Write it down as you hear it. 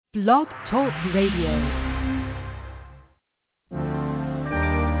Blog Talk Radio.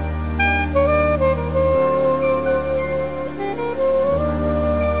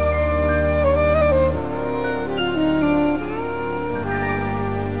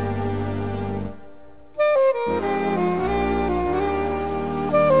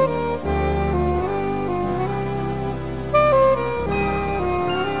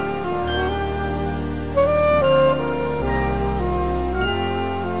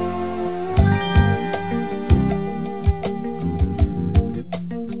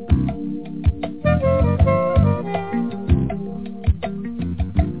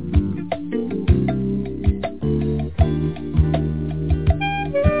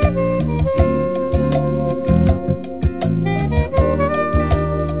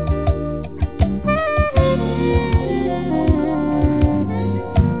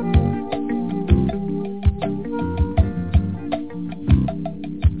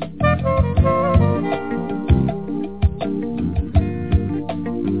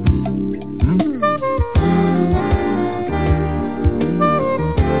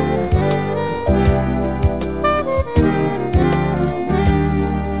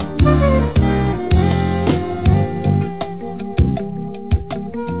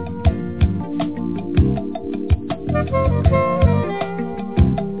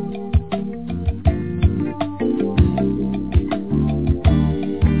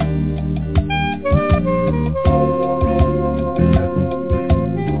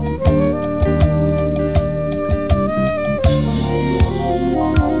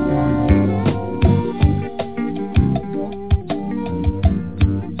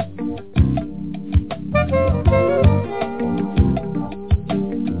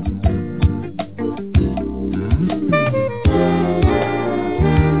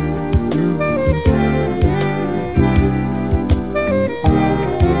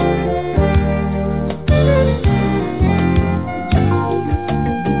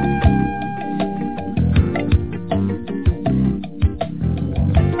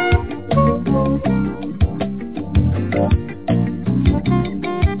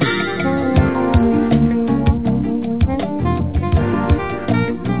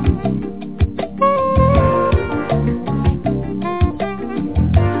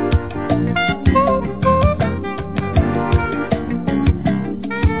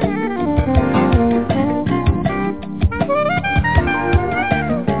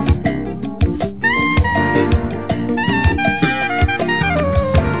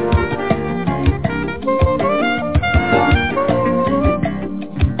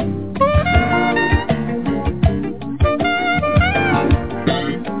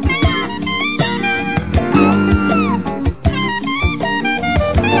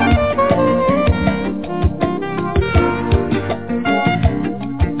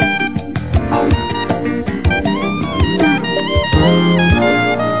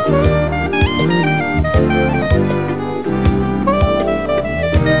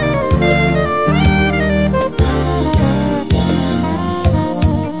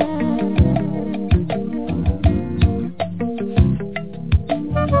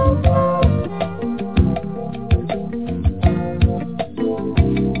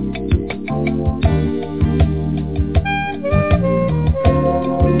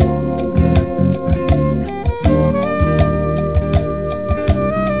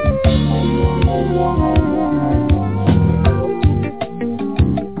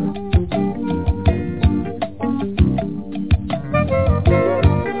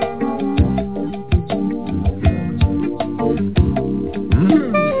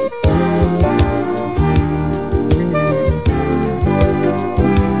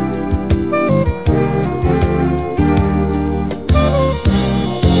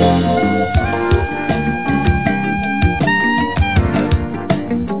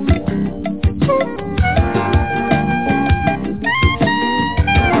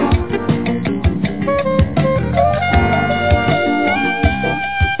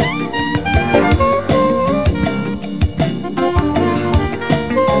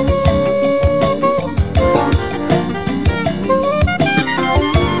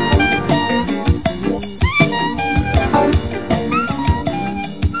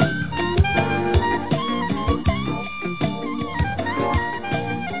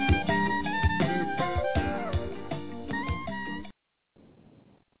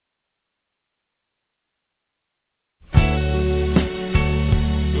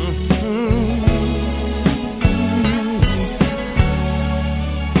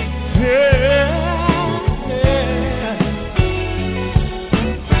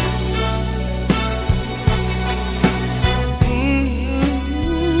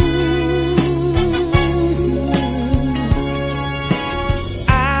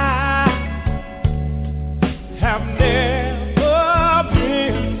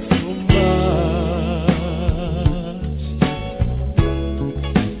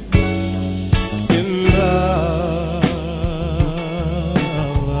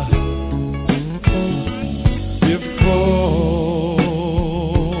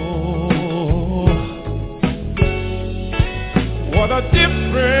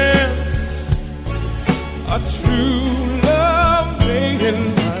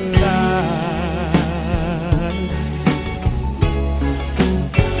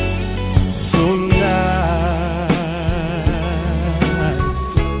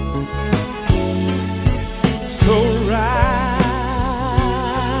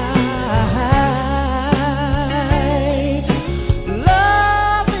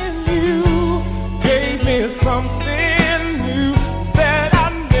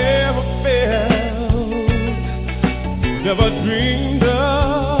 never dreamed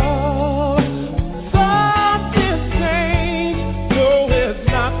of. Something changed, no,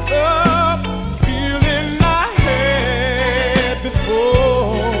 it's not the feeling I had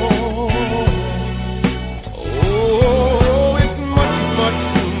before. Oh, it's much, much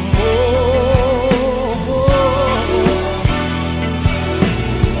more.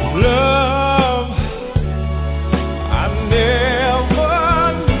 Love, I never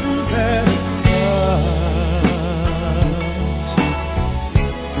knew that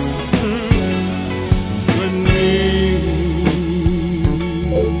could mean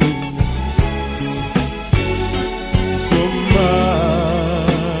so much.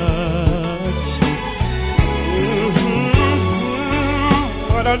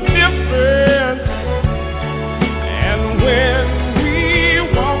 What a difference. And when we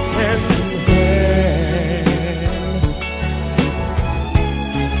walk hand in hand,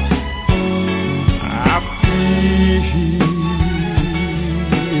 I feel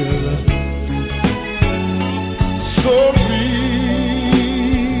so real.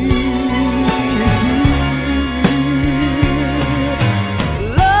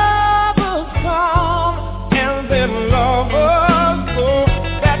 Lovers come and then lovers go.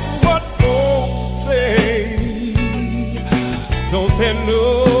 That's what folks say. Don't they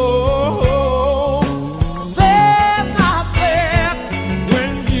know? They're not there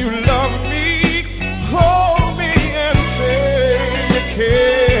when you love me. Hold me and say you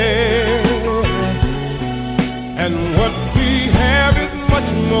care. And what we have is much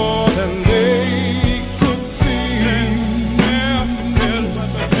more than they could see.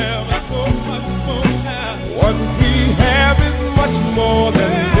 What we have is much more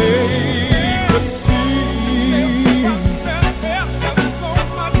than they could see.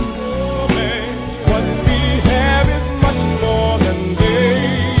 What we have is much more than they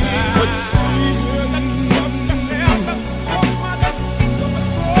could see.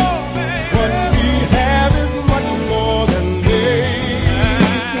 What we have is much more than they could see.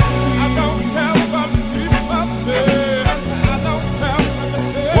 I don't have what people say. I don't have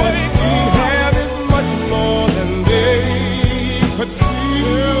what we have is much more than they could see. What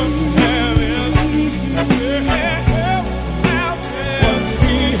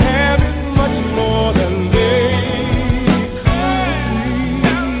we have is much more than they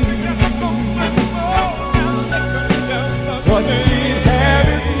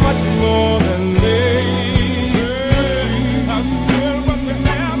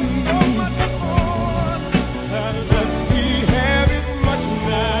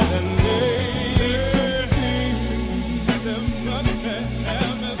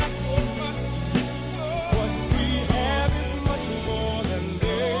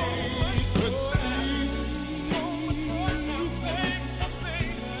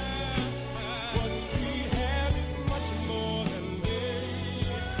What we have is much more than they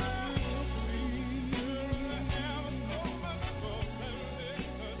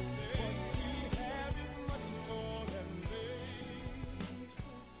What we have is much more than they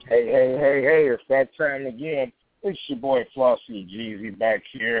Hey, it's that time again. It's your boy Flossy Jeezy back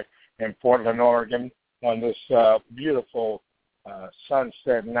here in Portland, Oregon on this beautiful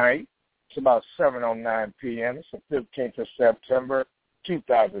sunset night. It's about 7:09 p.m. It's the 15th of September,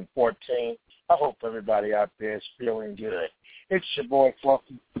 2014. I hope everybody out there is feeling good. It's your boy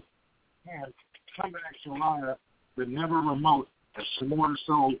Flossy. Coming at you live, but never remote. It's some more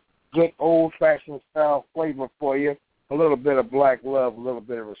so good old-fashioned style flavor for you. A little bit of black love, a little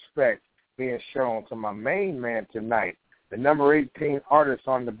bit of respect being shown to my main man tonight, the number 18 artist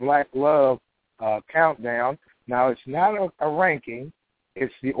on the Black Love countdown. Now, it's not a ranking.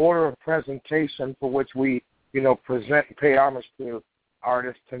 It's the order of presentation for which we, present and pay homage to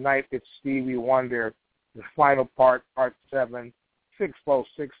artists. Tonight, it's Stevie Wonder, the final part, part 7,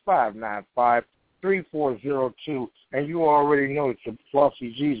 646-595-3402. And you already know it's your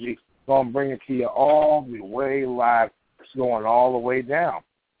Flossy Jeezy. So I'm bringing it to you all the way live. It's going all the way down.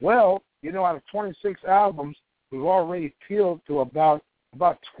 Well, out of 26 albums, we've already peeled to about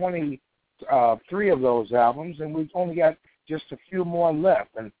 23 of those albums, and we've only got just a few more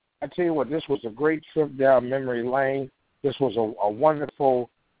left. And I tell you what, this was a great trip down memory lane. This was a wonderful,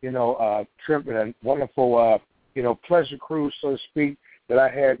 trip and a wonderful, pleasure cruise, so to speak, that I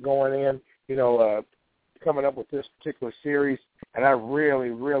had going in, coming up with this particular series. And I really,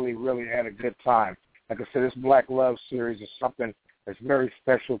 really, really had a good time. Like I said, this Black Love series is something that's very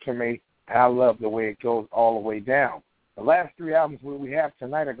special to me, and I love the way it goes all the way down. The last 3 albums we have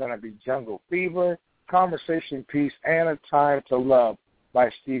tonight are going to be Jungle Fever, Conversation Piece, and A Time to Love by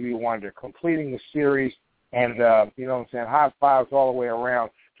Stevie Wonder, completing the series. And, high fives all the way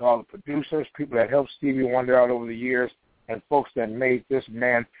around to all the producers, people that helped Stevie Wonder out over the years, and folks that made this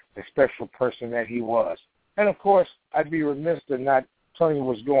man the special person that he was. And, of course, I'd be remiss in not telling you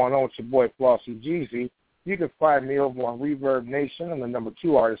what's going on with your boy Flossy Jeezy. You can find me over on Reverb Nation. I'm the number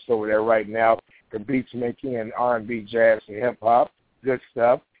 2 artist over there right now for beats making and R&B, jazz, and hip-hop. Good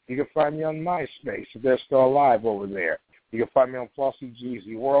stuff. You can find me on MySpace if they're still alive over there. You can find me on Flossy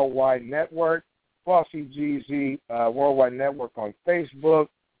Jeezy Worldwide Network, Flossy Jeezy Worldwide Network on Facebook.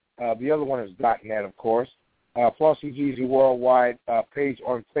 The other one is .net, of course. Flossy Jeezy Worldwide page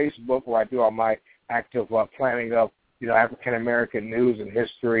on Facebook where I do all my active planning of African-American news and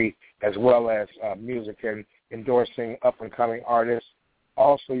history, as well as music and endorsing up-and-coming artists.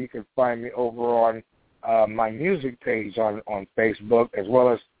 Also, you can find me over on my music page on Facebook, as well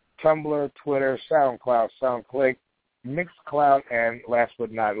as Tumblr, Twitter, SoundCloud, SoundClick, Mixcloud, and last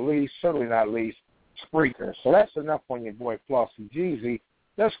but not least, certainly not least, Spreaker. So that's enough on your boy Flossy Jeezy.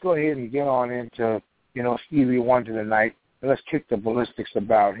 Let's go ahead and get on into, Stevie Wonder tonight, and let's kick the ballistics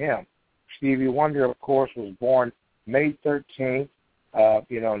about him. Stevie Wonder, of course, was born May 13th,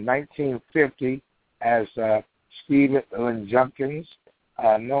 1950, as Stevland Judkins,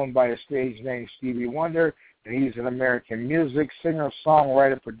 known by his stage name Stevie Wonder, and he's an American music singer,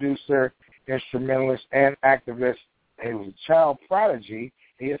 songwriter, producer, instrumentalist, and activist. And he was a child prodigy.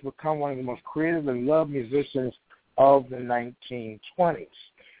 He has become one of the most creative and loved musicians of the 1920s.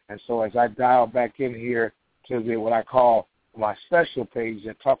 And so as I dial back in here to what I call my special page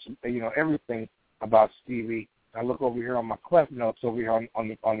that talks, everything about Stevie, I look over here on my Clef Notes over here on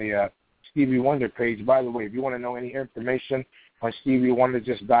the Stevie Wonder page. By the way, if you want to know any information on Stevie Wonder,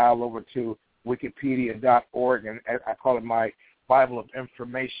 just dial over to wikipedia.org, and I call it my Bible of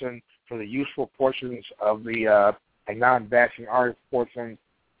information for the useful portions of the non-bashing artist portion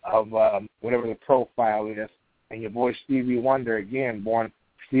of whatever the profile is. And your boy Stevie Wonder, again, born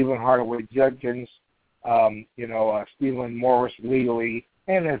Stevland Hardaway Judkins, Stevland Morris legally,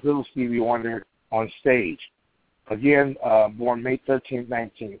 and as little Stevie Wonder on stage. Again, born May 13,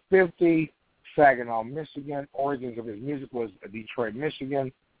 1950, Saginaw, Michigan. Origins of his music was Detroit,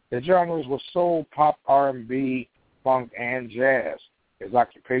 Michigan. The genres were soul, pop, R&B, funk, and jazz. His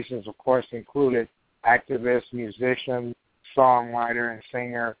occupations, of course, included activist, musician, songwriter, and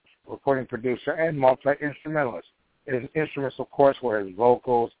singer, recording producer, and multi-instrumentalist. His instruments, of course, were his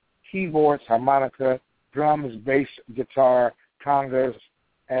vocals, keyboards, harmonica, drums, bass, guitar, congas,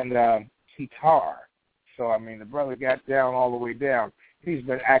 and guitar. So, the brother got down all the way down. He's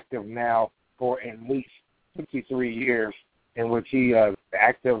been active now for at least 53 years, in which he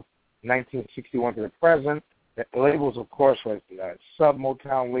active 1961 to the present. The labels, of course, was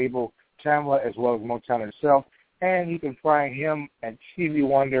Sub-Motown label, Tamla, as well as Motown itself. And you can find him at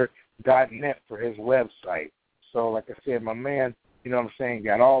StevieWonder.net for his website. So, like I said, my man,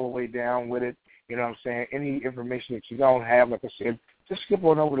 got all the way down with it. Any information that you don't have, like I said, just skip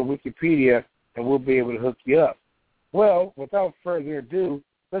on over to Wikipedia, and we'll be able to hook you up. Well, without further ado,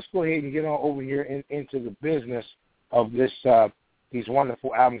 let's go ahead and get on over here into the business of these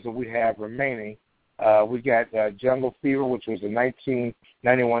wonderful albums that we have remaining. We got Jungle Fever, which was a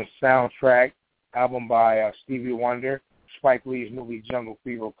 1991 soundtrack album by Stevie Wonder, Spike Lee's movie Jungle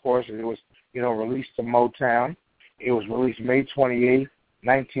Fever, of course, and it was, released to Motown. It was released May 28,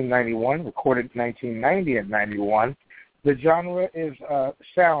 1991, recorded 1990 and 91. The genre is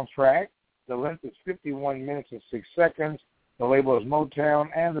soundtrack. The length is 51 minutes and 6 seconds. The label is Motown,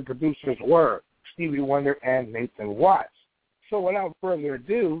 and the producers were Stevie Wonder and Nathan Watts. So without further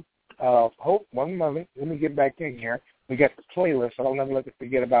ado, one moment, let me get back in here. We got the playlist. I don't ever let you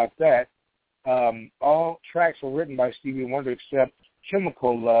forget about that. All tracks were written by Stevie Wonder except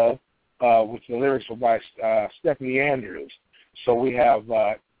Chemical Love, which the lyrics were by Stephanie Andrews. So we have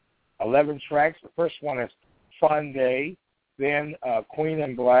 11 tracks. The first one is Fun Day, then Queen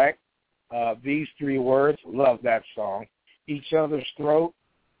in Black, These Three Words, love that song, Each Other's Throat,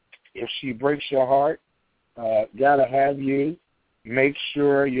 If She Breaks Your Heart, Gotta Have You, Make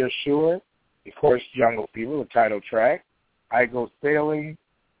Sure You're Sure, of course, Jungle Fever, the title track, I Go Sailing,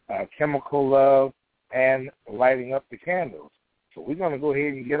 Chemical Love, and Lighting Up the Candles. So we're going to go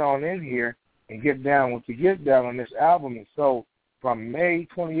ahead and get on in here and get down what you get down on this album. And so from May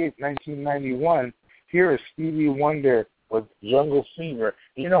 28, 1991, here is Stevie Wonder with Jungle Fever.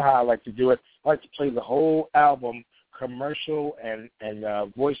 You know how I like to do it. I like to play the whole album commercial and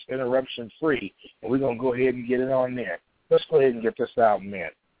voice interruption free. And we're going to go ahead and get it on there. Let's go ahead and get this album in.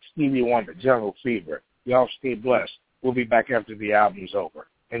 Stevie Wonder, Jungle Fever. Y'all stay blessed. We'll be back after the album's over.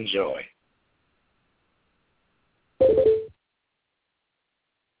 Enjoy.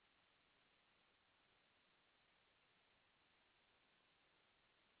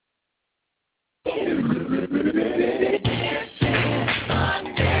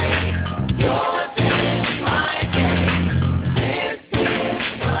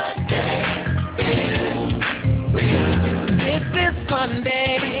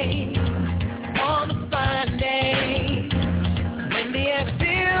 Monday, on a fine day, when the air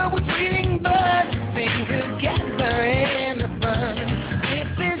filled with feeling birds sing together in the sun. This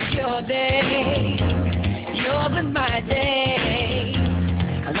is your day, yours and my day.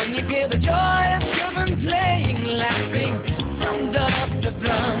 And when you feel the joy of children playing, laughing from dusk to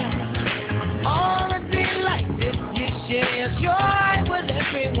dawn, all the delight is you share your joy with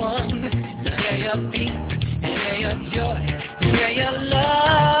everyone. Share your peace, share your joy, share your love.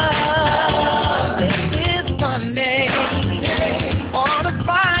 This is Monday, on a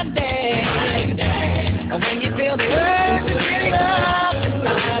fine day, and when you feel the world getting up,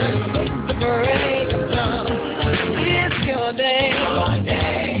 the parade of dawn. It's your day,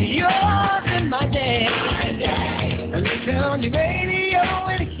 yours and my day. When you turn on your radio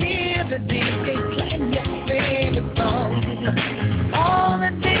and hear the DJ playing your favorite song, all the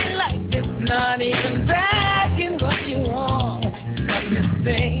daylight is not even back in what you want. But you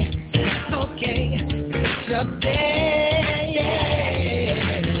say, it's okay, it's your day,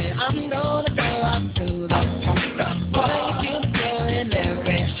 yeah. I'm gonna go out to the pump, what you feeling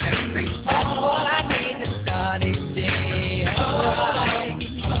every that's what I need to start each day.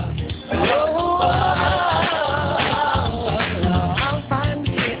 I'll find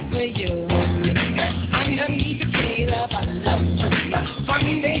it for you. I'm gonna need to feel up. I love you.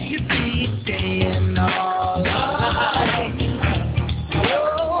 Monday to Tuesday and all night.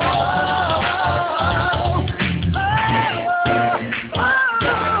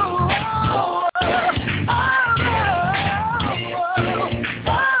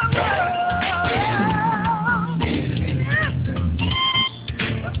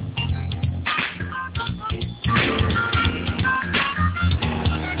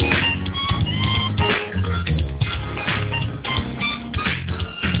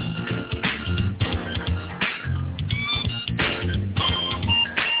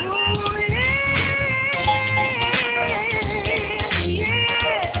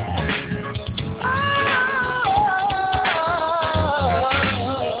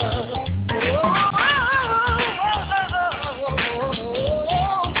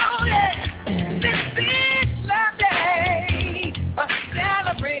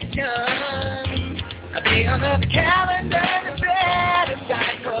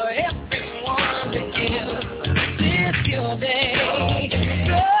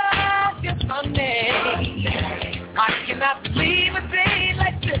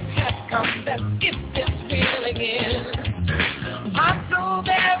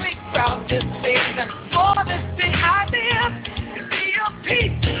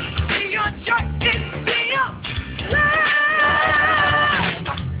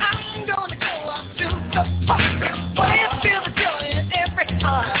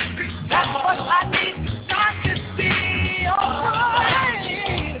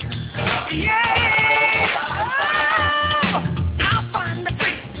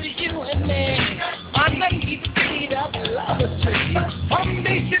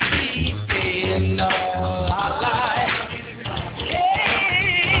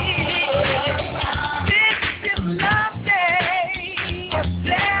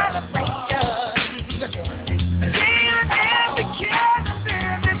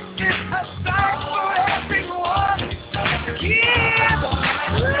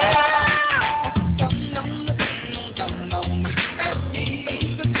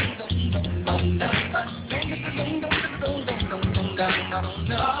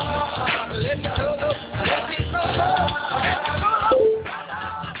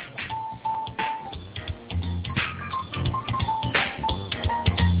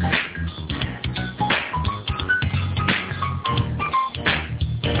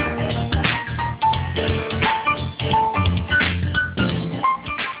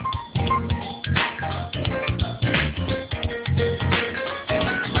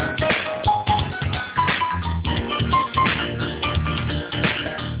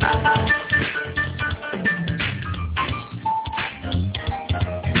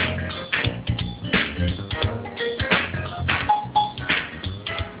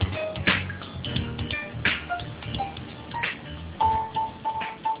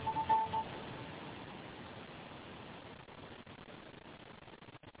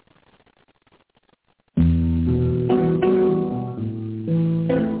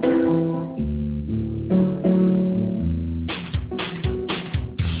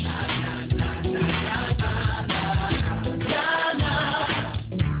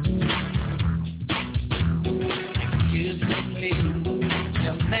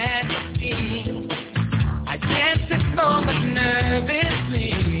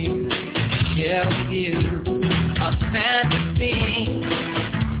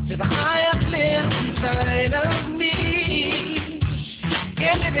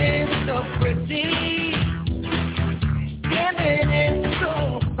 Living so pretty, living is so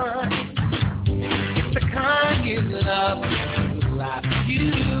fun. It's the kind you love to last you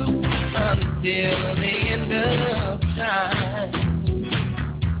until the end of time.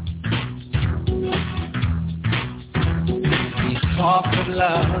 We talk of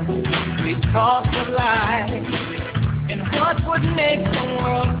love, we talk of life, and what would make the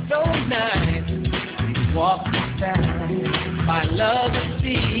world so nice. We walk beside my love to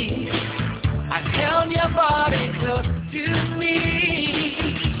see. I held your body close to me,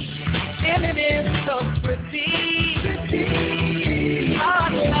 and it is so pretty,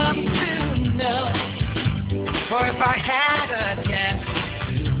 I'd love to know, for if I had a chance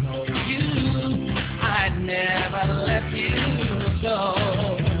to know you, I'd never let you go.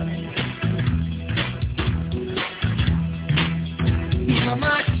 You're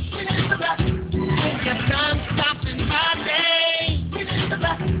my with your tongue stopping my day, with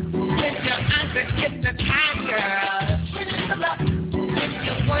your eyes that hypnotize, girl, with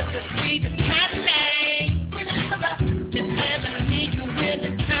your voice that sweet as candy, this heaven me you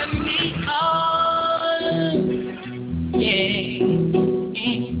really turn me on, yeah.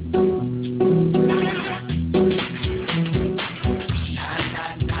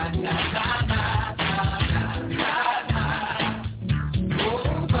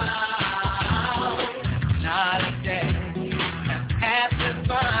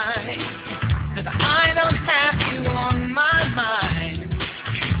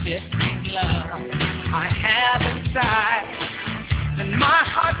 And my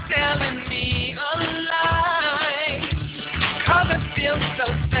heart's telling me a lie, 'cause it feels so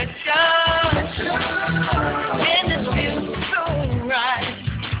special, and it feels so right.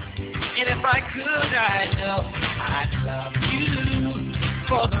 And if I could, I know I'd love you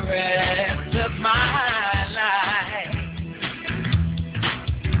for the rest of my life.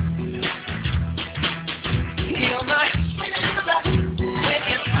 You're my when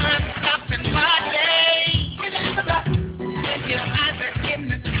your time stopping my day, with your eyes are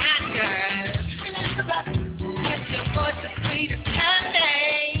hypnotized, girl, with your voice as sweet as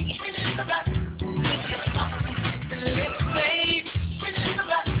candy, with your soft lips, babe,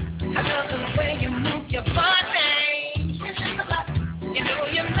 I love the way you move your body, you know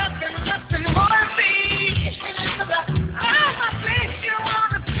you're nothing more than me, I place you on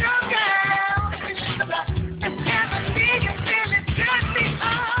the throne, girl, and never see you feel it turn me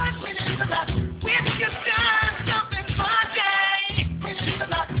on, with your time something my day, with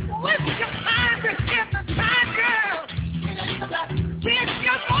your eyes that hypnotize, girl, with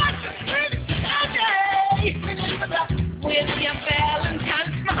your voice as sweet as candy, with your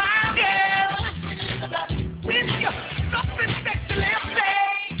Valentine's smile, girl, with your something sexy lips,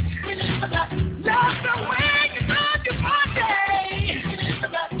 babe, love the way you love your body,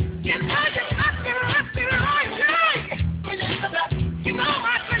 you know you got me lifted right way, you know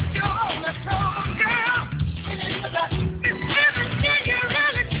I put you on the throne, girl, it's everything you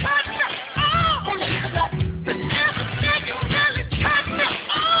really touch me, oh, it's everything you really touch me,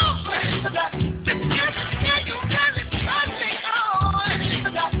 oh, it's everything you really touch me, oh,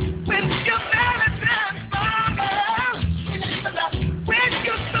 with your Valentine's smile, girl, with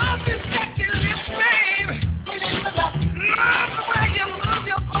your soft and sexy lips, babe, love the way you move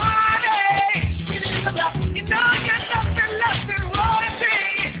your body, you know you're nothing less than royalty,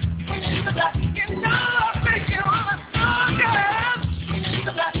 you know I'll make you on a song, girl,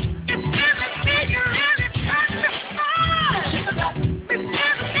 it's everything you really touch me, oh, it's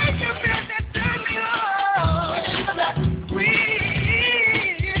everything you really turn me on, sweet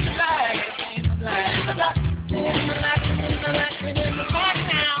life, in the back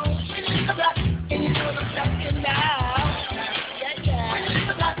now, and you know I'm talking now, yeah.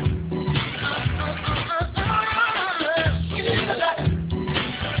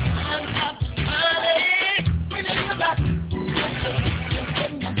 I'm up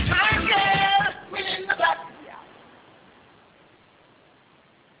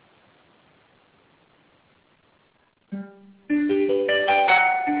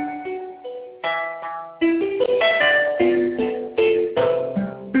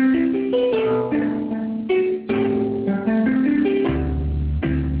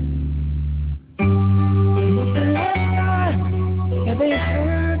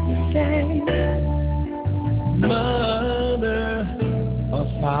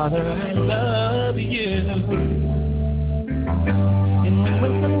Father, I love you. And when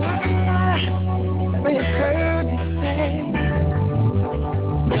was the last time we heard you say,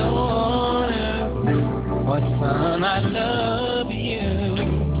 daughter or son, I love you.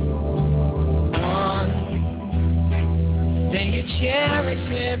 One day you cherish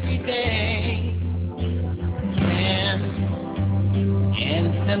cherish every day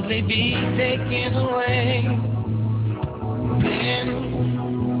can simply be taken away. Then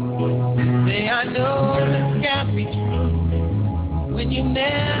say I know this can't be true when you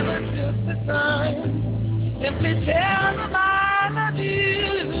never took the time. Simply tell them I love you.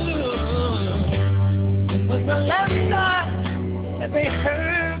 It was the last time that they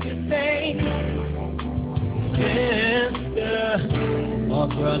heard you say, sister or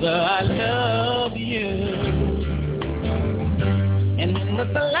brother, I love you. And when was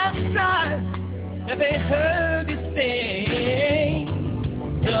the last time that they heard you say,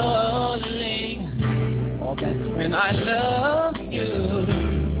 darling or best friend, I love you.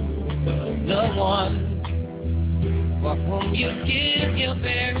 The one for whom you give your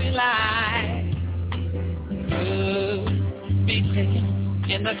very life could be taken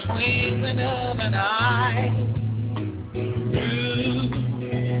in the twinkling of an eye.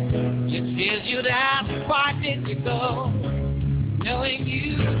 It says you'd ask, why did you go? Knowing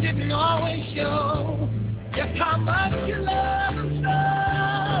you didn't always show just how much you love them so.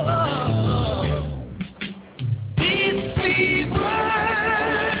 These sweet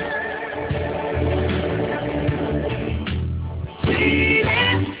words, sweet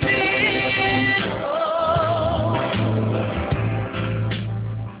and simple.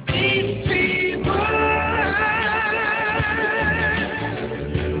 These sweet words,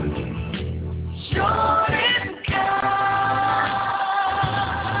 short and kind.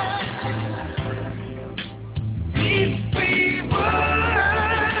 These sweet words,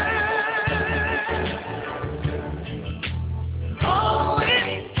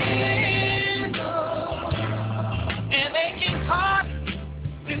 always tender, and making heart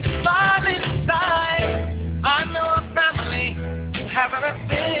to smile inside. I know a family who haven't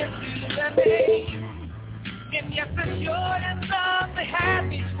been through the name, and yet the joy and love they have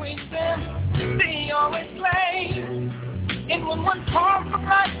between them, they always claim. And when one calls from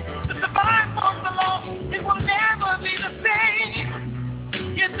life, the divine won't belong, it will never be the same.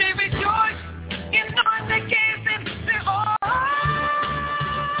 Yet they rejoice in knowing they gave them their all.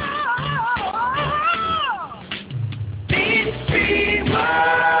 These three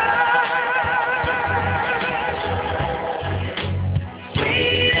words,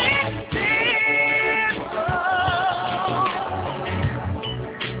 sweet and simple.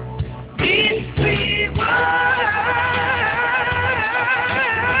 These three words,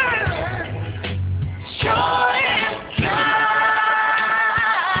 short and kind.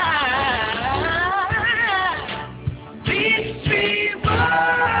 These three words,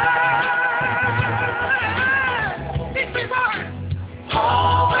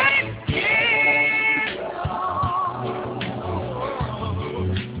 always tender,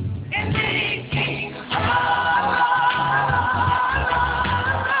 and making heart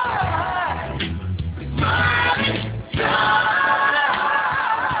smile inside.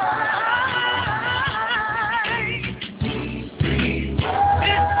 These three words,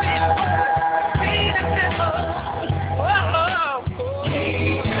 sweet and simple.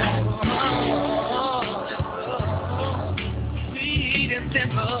 Sweet and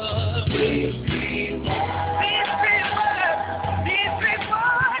simple. These three words,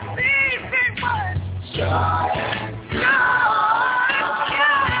 short and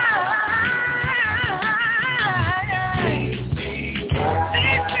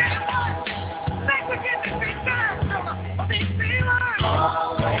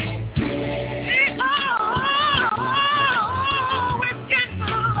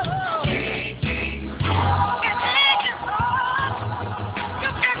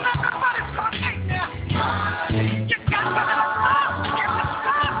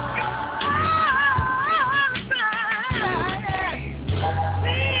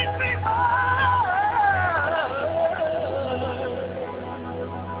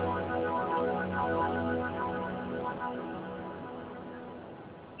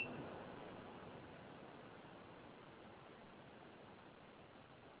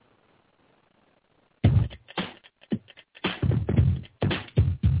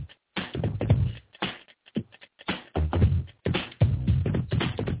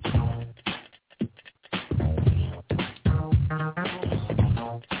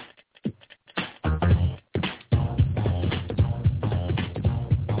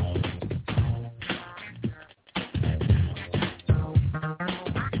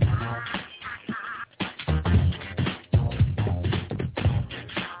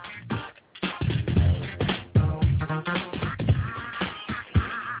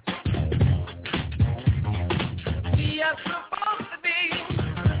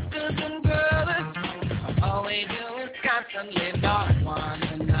constantly dark one.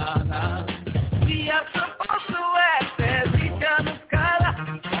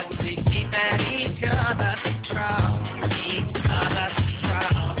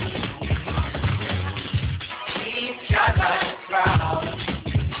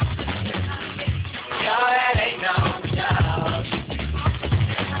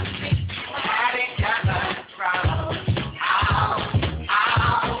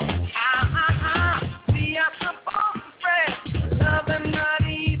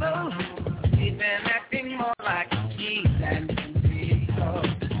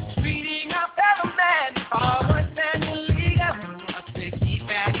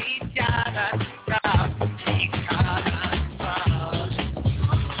 each other's trouble, each other's trouble,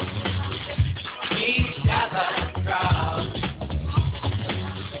 each other's trouble.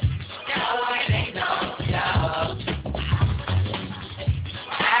 No, it ain't no joke.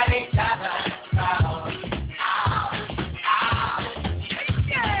 At each other's trouble.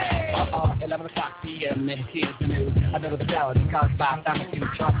 11 o'clock p.m. and here's the news. Another fatality caused by a family feud.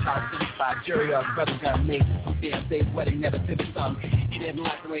 Charged by jury of brothers got made. Fiance's wedding never to be sung. He didn't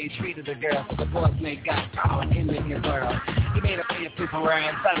like the way he treated the girl, so the boy's mate got power in his world. He made a plea of temporary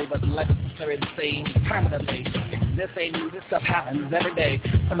and sadly wasn't necessary to say permanently. This ain't new, this stuff happens every day.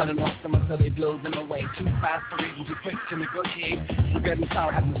 Somebody wants someone so they blow them away. Too fast for reason, too quick to negotiate. Regret and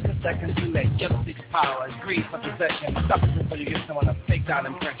sorrow happens 10 seconds too late. Jealousy, power, greed for possession. Stop it before you get someone a fake out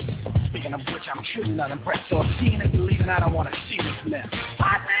impression. Speaking of which, I'm truly not impressed. So if seeing it, believing, I don't want to see this mess.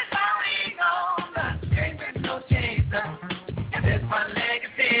 I said, on the ain't been no chaser. And this one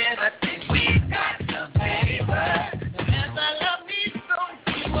legacy, I think we got the paper. And as I love me so,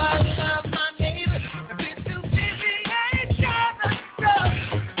 you are love my neighbor. I've been too busy, each other, so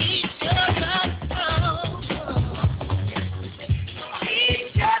each other, so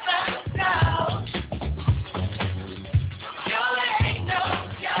each other, so. Yo, ain't no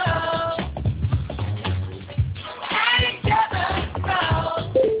joke. Each other, so.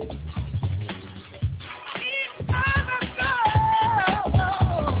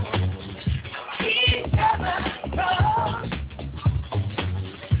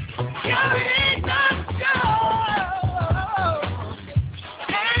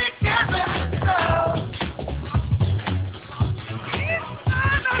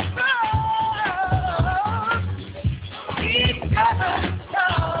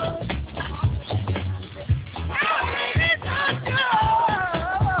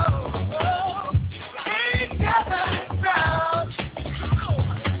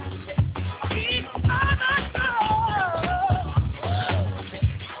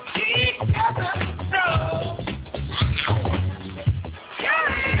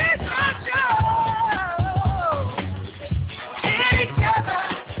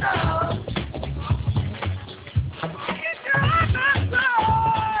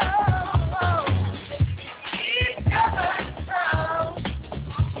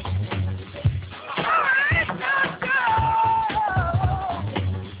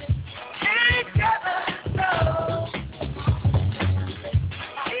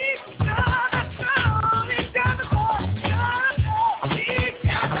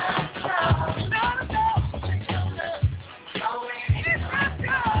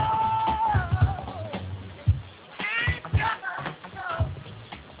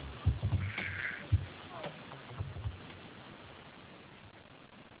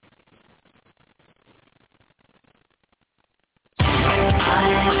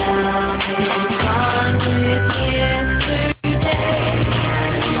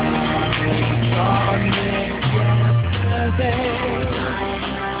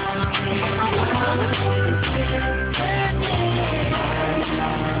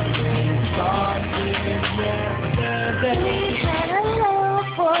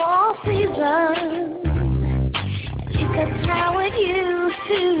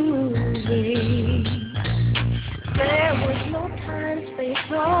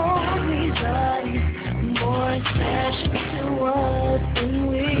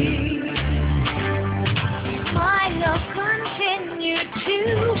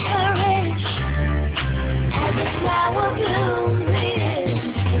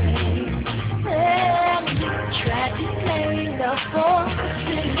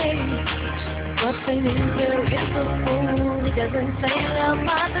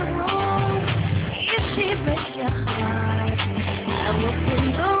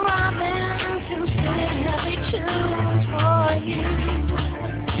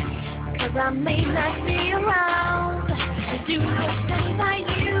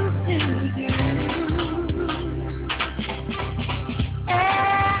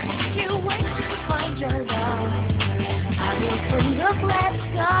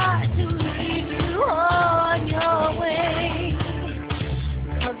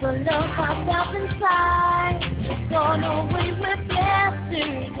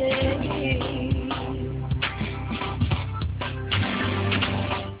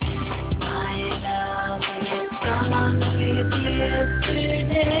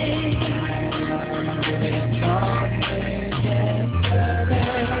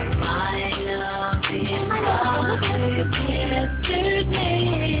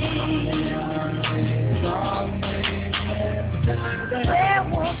 There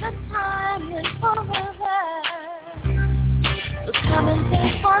was a time when forever was coming to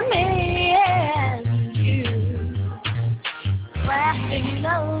on me and you. Laughing,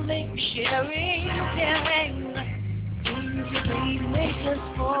 loving, sharing, caring. Usually wait just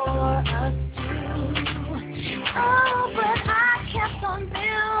for us two. Oh, but I kept on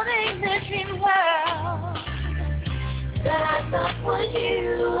building this dream world that I thought was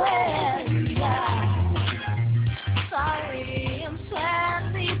you and I. Sorry, I'm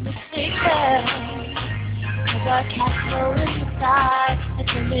sadly mistaken. Our castle in the sky has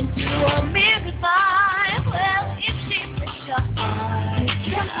turned into a mere goodbye. Well, if she breaks your heart,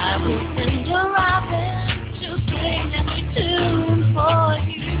 I will send a robin to sing every tune for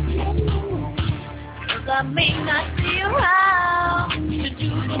you. 'Cause I may not be around to do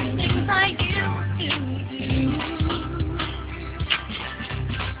the things I used to do.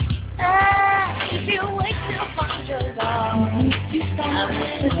 And if you wait till find your love, I will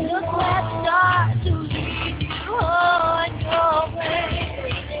send a glad star to lead you on your way.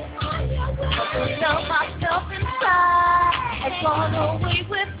 I know myself inside has gone away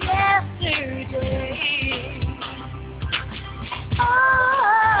with yesterday.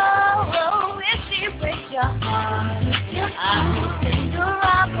 Oh, if she breaks your heart, I will send a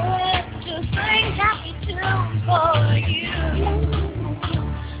robin to sing happy tunes for you.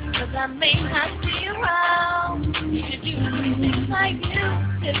 'Cause I may not be around to do the things I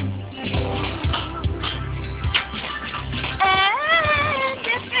used to do. And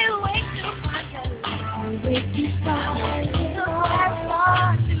if you wait to find your love, wait to find the right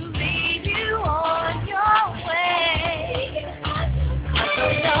one to lead you on your way. I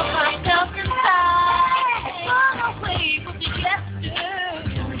don't know myself inside, I've gone away with the yesterday.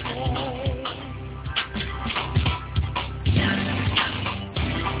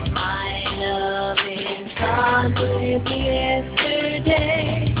 My love is gone with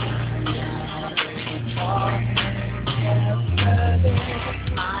yesterday.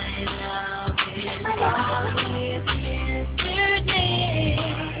 My love is gone with yesterday. My love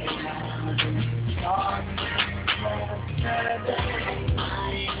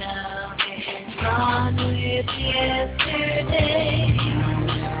is gone with yesterday.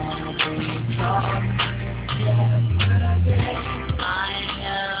 My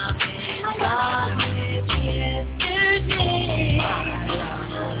love is gone with yesterday.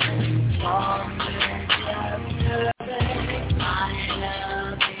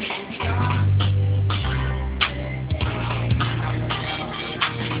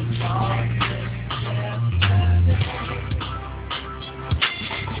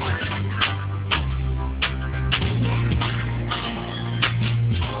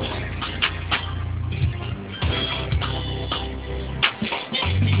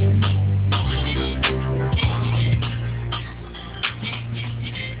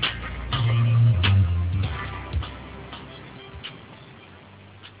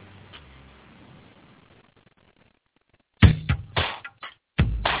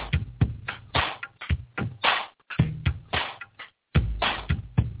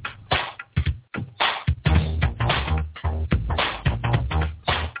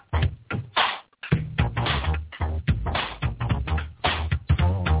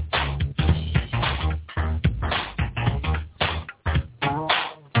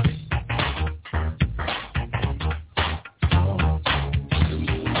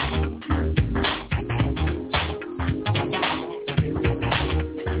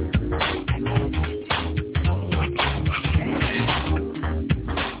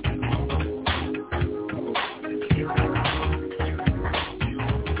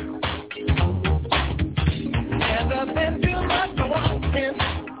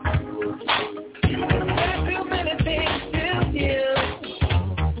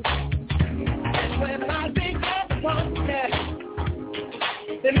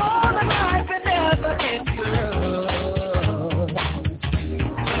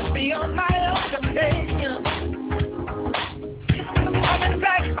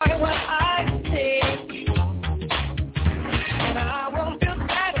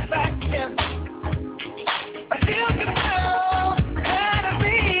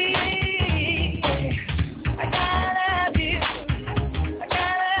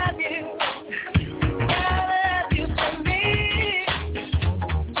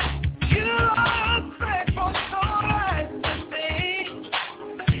 For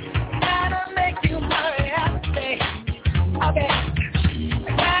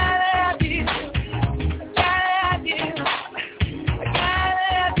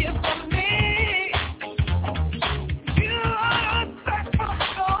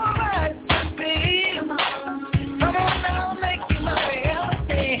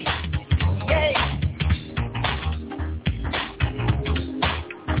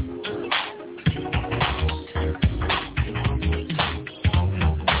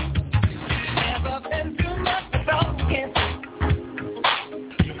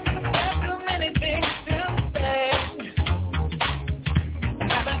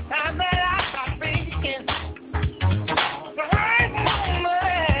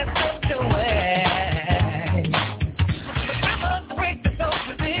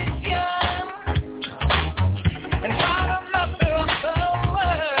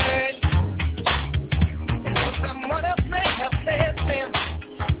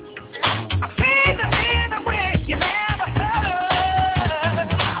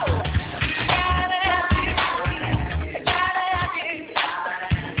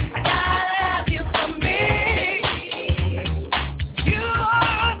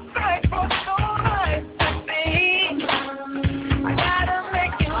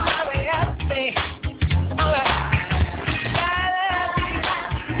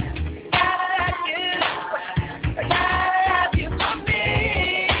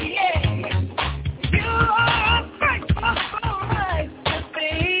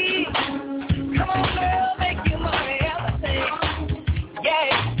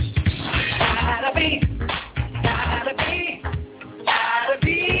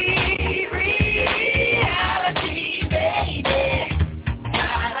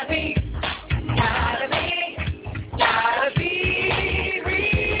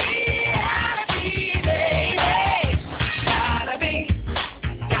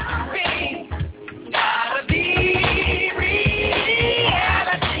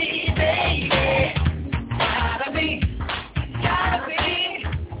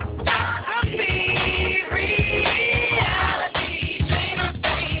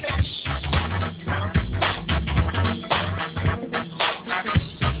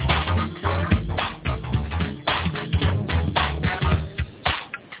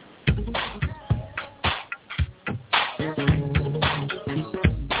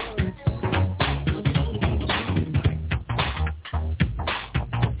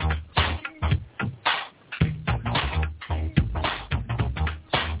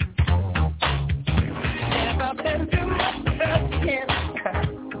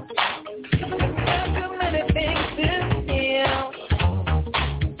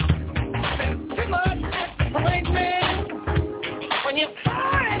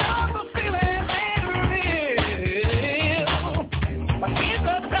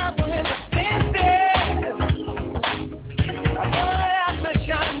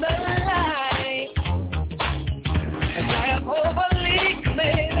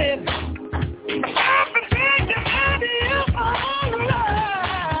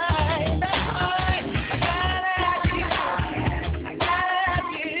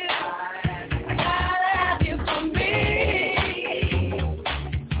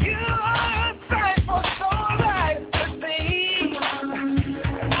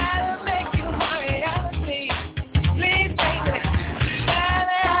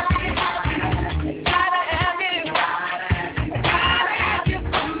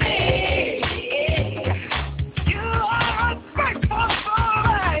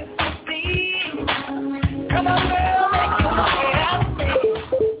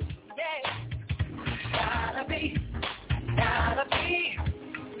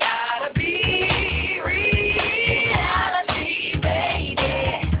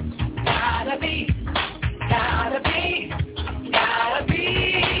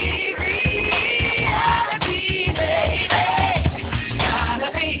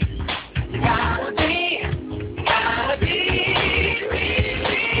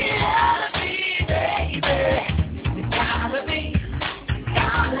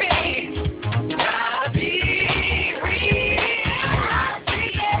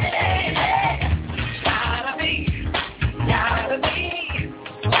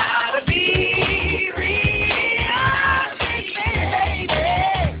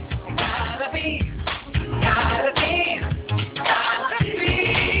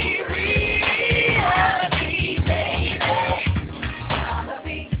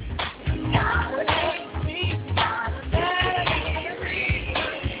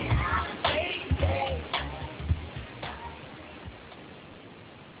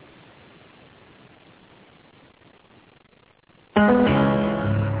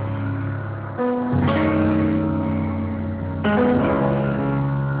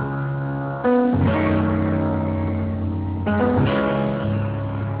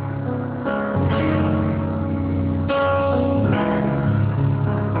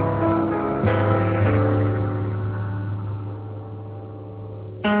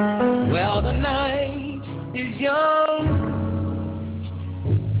Well, the night is young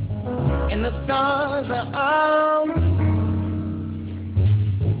and the stars are out,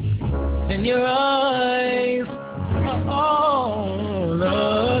 and your eyes are all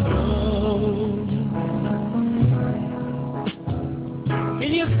aglow,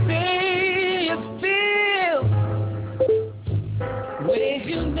 and you say you feel ways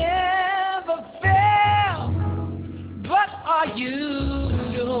you never felt, but are you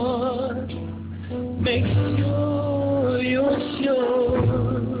sure? Make sure you're sure.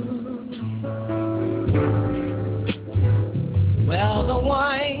 Well, the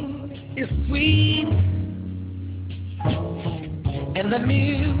wine is sweet and the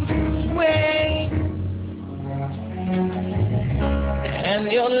music swing,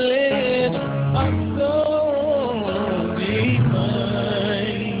 and your lips are so divine,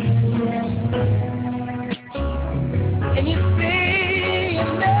 and you say you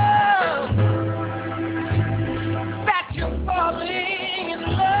know that you're falling in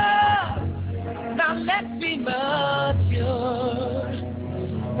love. Now let's be mature.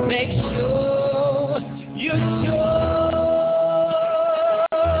 Make sure you're sure.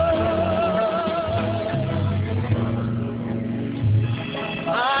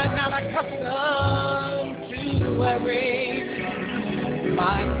 I'm not accustomed to worry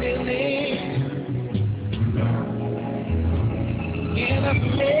my feelings in a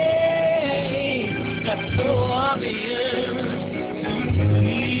place that's so obvious to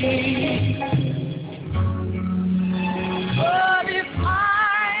me. But if I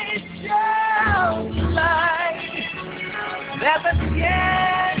show light, there's a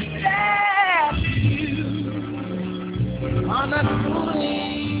chance that you are not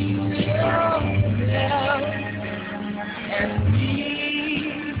fooling yourself and me.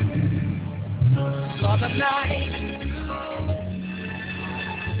 For the night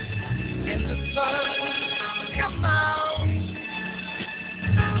and the sun come out,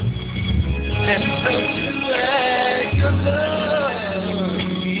 and so you let your love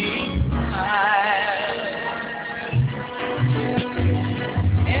be high,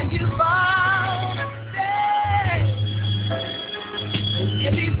 and you found a day,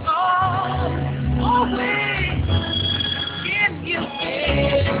 and he's always in your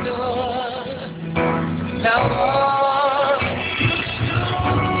window. Now all you should,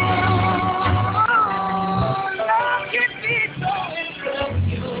 love can be so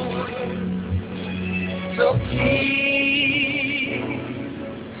incredible. So please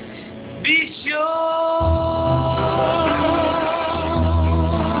be sure.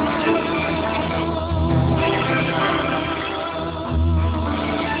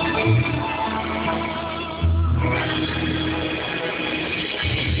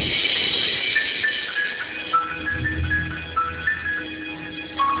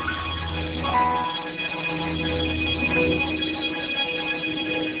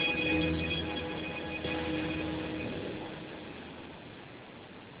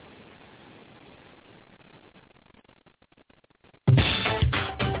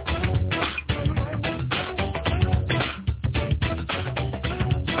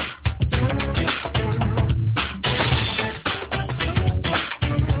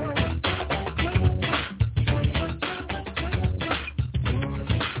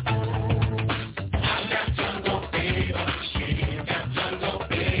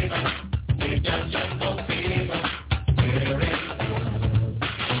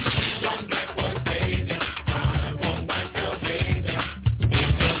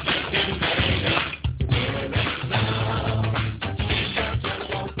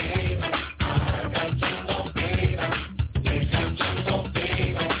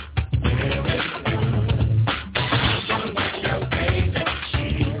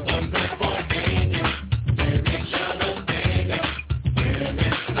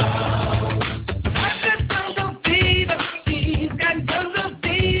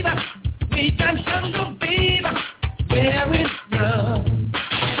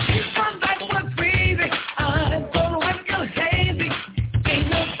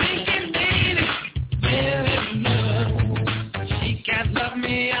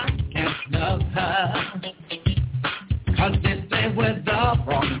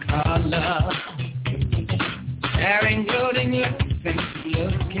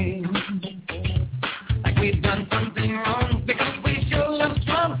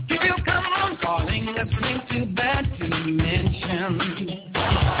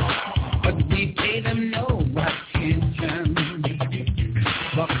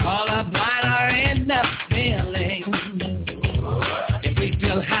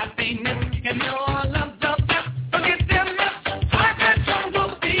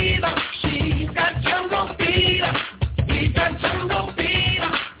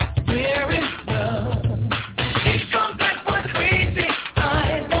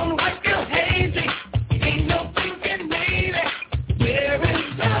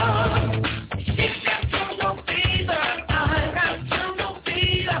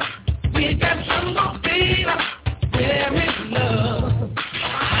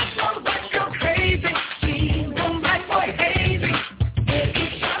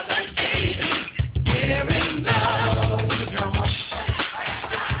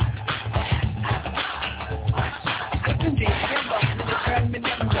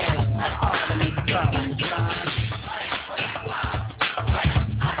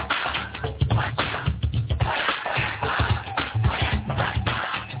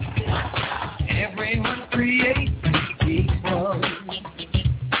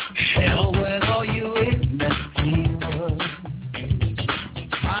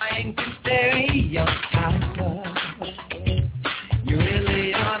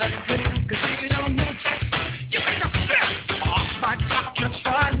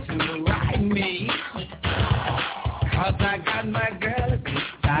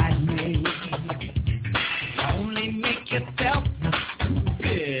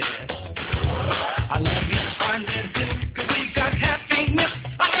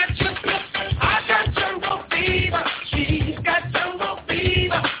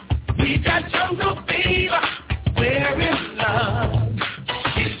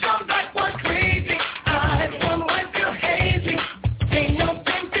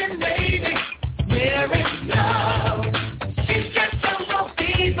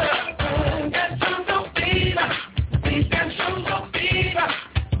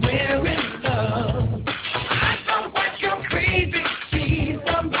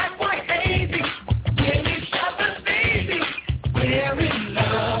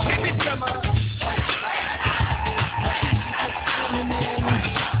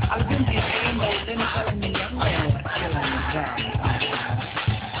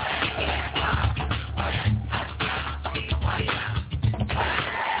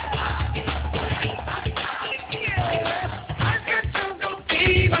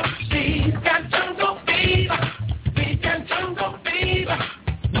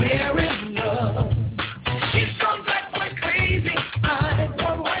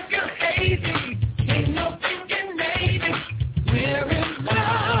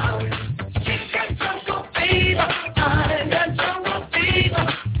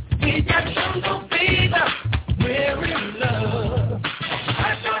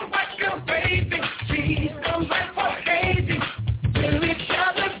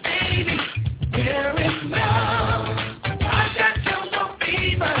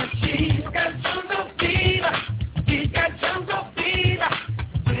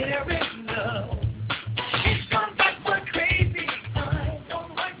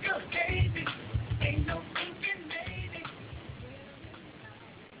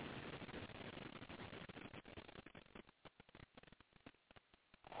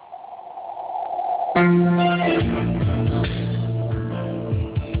 I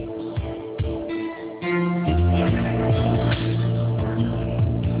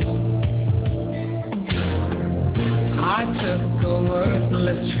took a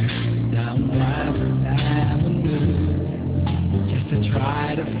worthless trip down Madison Avenue just to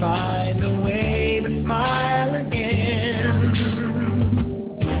try to find a way to smile again.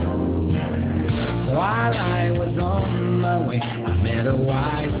 While I was on my way, I met a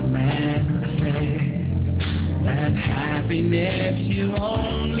wise man who said that happiness you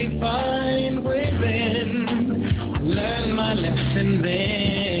only find within. I learned my lesson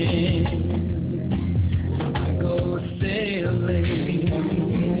then. I go sailing.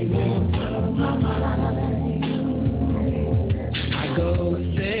 I go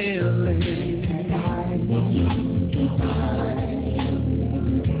sailing.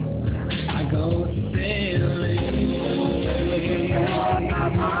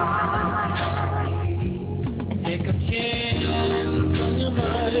 Take a chance on your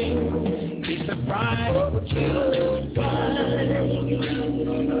mind. Be surprised what you'll find.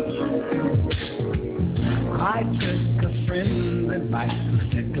 I took a friend's advice to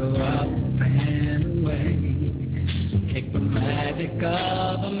stick her up and away. Take the magic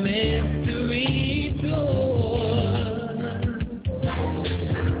of a mystery tour.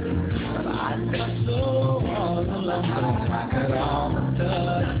 But I felt so all alone, I could almost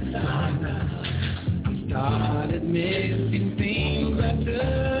touch time. I started missing things I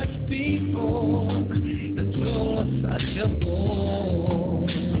touched before. The tour was such a bore.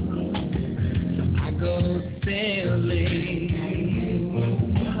 So I go sailing.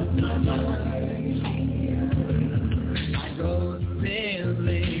 I go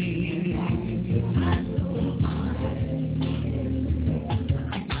sailing.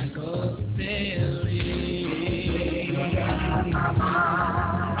 I go sailing.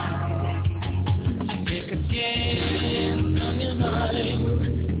 Take a chance on your mind.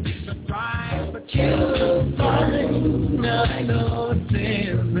 Be surprised what you'll find. I go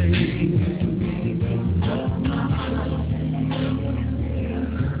sailing.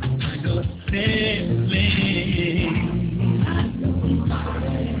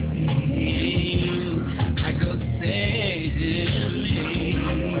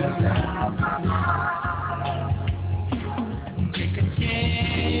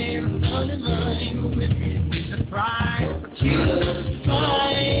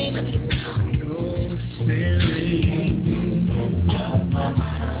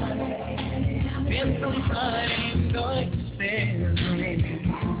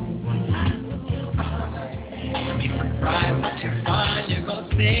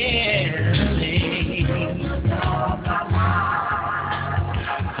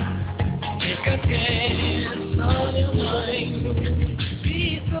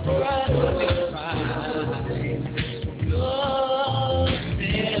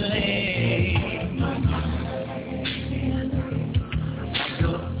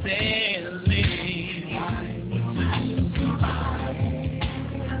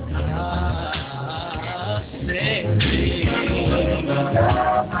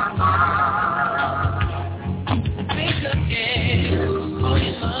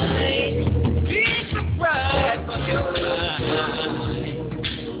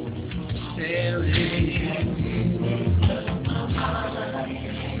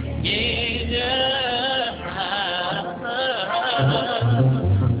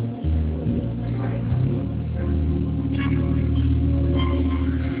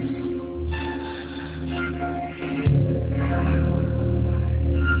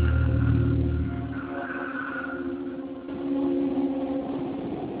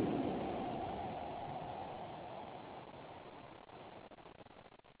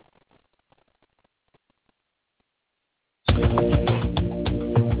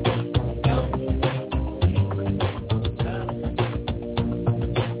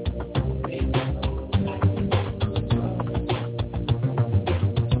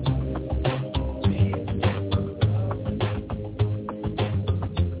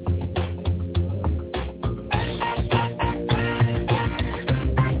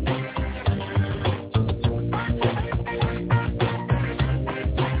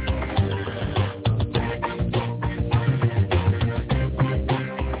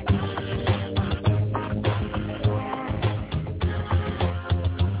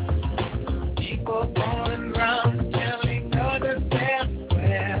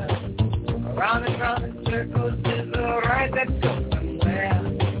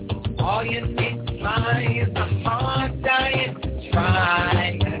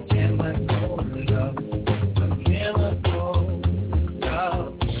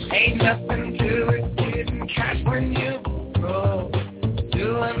 Ain't nothing to it.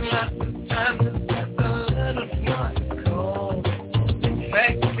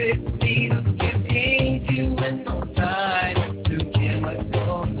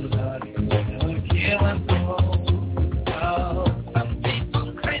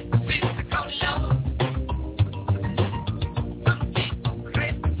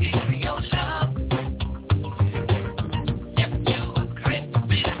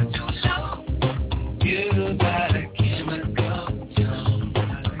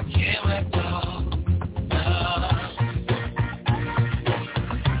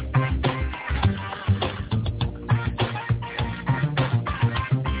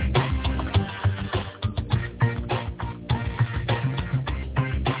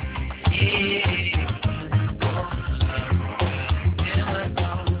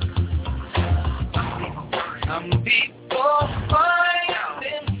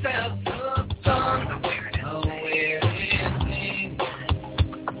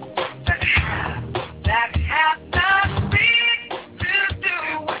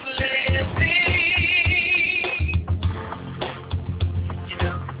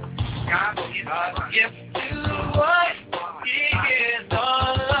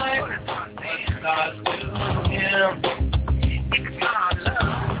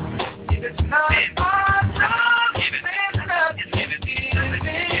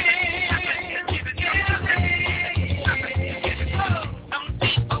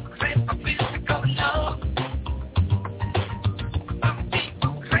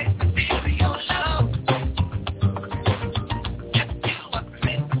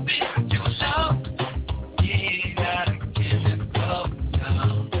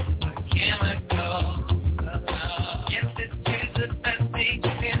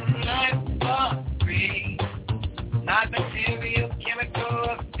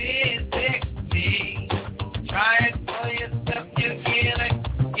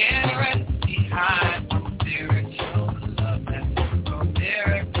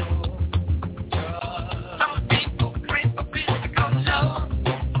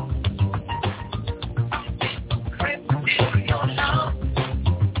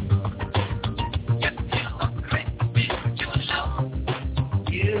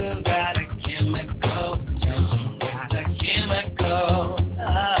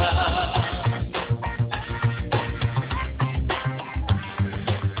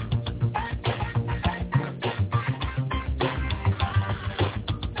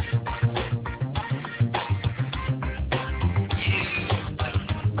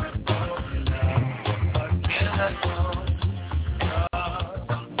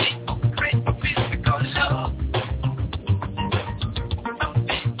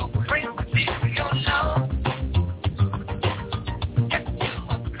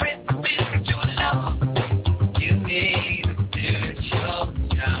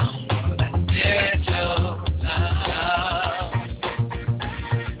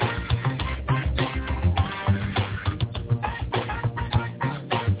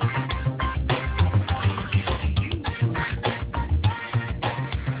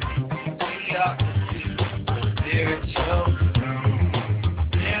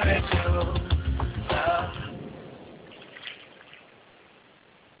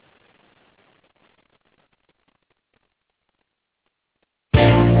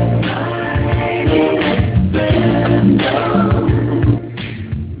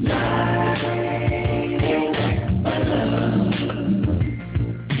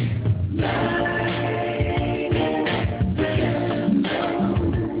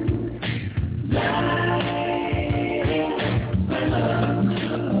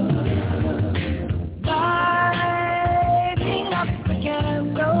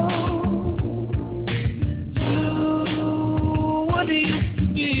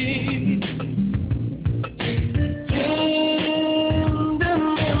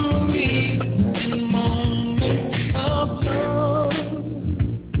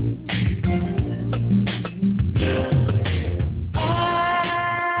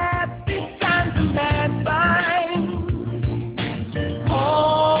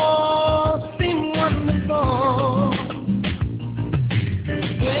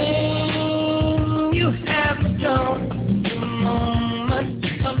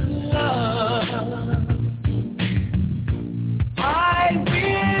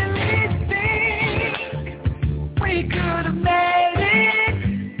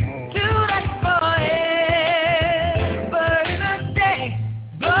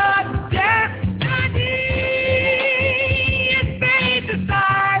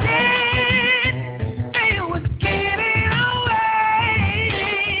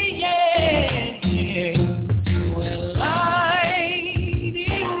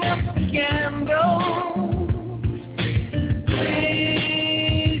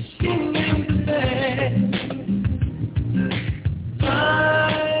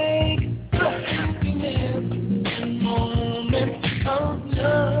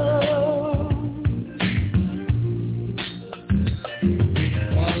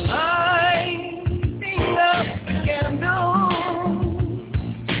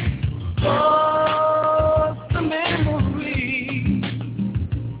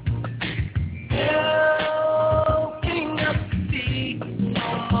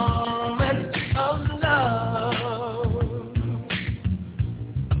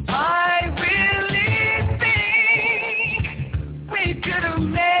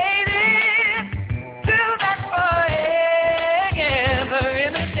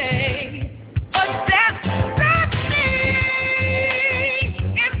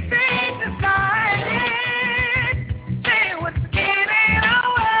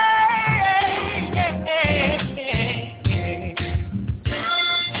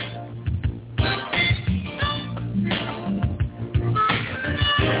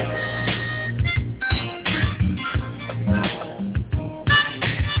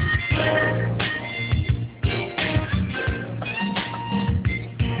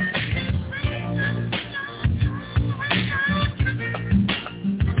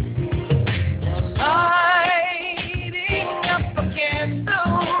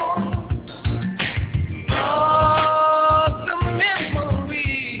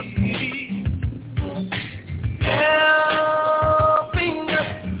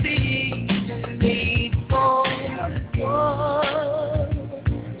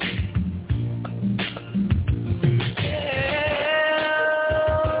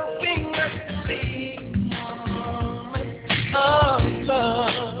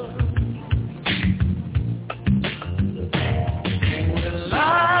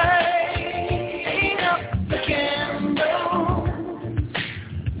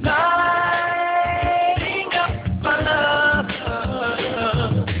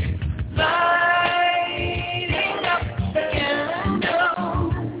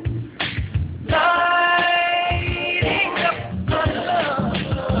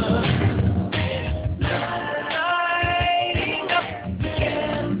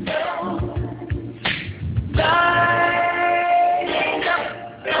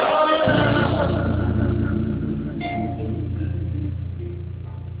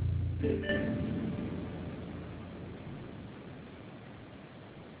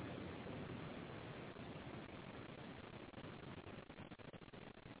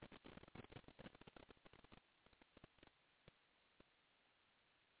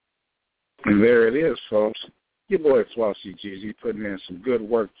 And there it is, folks. Your boy Flossie Jeezy putting in some good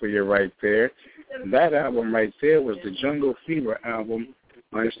work for you right there. And that album right there was the Jungle Fever album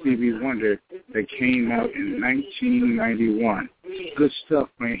by Stevie Wonder that came out in 1991. Good stuff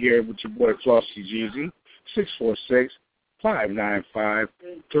right here with your boy Flossie Jeezy.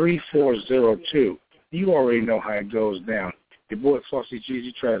 646-595-3402. You already know how it goes down. Your boy Flossie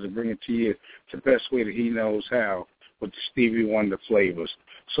Jeezy tries to bring it to you the best way that he knows how with the Stevie Wonder flavors.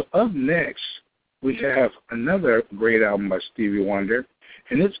 So up next, we have another great album by Stevie Wonder,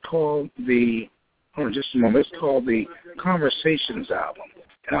 and it's called the Conversations album.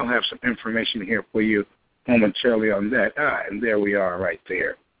 And I'll have some information here for you momentarily on that. And there we are right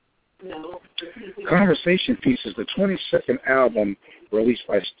there. Conversation Piece is the 22nd album released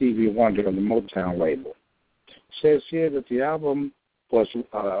by Stevie Wonder on the Motown label. It says here that the album was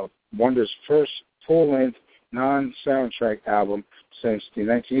Wonder's first full-length, non-soundtrack album since the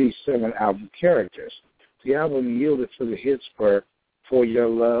 1987 album Characters. The album yielded for the hits For Your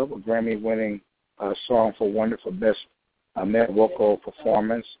Love, a Grammy-winning song for Wonder for Best Male Vocal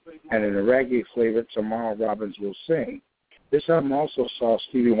Performance, and in the reggae flavor, Tomorrow Robbins Will Sing. This album also saw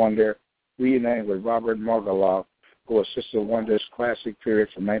Stevie Wonder reunited with Robert Margoloff, who assisted Wonder's classic period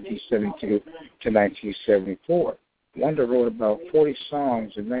from 1972 to 1974. Wonder wrote about 40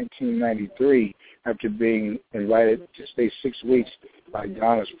 songs in 1993 after being invited to stay 6 weeks by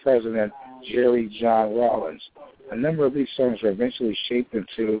Ghana's president, Jerry John Rawlings. A number of these songs were eventually shaped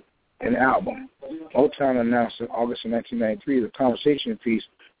into an album. Motown announced in August of 1993 the Conversation Piece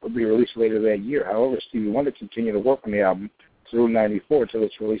would be released later that year. However, Stevie Wonder continued to work on the album through 1994 until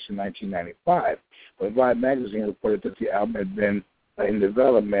its release in 1995. But Vibe magazine reported that the album had been in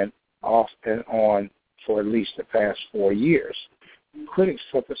development off and on for at least the past 4 years. Critics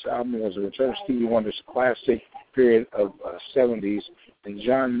thought this album was a return to Stevie Wonder's classic period of 70s, and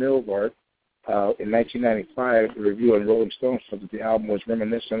John Milbert, in 1995, a review in Rolling Stone said that the album was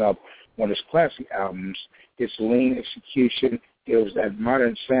reminiscent of one of his classic albums. Its lean execution gives that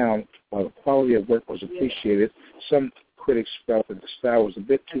modern sound, while the quality of work was appreciated. Some critics felt that the style was a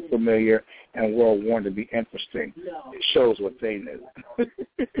bit too familiar and well-worn to be interesting. It shows what they knew.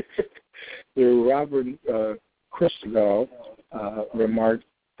 The Robert Christgau remarked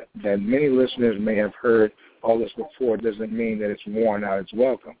that many listeners may have heard all this before. It doesn't mean that it's worn out its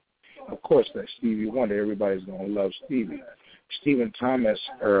welcome. Of course, that's Stevie Wonder. Everybody's going to love Stevie. Stephen Thomas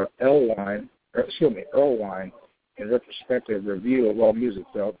Erlewine, in retrospective review of All Music,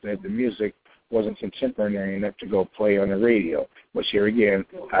 felt that the music wasn't contemporary enough to go play on the radio. Which here again,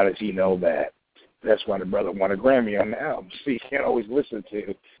 how does he know that? That's why the brother won a Grammy on the album. See, you can't always listen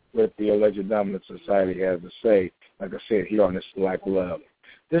to what the alleged dominant society has to say, like I said, here on this Black Love.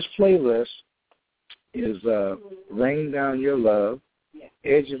 This playlist is Rain Down Your Love,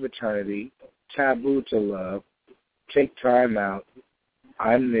 Edge of Eternity, Taboo to Love, Take Time Out,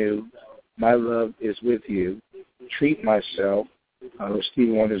 I'm New, My Love Is With You, Treat Myself, with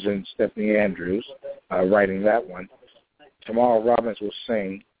Stevie Wonder and Stephanie Andrews writing that one. Tomorrow Robbins Will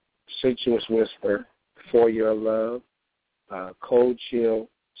Sing, Sensuous Whisper, For Your Love, Cold Chill,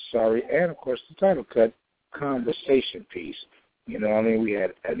 Sorry, and, of course, the title cut, Conversation Piece. You know what I mean? We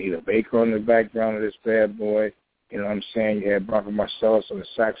had Anita Baker on the background of this bad boy. You know what I'm saying? You had Bronco Marcellus on the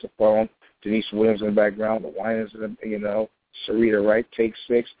saxophone, Denise Williams in the background, the Winans, Sarita Wright, Take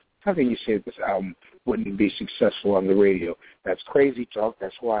Six. How can you say that this album wouldn't be successful on the radio? That's crazy talk.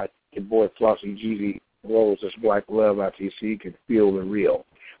 That's why your boy Flossie Jeezy rolls this Black Love out to you so you can feel the real.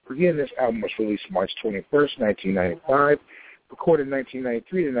 Again, this album was released March 21st, 1995. Recorded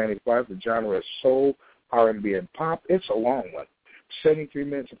 1993 to 95. The genre is soul, R&B, and pop. It's a long one. 73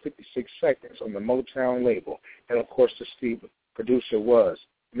 minutes and 56 seconds on the Motown label. And, of course, the producer was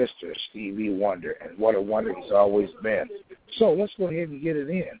Mr. Stevie Wonder. And what a wonder he's always been. So let's go ahead and get it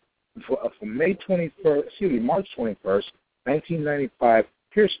in. From March 21st, 1995,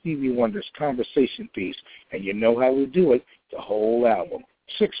 here's Stevie Wonder's Conversation Piece. And you know how we do it, the whole album.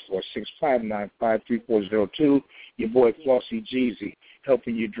 646-595-3402. Your boy Flossie Jeezy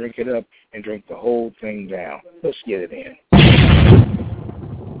helping you drink it up and drink the whole thing down. Let's get it in.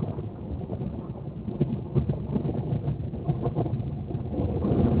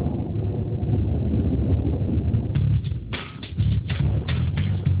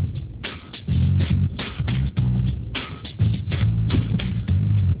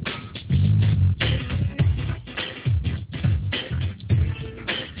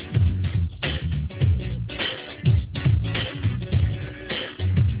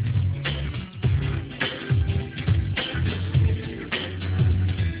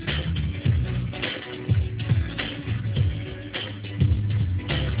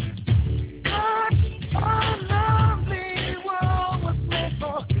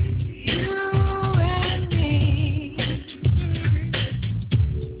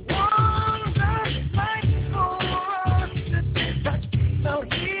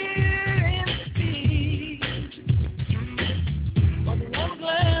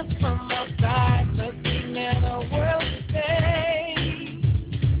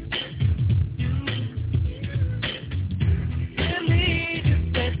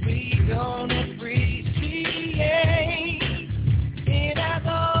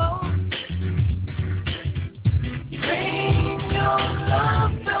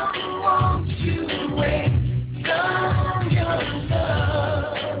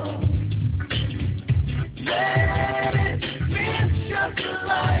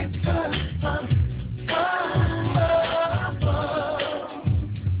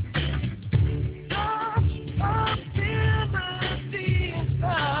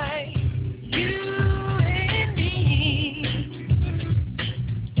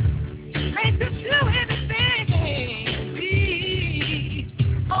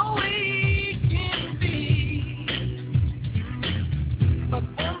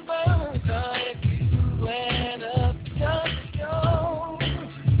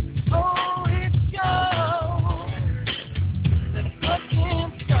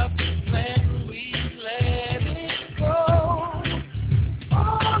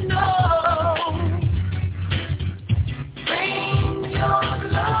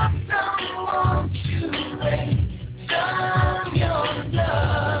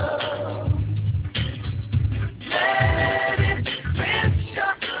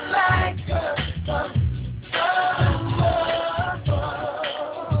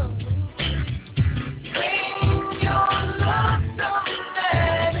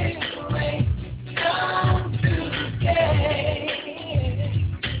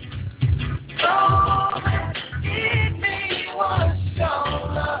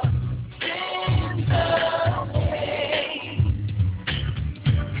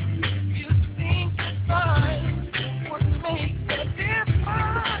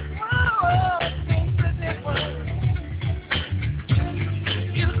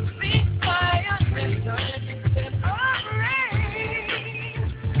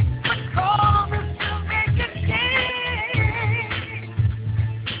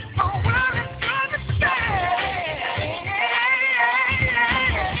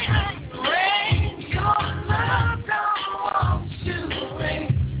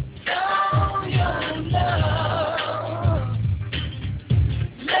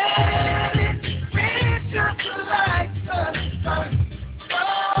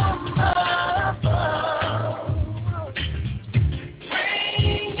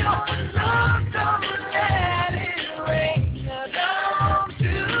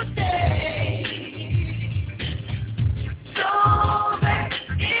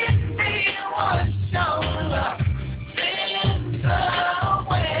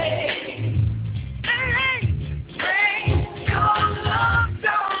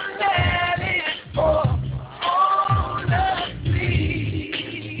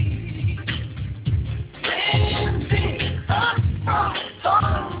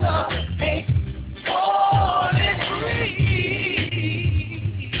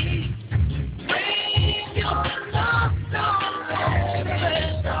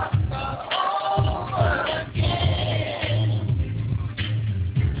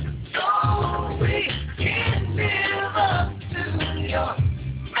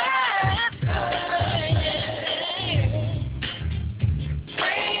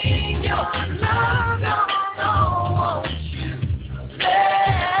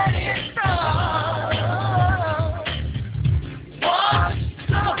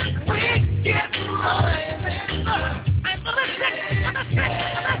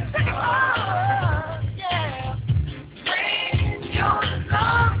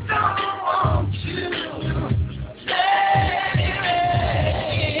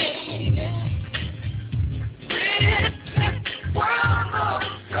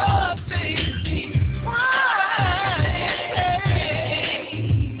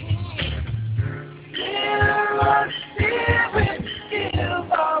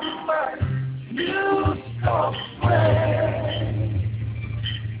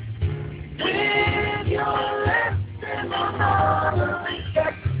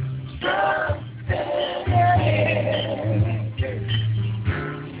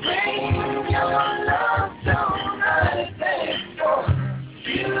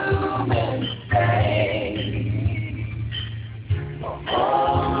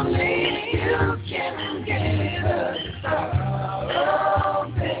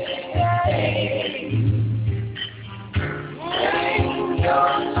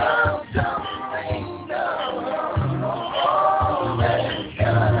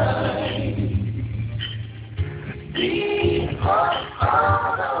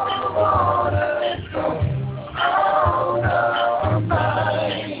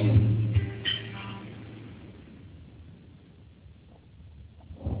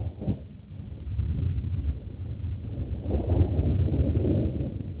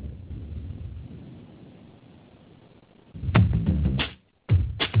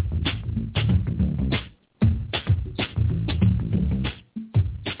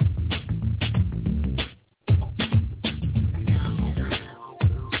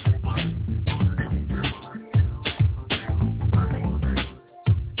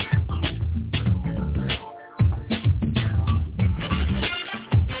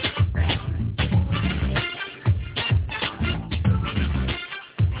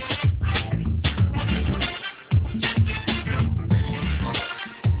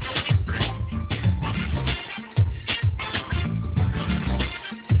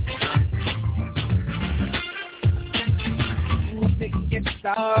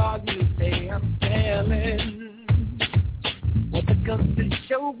 dog, you say I'm failing. Well, because to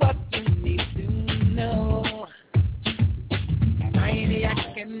show what you need to know. And I ain't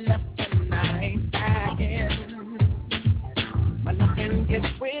acting up and I ain't backing. But I can get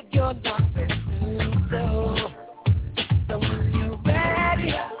with your doctor too, so when you're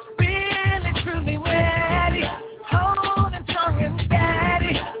ready, really truly ready, hold and strong and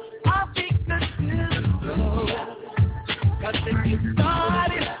steady, I'll be good to go. 'Cause if you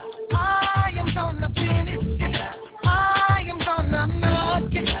started, I am gonna finish it. I am gonna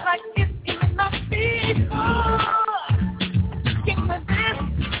knock it like it's even not before. Give me this,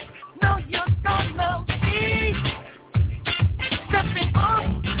 know you're gonna be stepping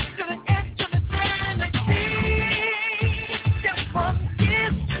on to the edge of eternity. Just one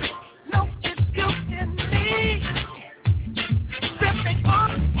kiss, know it's you and me. Stepping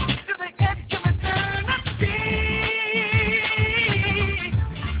on to the edge of eternity.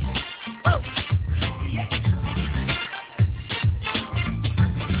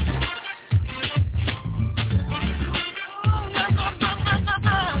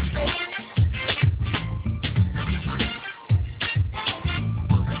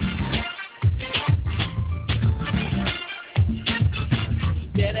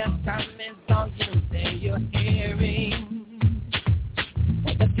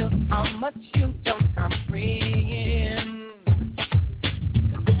 How much you don't comprehend.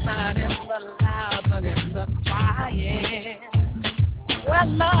 It's not in the loud, but in the quiet. Well,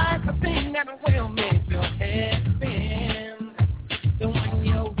 life's a thing that will make your head spin. So when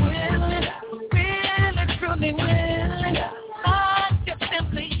you're with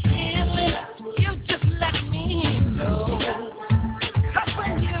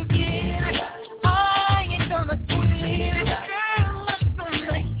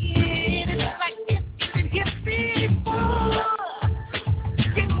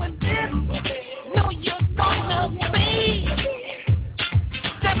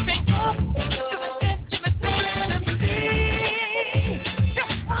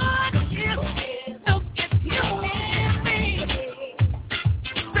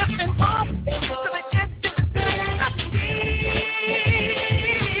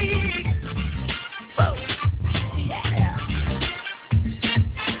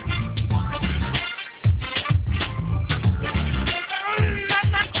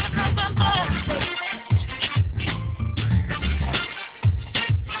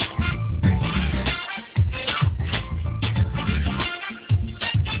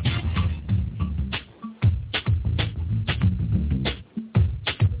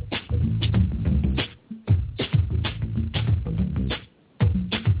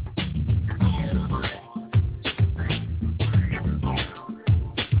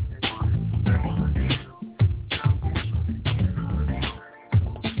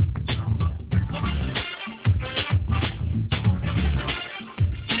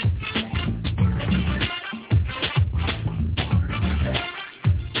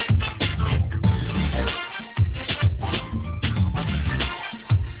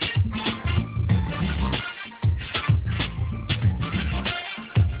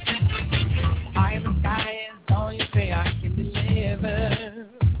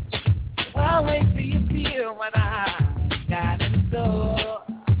what I got in store.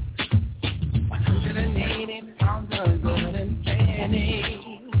 180 pounds of gold and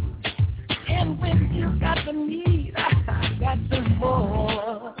penny. And when you got the need, I got some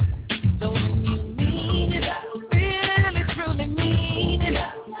more. So when you need it, I really truly mean it.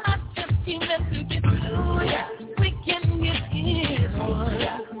 Not just enough to get through it. We can get in one.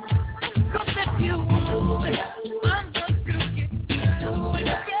 'Cause if you move it, I'm going to get through it.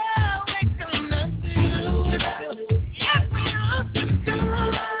 Yeah, we're gonna do it. Yeah, we're gonna do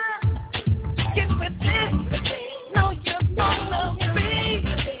it. Get with it. Know you're gonna be.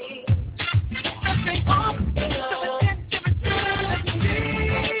 Nothing off.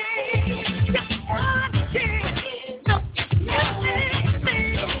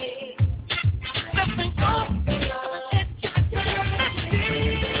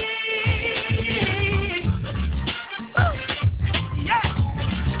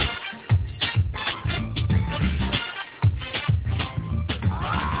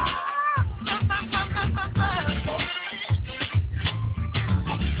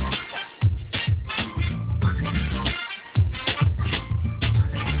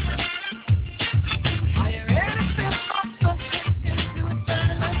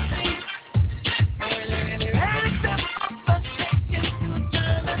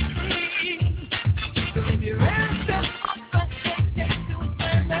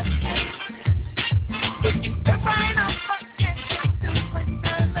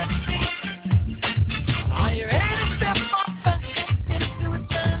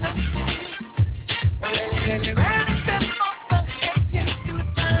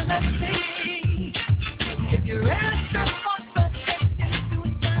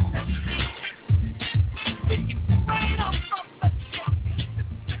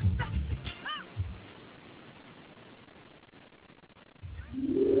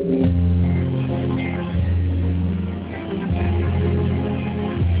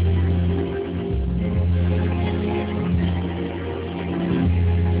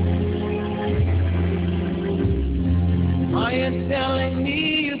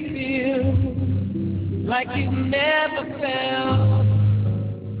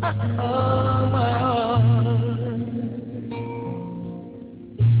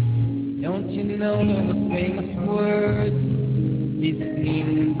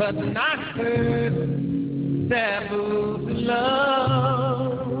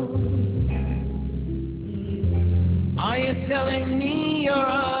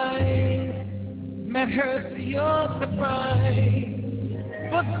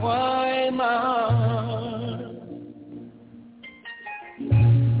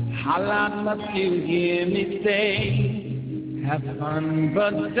 You hear me say, have fun,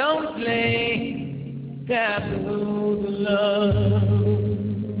 but don't play taboo love.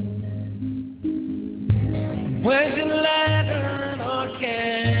 Where's your lantern or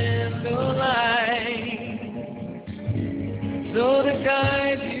candlelight, so to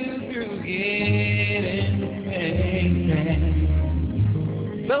guide you through getting pain.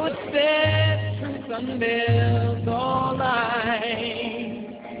 So it says truth unveils all lies.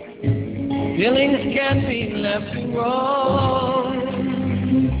 Feelings can't be left to wrong.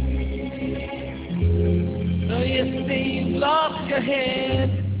 So you say you lost your head,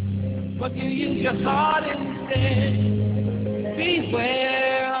 but you use your heart instead.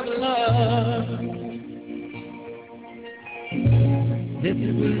 Beware of love. This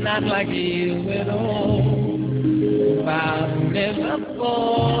is not like you at all. Vows never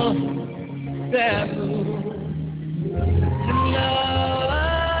fall. Taboo to love.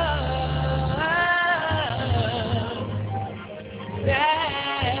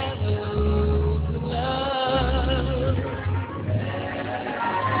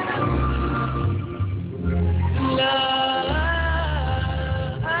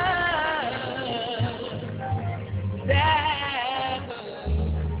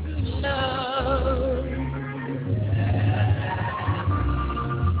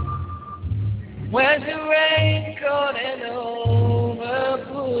 Where's the raincoat and overcoat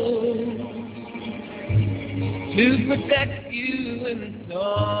to protect you in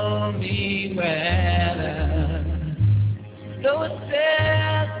stormy weather? So it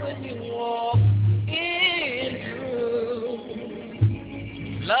says when you walk in through,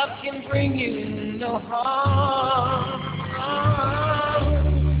 love can bring you no harm.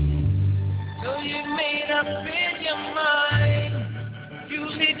 So you made up in your mind, you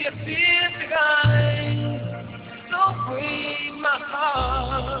leave your fears behind, so break my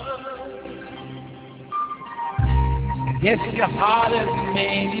heart. Yes, your heart has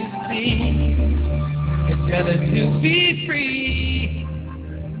made you see it's better to be free,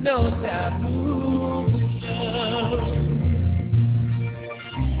 no taboo.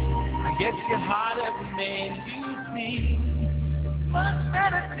 if your heart ever made you see, much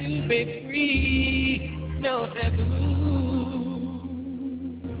better to be free, no taboo.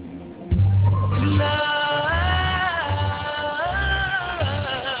 Love,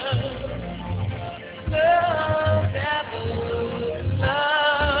 taboo, love,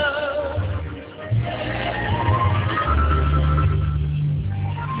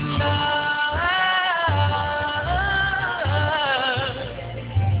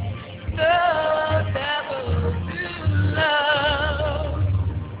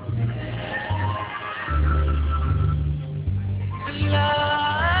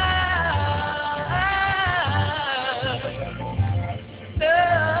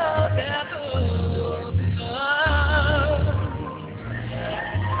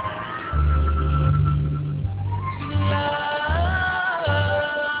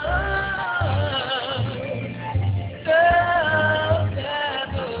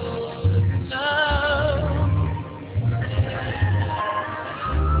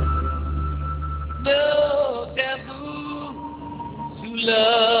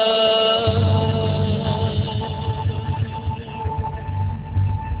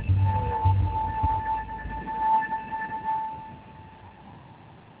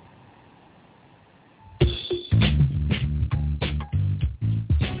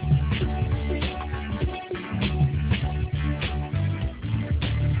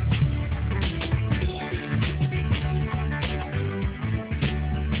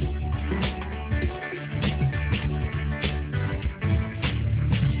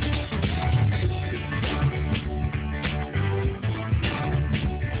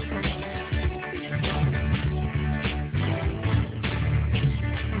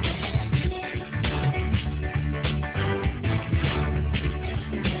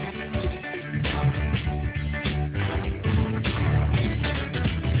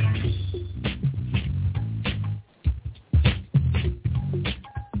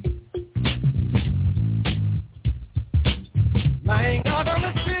 Lying out on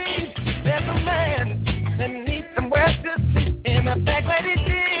the street, there's a man that needs somewhere to sleep. In a bag where he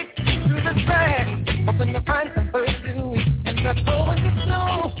digs through the trash, hoping to find some food to eat. And the cold in the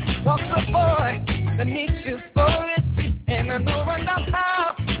snow walks a boy that needs shoes for his feet. In a no rundown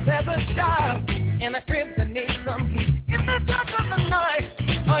house, there's a child in a crib that needs some heat. In the dark of the night,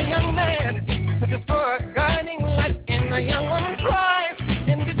 a young man searches for a guiding light. And a young woman cries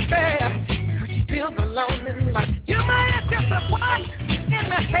in despair, she feels alone in life. You may have just a what in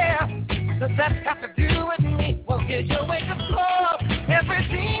the hair. Does that have to do with me? Well, here's your way to flow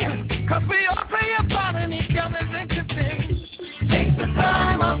everything, 'cause we all play a part in each other's existence. Take the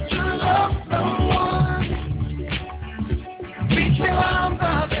time up to love someone. Reach your arms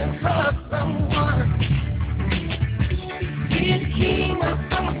out and hug someone. Be a king of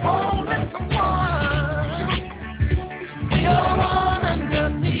some home and someone. We all want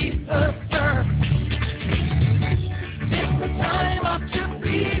underneath the sun. Take the time up to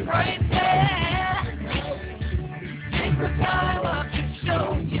be right there. Take the time up to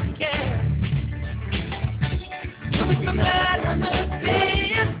show you care. Don't be mad when the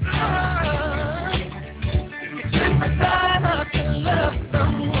day is done. Take the time up to love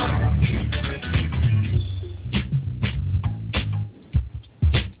someone.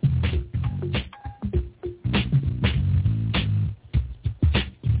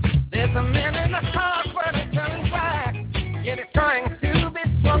 There's a man in the car but it's turning back. Yet it's trying to be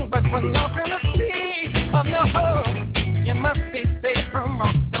strong, but when lost in the sea of no hope, you must be safe from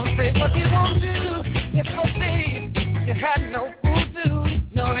wrong. Don't say what you won't do. It's so safe. You had no food to eat.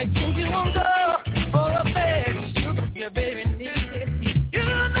 No, it seems you won't go for a bed. Sugar, your baby needs it. You do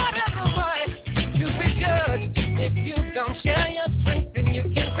not have the right to be judged. If you don't share your strength, then you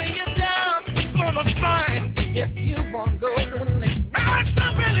can bring it down for the fight. If you won't go to the next, I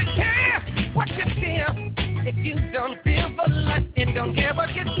don't really care what you feel. If you don't feel for life and don't care what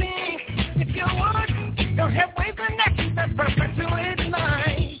you think, if you would, don't have ways and actions that's perfect to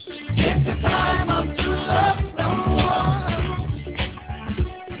ignite. Take the time up to love someone.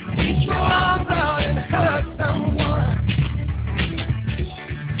 Reach your arms out and hug someone.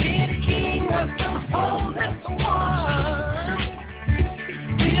 Be a king of some home and someone.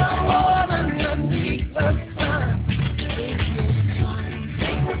 We are one underneath the sun.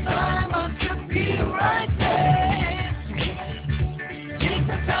 Take the time up to be right there. Take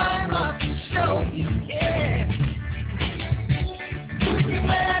the time up to show you care. Don't be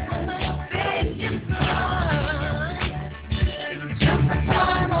mad when the day is done. Take the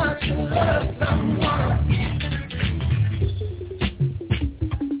time up to love someone.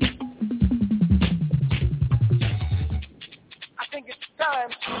 I think it's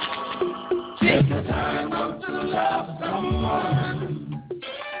time.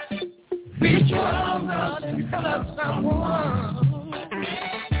 love someone.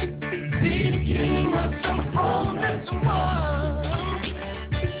 Please give us some home and some one.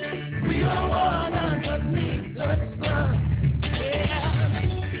 We are one underneath the sun. Yeah.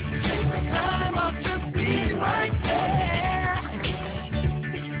 Take the time out to be right there.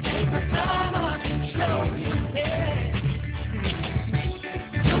 Take the time out to show you care.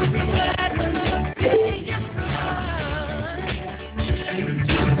 You'll be glad when I see you cry.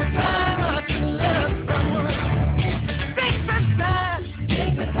 Take the time out to love someone.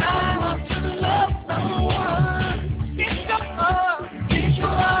 Take the time out to love someone. Get your heart, get your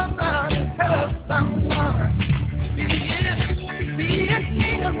arms out and help someone. Be a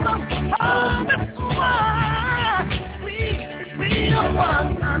king of some home and someone. We are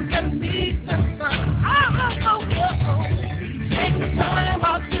one underneath the sun. Take the time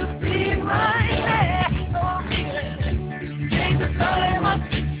out to be right there. Oh, yeah. Take the time out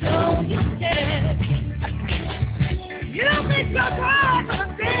to show you care. You make your time for the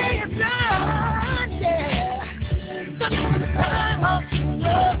day is done, yeah. So take the time out to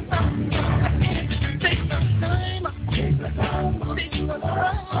love someone. Take the time out, take the time out, take the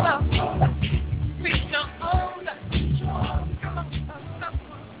time out. Reach your own, come on.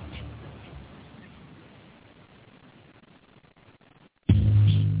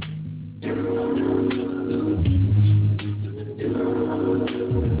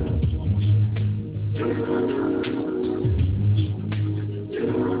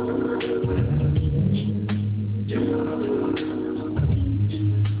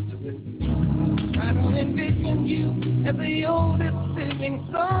 I don't envision you as the oldest living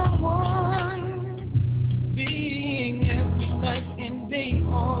someone, being every night and day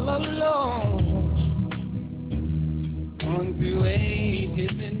all alone. On through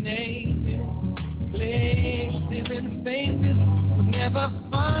ages and ages, places and faces, but never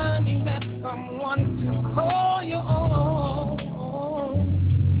finding that someone to call your own.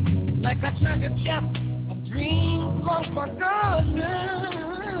 Like a treasure chest of dreams long forgotten,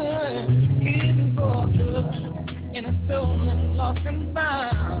 hidden for good in a stolen, lost and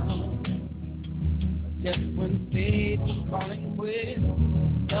found. Just when fate was calling with,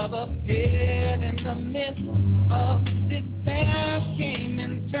 love appeared in the midst of despair, came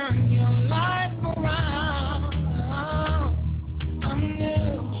and turned your life around. I'm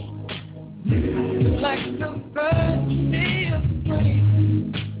new, like the first day of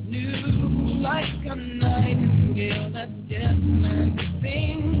spring, new like a nightingale that's just meant to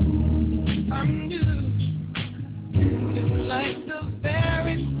sing. I'm new, like the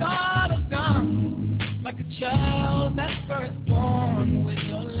very start of dawn, like a child that's first born with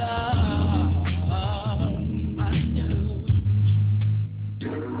your love. I knew.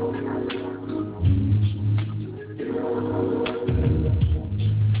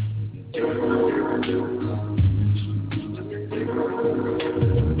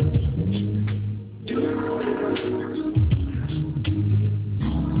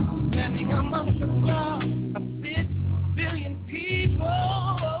 Standing amongst the crowd of 6 billion people,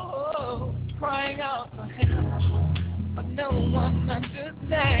 crying out for help, but no one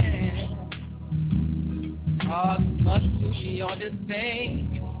understands. Hearts must be your disdain.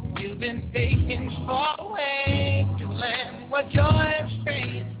 You've been taken far away to land where joy is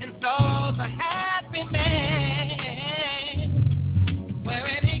free and soul's a happy man. Where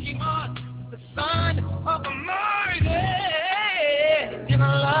an aching heart, the son of a murder, in a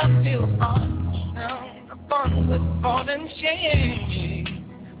love filled heart, down upon with fault and shame.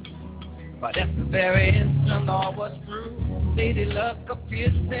 But at the very instant all was through, lady luck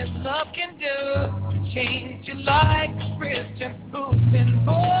appears that love can do. Change you like a Christian who's been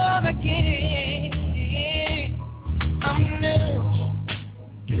born again. I'm new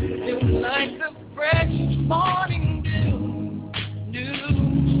like the fresh morning dew,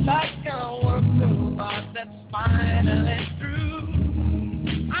 new like a work of art that's finally through.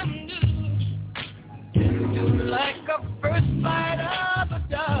 I'm new like a first light of a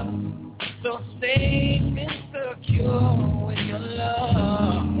dove, so safe and secure with your love.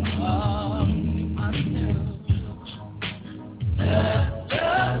 I knew.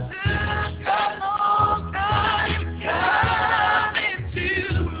 Come on, time coming to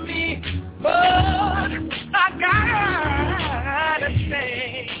me, but I gotta say,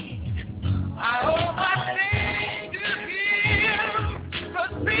 I owe my thing to him for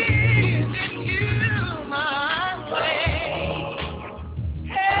pleasing you my way.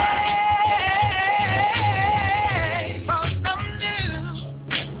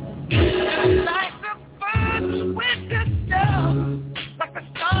 Like the first winter snow, like the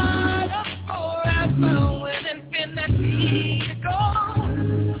start of forever with infinity to go.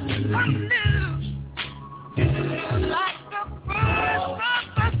 I'm new,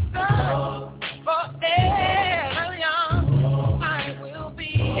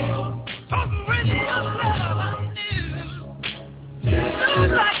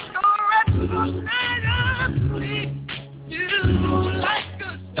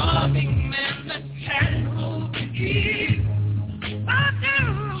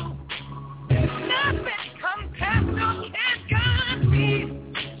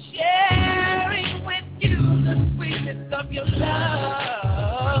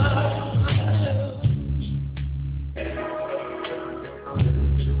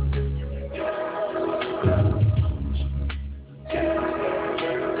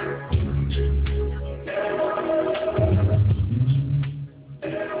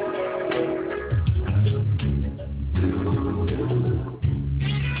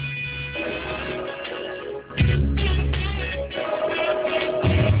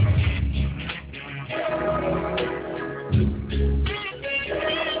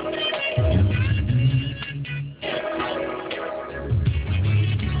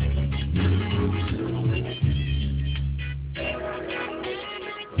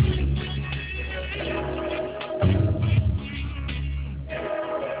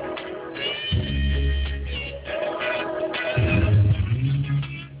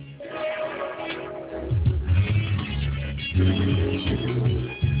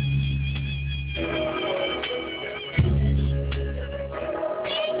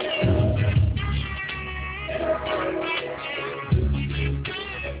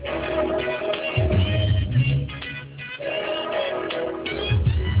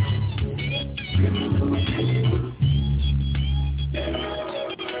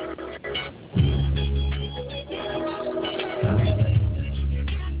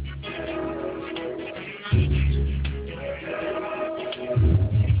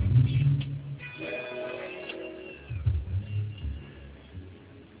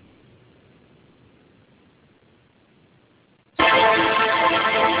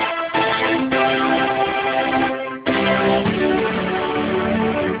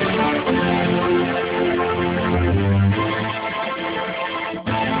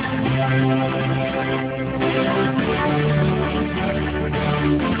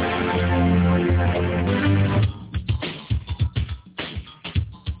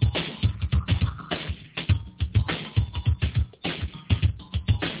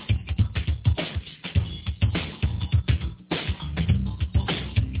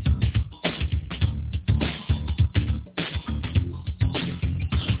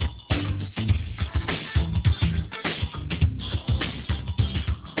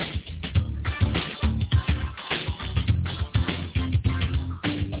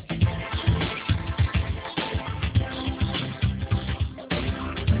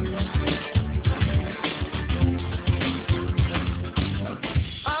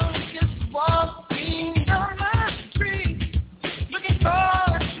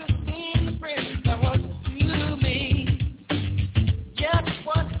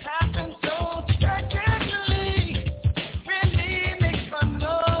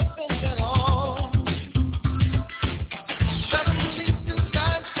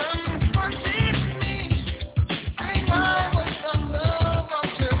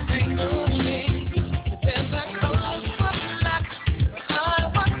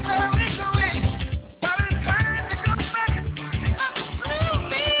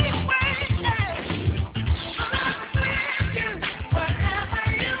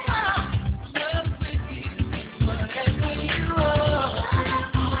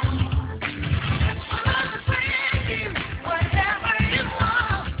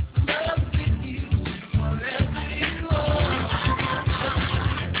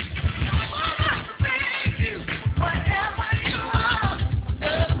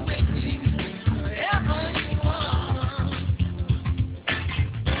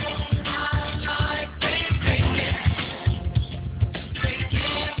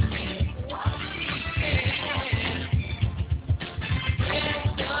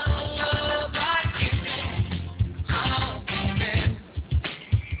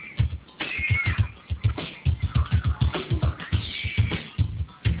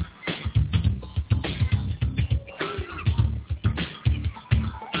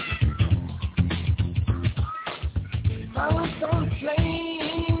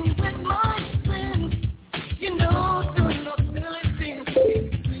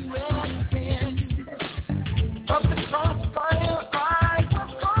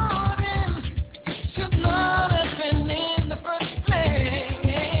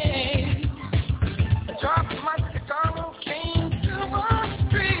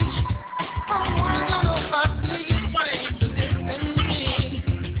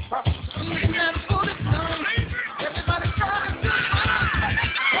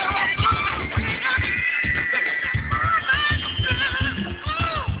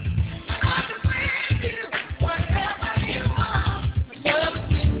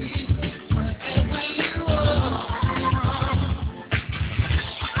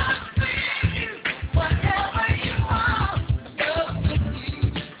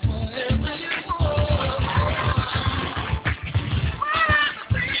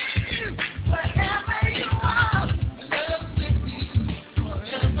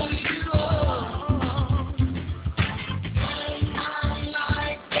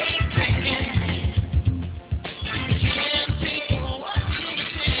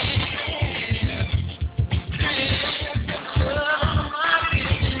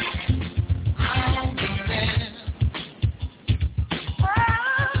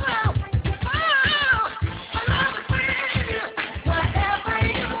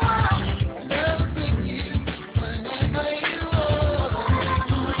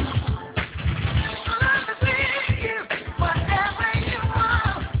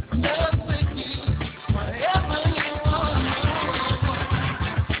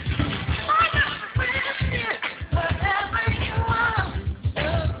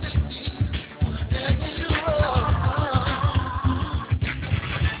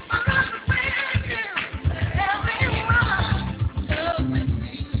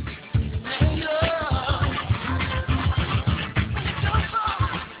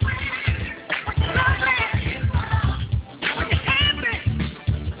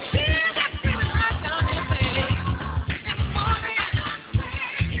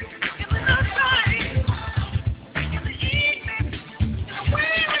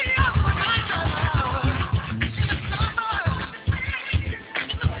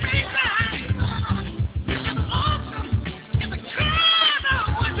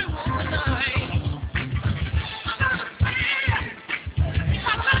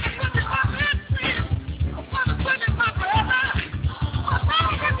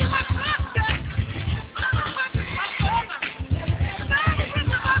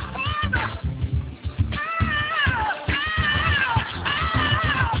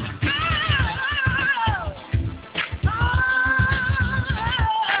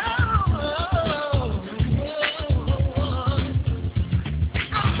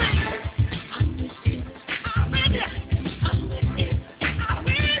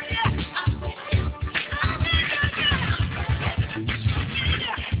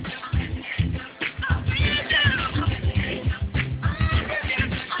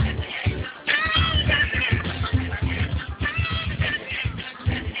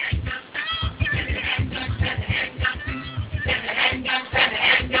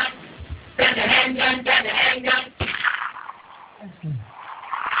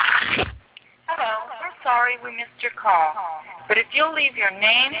 sorry we missed your call, but if you'll leave your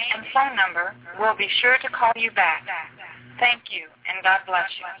name and phone number, we'll be sure to call you back. Thank you, and God bless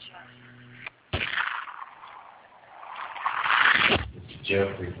you.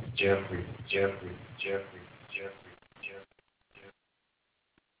 Jeffrey.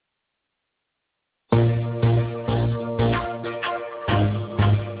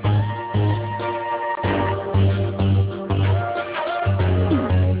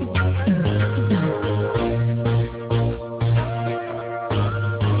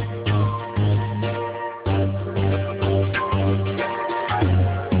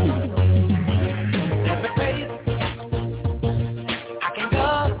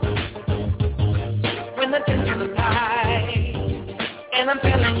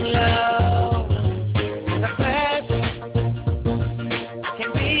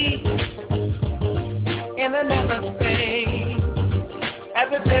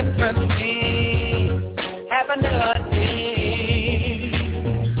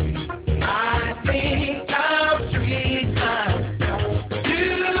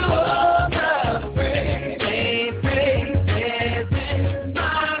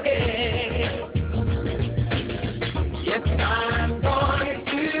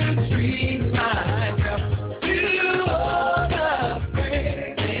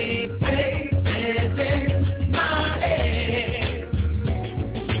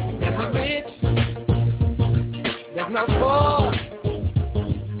 no more.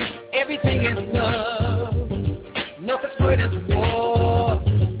 Everything is love. Nothing's good as war.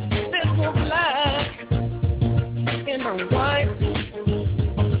 There's no black in the white.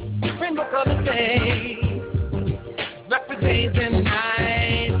 Rainbow colored day. Breakfast days and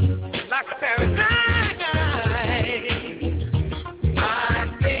nights. Like a paradise.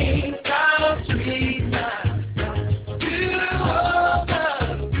 I think I'll treat myself.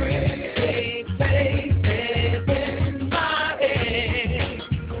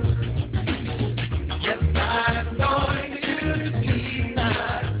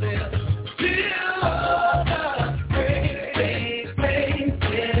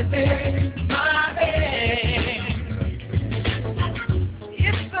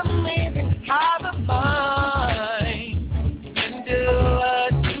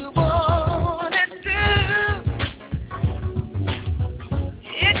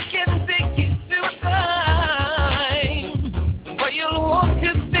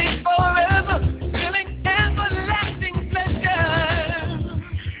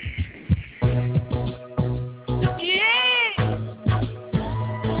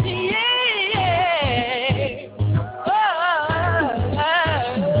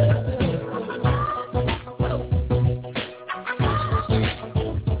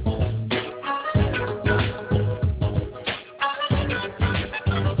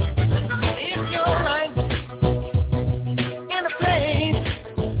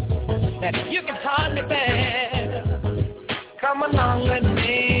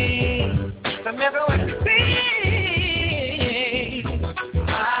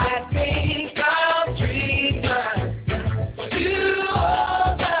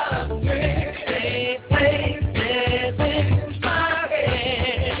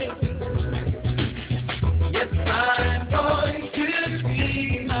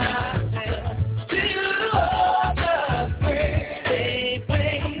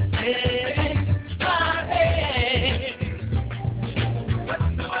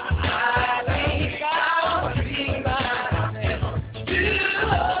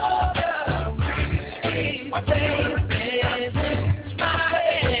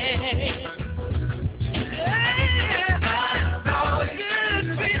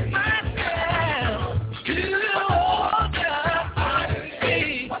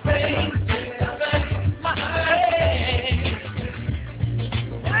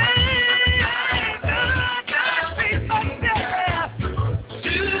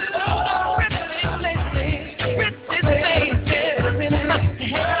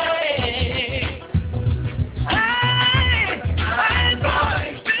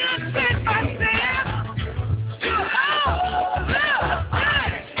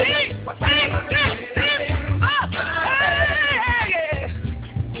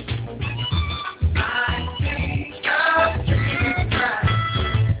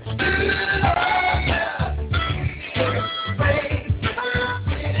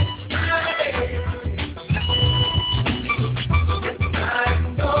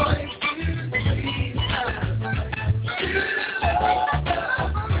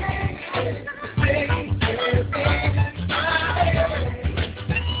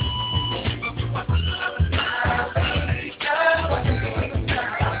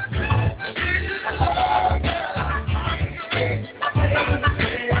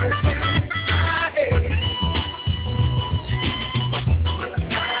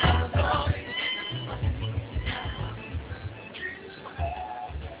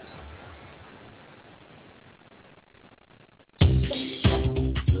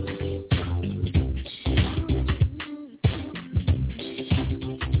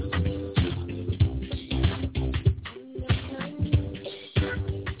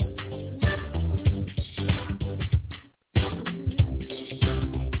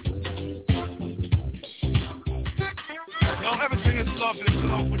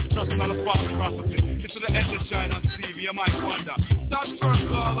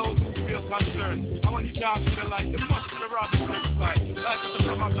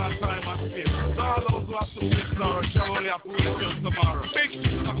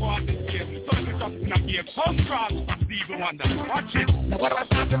 Stevie Wonder. Watch it. Now what about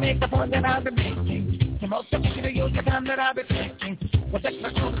time to make the point that I've been making? The most of you to use the time that I've been taking. Well, that's my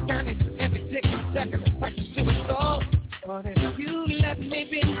understanding. Every second is practice to it all. But if you let me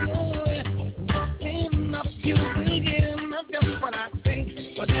be good, enough you will get enough just what I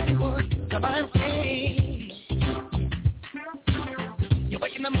say. But every word that I say, you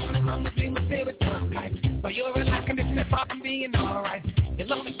wake in the morning on the dream of favorite type. But you're relaxing, it's far from being alright. You're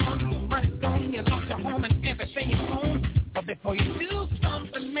lonely, your money's gone, you lost your home and everything you own. But before you do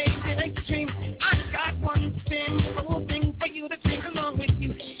something major extreme, I got one thing for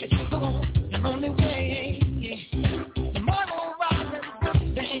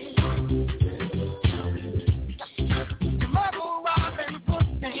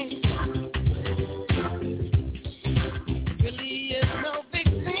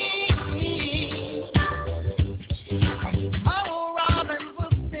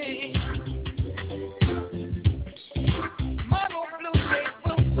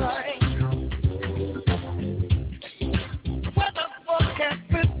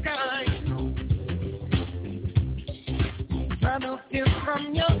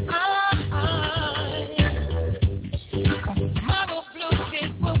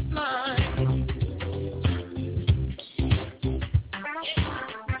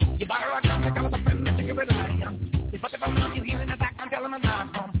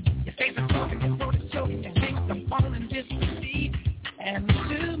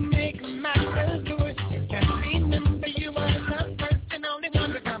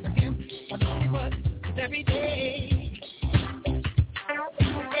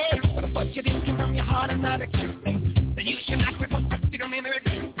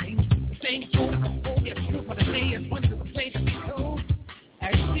Everything goes on, it's true for the day is when the place to go.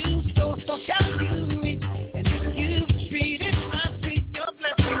 As you so shall you reap, and if you treat it, I treat your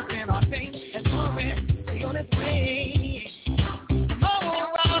blessings and our things as already the only way. Tomorrow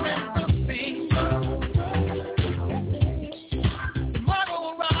Robin will sing. Tomorrow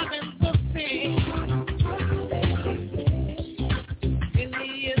Robin will sing. Really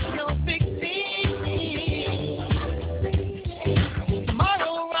is no big thing.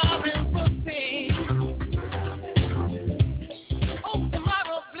 Tomorrow Robin will sing. Oh,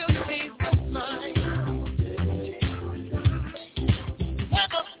 tomorrow blue days will fly.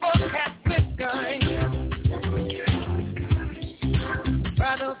 Weather forecast with guys.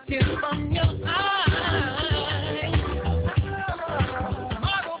 Right up here from your eyes.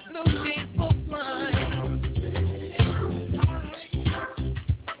 Tomorrow blue days will fly.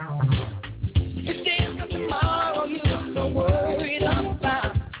 Today and tomorrow you're so worried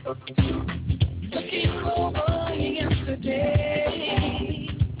about. Looking over yesterday.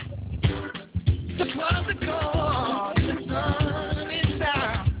 'Cause once ago the sun is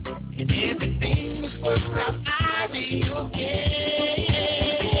out and everything was worked out, I'll be okay.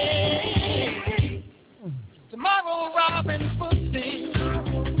 Tomorrow Robin will sing.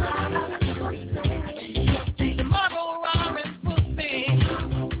 Tomorrow Robin will sing.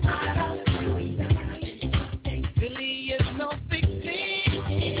 Really is no big thing.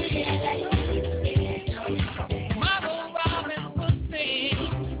 Tomorrow Robin will sing.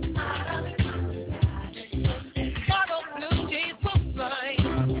 Tomorrow blue jays will fly.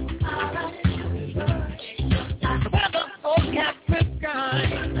 The weather forecast with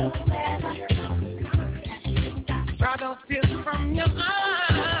guys. Right up here from your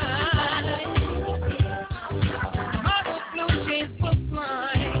eyes. Tomorrow blue jays will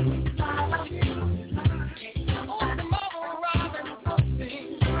fly. Oh, tomorrow Robin will sing.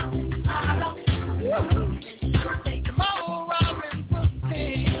 Tomorrow Robin will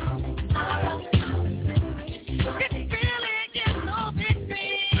sing. It really is no big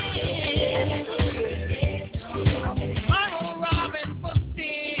thing. Tomorrow Robin will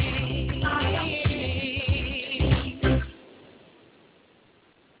sing.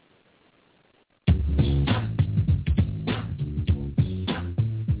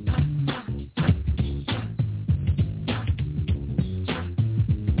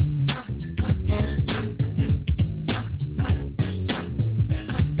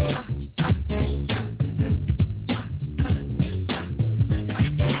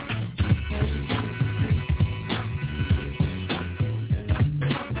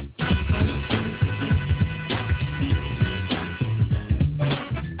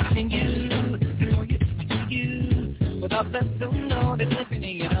 Without that to know that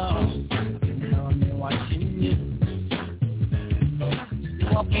listening at all. I'm watching you.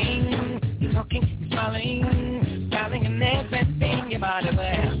 You're walking, you're talking, you're smiling, styling and everything your body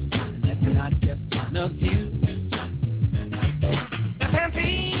wears. That's not just no you. The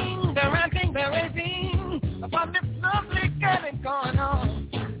dancing, the ranting, the racing, about this lovely girl going on.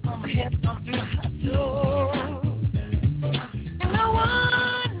 From my head on through her soul. And no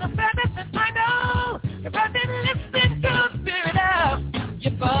one, no better than I know. If I didn't listen to spirit out,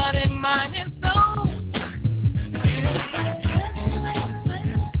 your body, mind, and soul.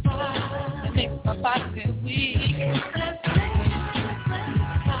 It makes my body weak.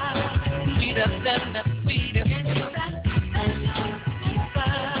 Sweeter than the sweetest.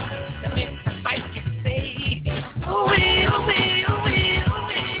 It makes my body say, ooh-wee, ooh-wee, ooh-wee,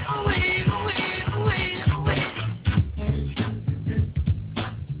 ooh-wee, ooh-wee, ooh-wee, ooh-wee, ooh-wee.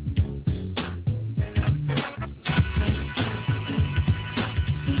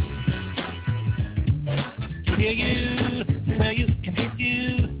 Hear you, smell you, can hit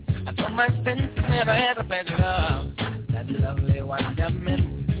you. I told my senses never had a better love. That lovely white diamond.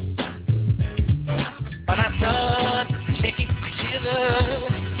 But I start shaking, shiver.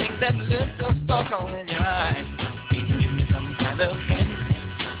 Think that little sparkle in your eyes. Can you give me some kind of hint?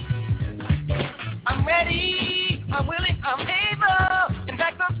 I'm ready, I'm willing, I'm able. In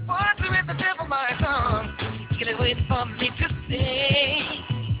fact, those words are in the tip of my tongue. Can it wait for me to say?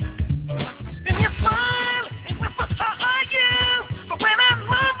 Then you smile. How are you? But when I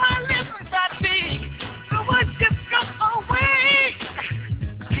move my lips and start speak, the words just go away.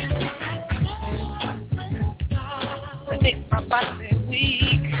 It makes my body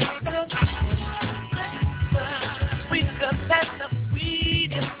weak. Sweeter than the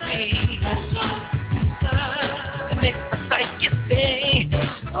sweetest thing. It makes my psyche say,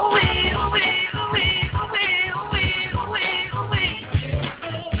 oh wee, oh wee, oh wee, oh wee, oh wee, oh wee.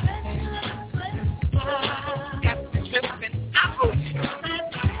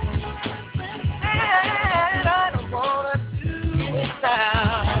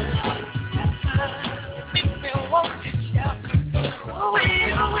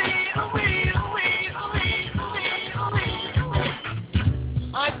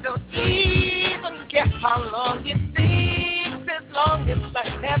 don't even care how long it takes, as long as I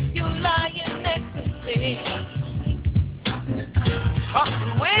have you lying next to me.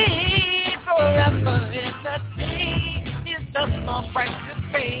 Wait forever in the day. It's just more precious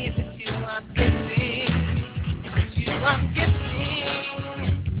faith that you are getting. That you are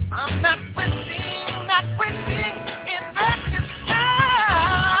getting. I'm not quitting, not quitting. In fact, it's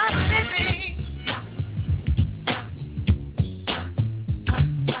time living.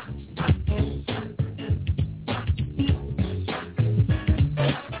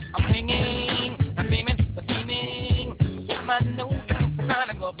 I'm singing, I'm beaming, I'm beaming. My nose is trying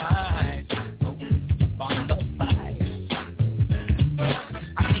to go by.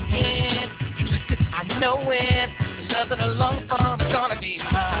 I know it, love it alone for it's gonna be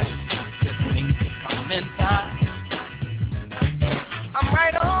mine. Just think it's coming time. I'm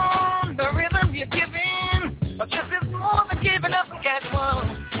right on the rhythm you're giving, but this is more than giving up and casual.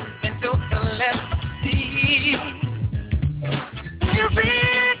 And so let's see.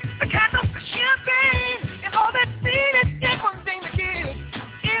 Music, the kind of champagne, and all that sweet is just one thing to give.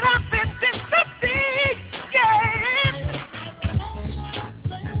 It up and sympathy, yeah.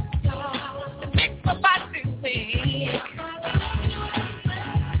 Body weak.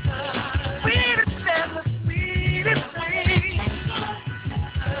 Sweetest and the sweetest thing.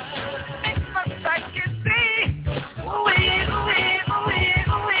 Makes my psyche see. Ooh-wee, ooh-wee, ooh-wee,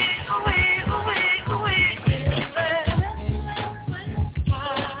 ooh-wee, ooh-wee, ooh-wee, ooh-wee.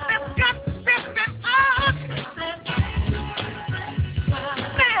 It's got this and out.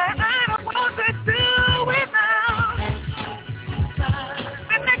 Man, I don't want to do without.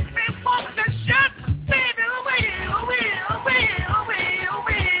 It makes me want to shut.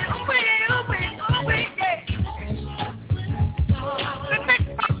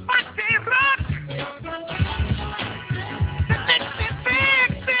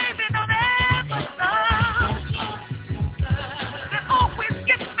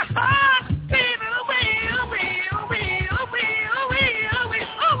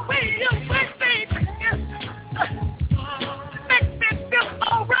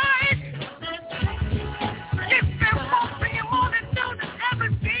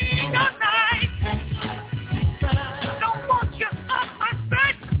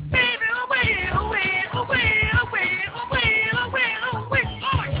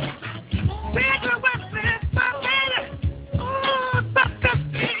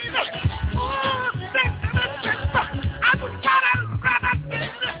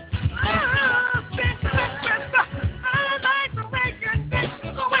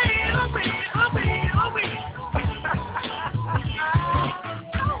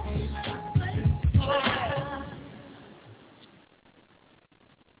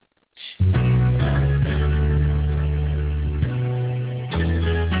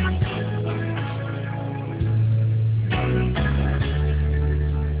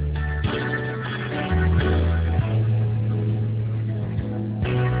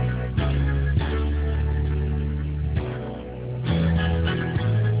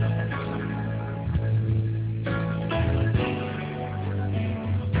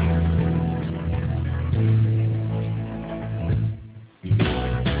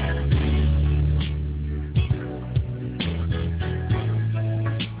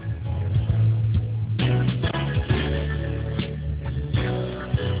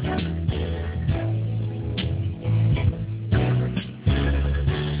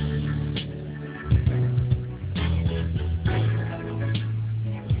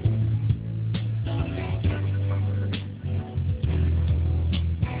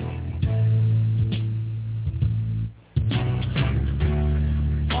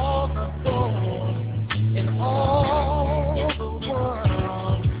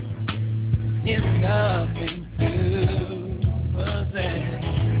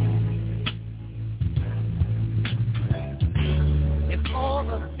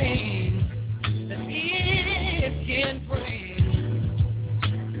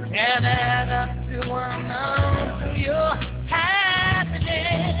 And add up to one of your happiness.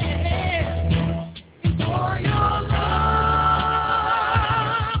 For your love,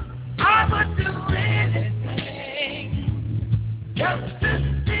 I would do anything just to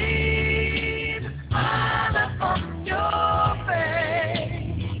see the smile upon your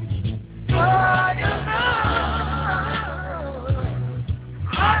face. For your love,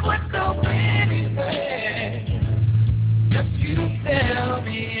 I would do anything. Just you tell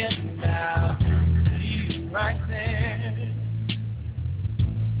me. Right there.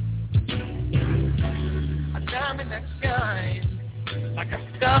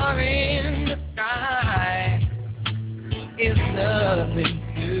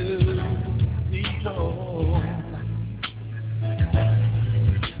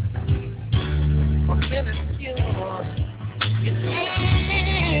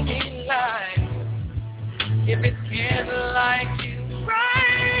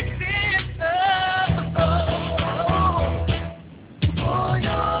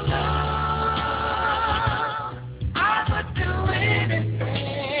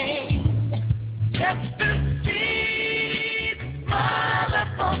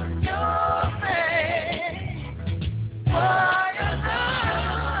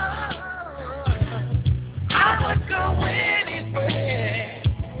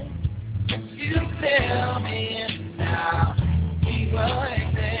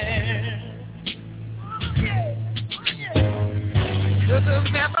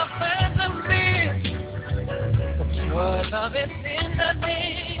 love is in the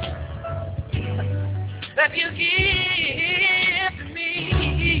name that you give to me.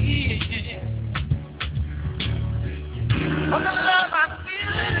 For the love I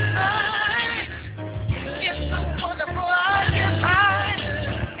feel inside is so wonderful, I can't hide.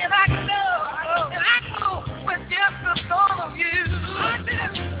 And I know with just the thought of you, I do.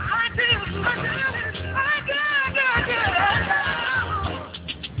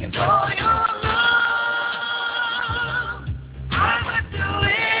 And for your love, I would do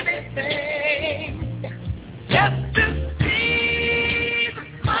anything just to see the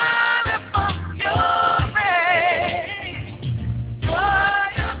smile upon your face. For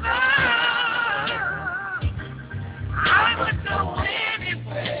your love, I would go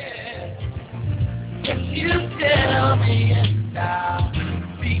anywhere if you tell me, and I'll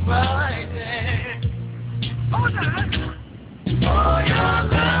be right there. Hold on. For your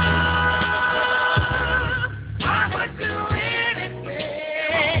love, I would do anything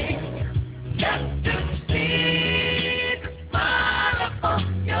just to see the smile upon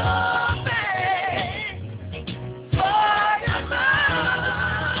your face. For your love,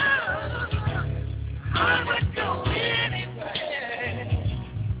 I would go anywhere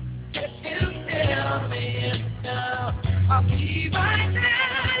if you tell me, and now I'll be right there.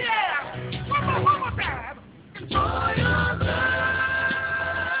 Yeah, one more time. For your love,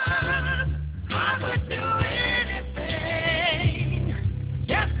 I would do anything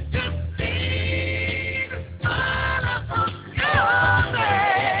just to see the smile upon your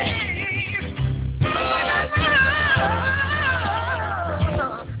face. For your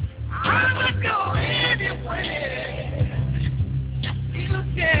love, I would go anywhere. You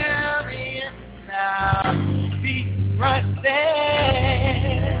tell me, and I'll be right there.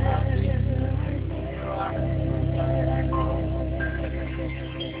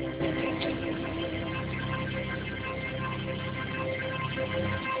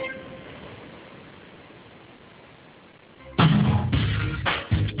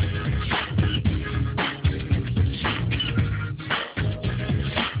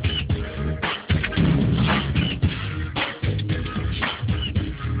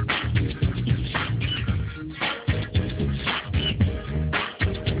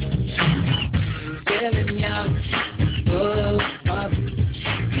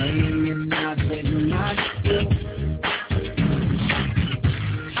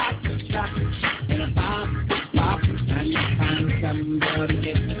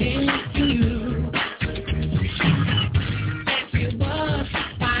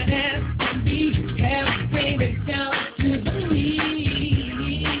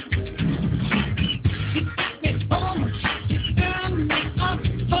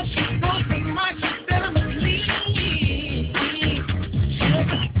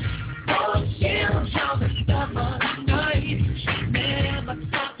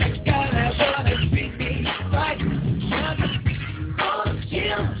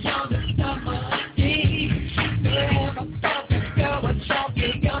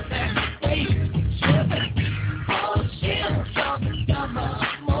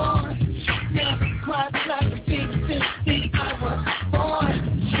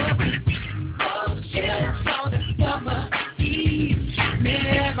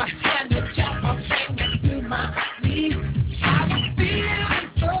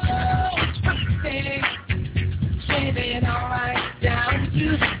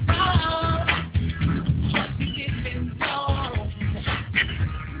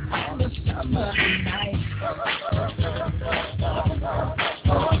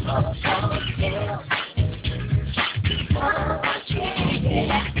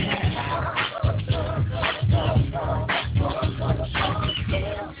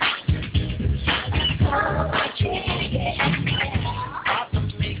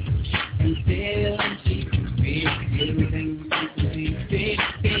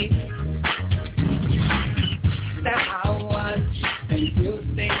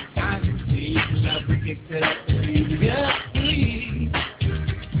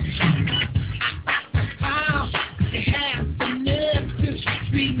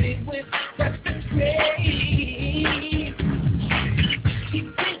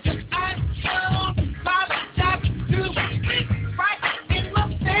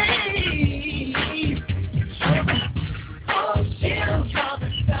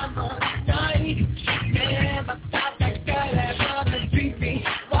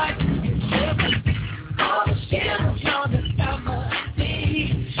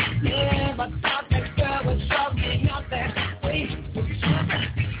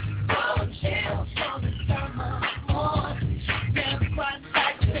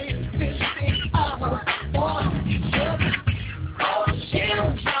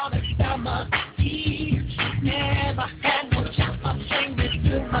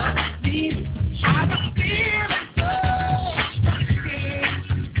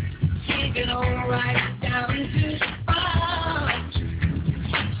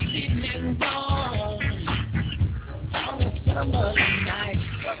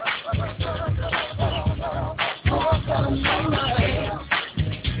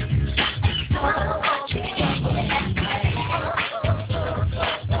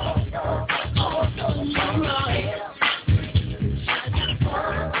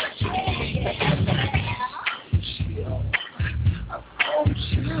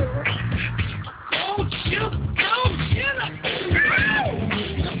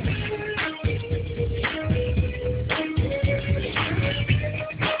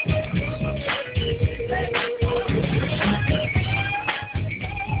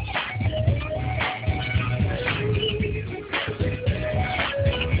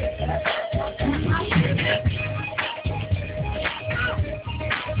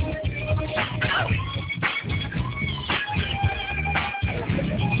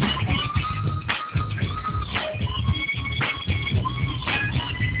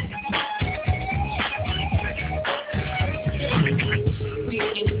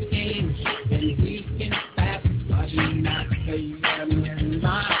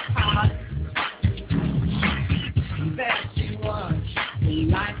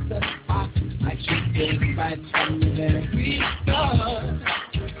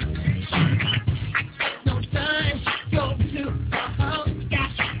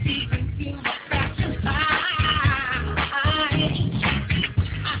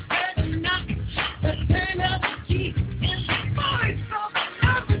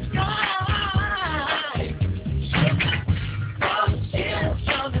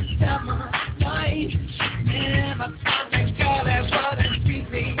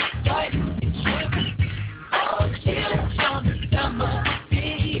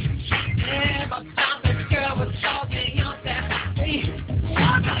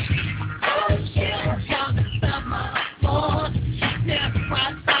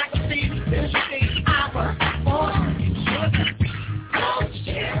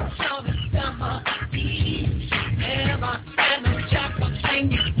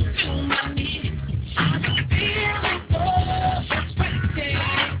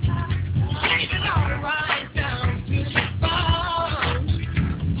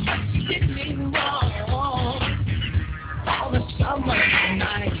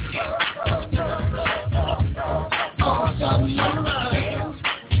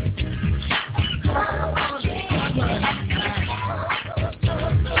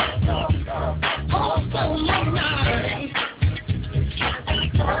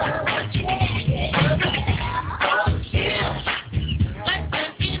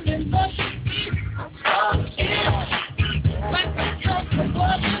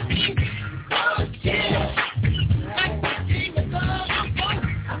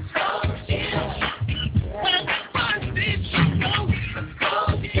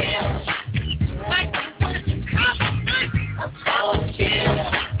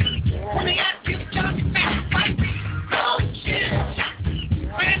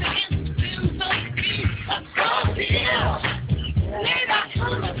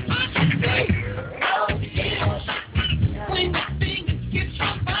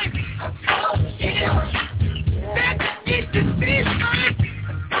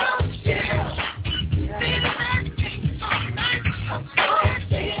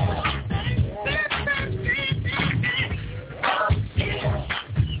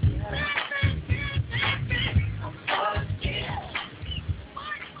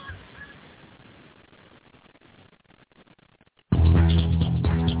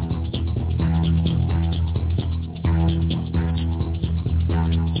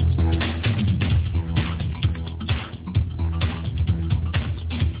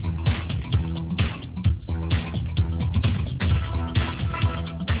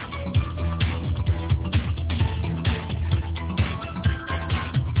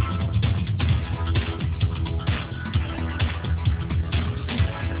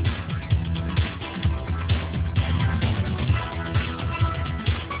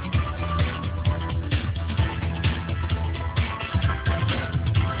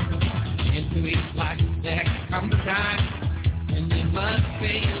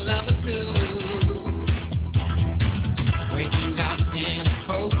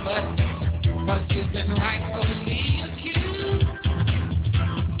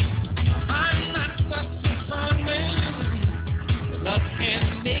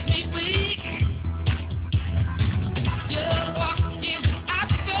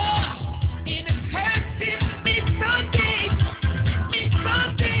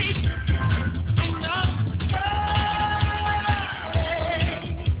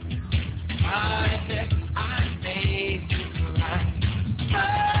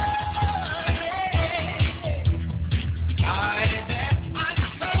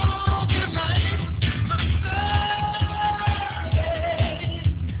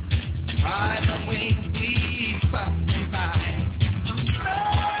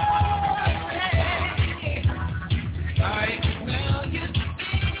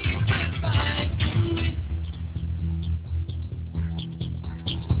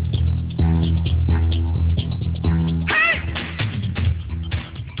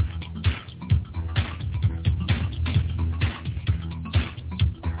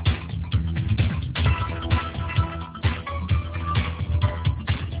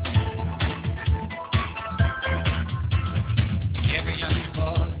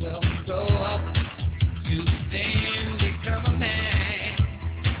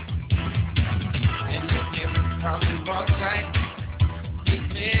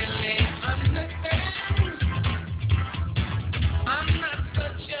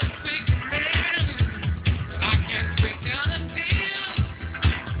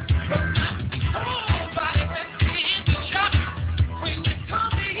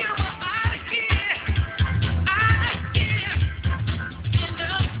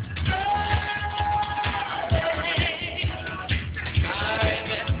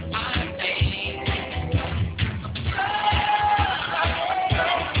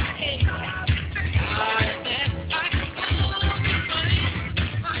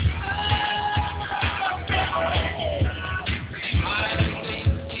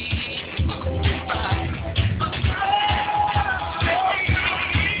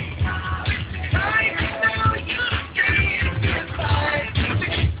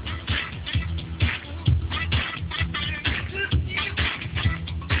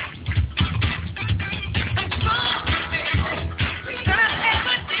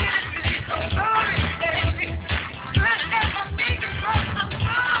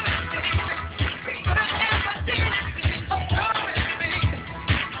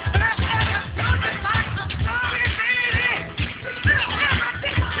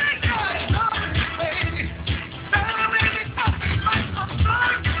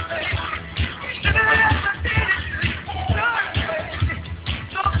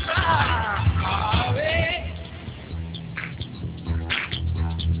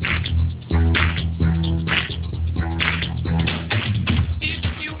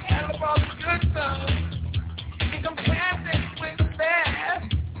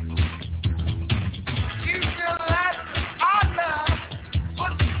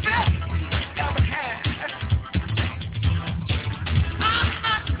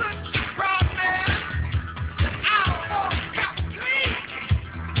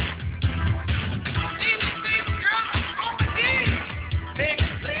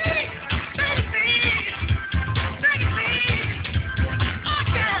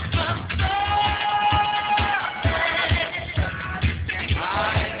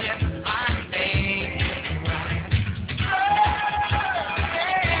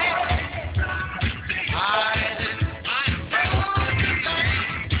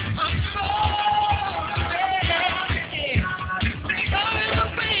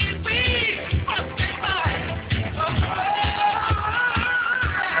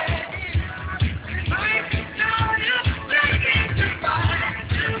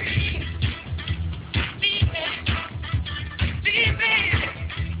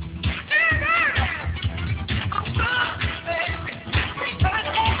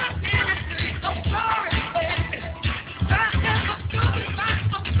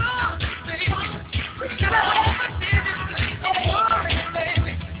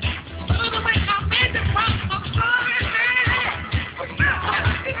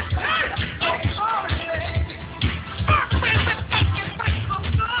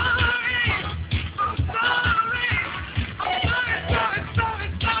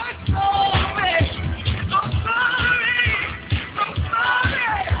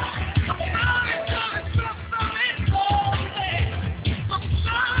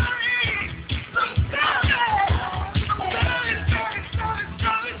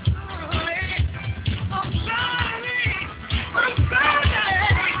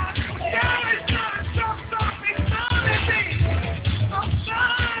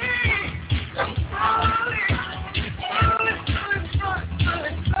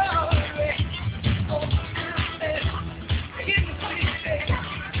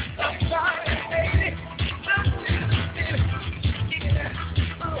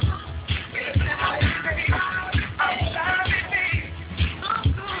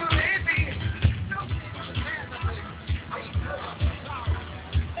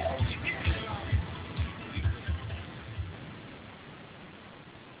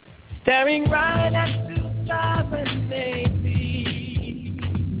 staring right at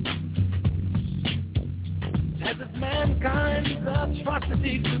 2018. As if mankind's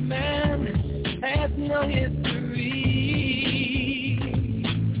atrocity to man has no history.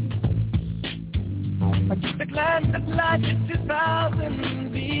 Just a glance at life in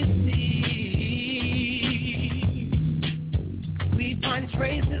 2000 BC, we find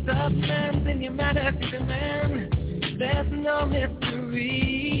traces of man's inhumanity to man. There's no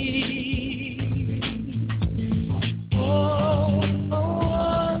mystery.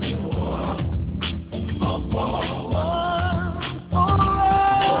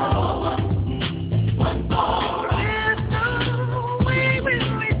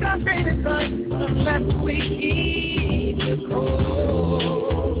 Unless we keep the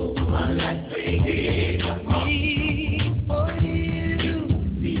cold, unless we keep the cold.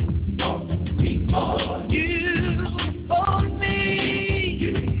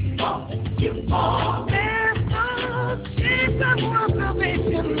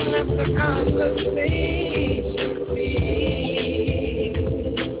 salvation, let the conversation be.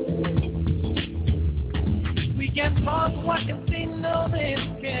 We can pause what can say, no, this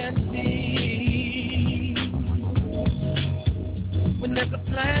can't be. When there's a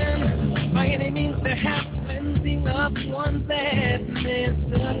plan, by any means there has cleansing of one's ethnicity.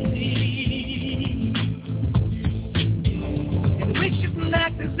 And we shouldn't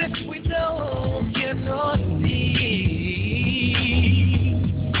act as if we don't hear nor see.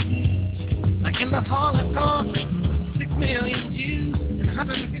 Like in the Holocaust, 6 million Jews and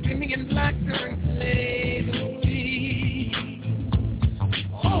 150 million blacks during slavery.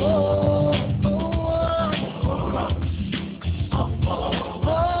 Oh.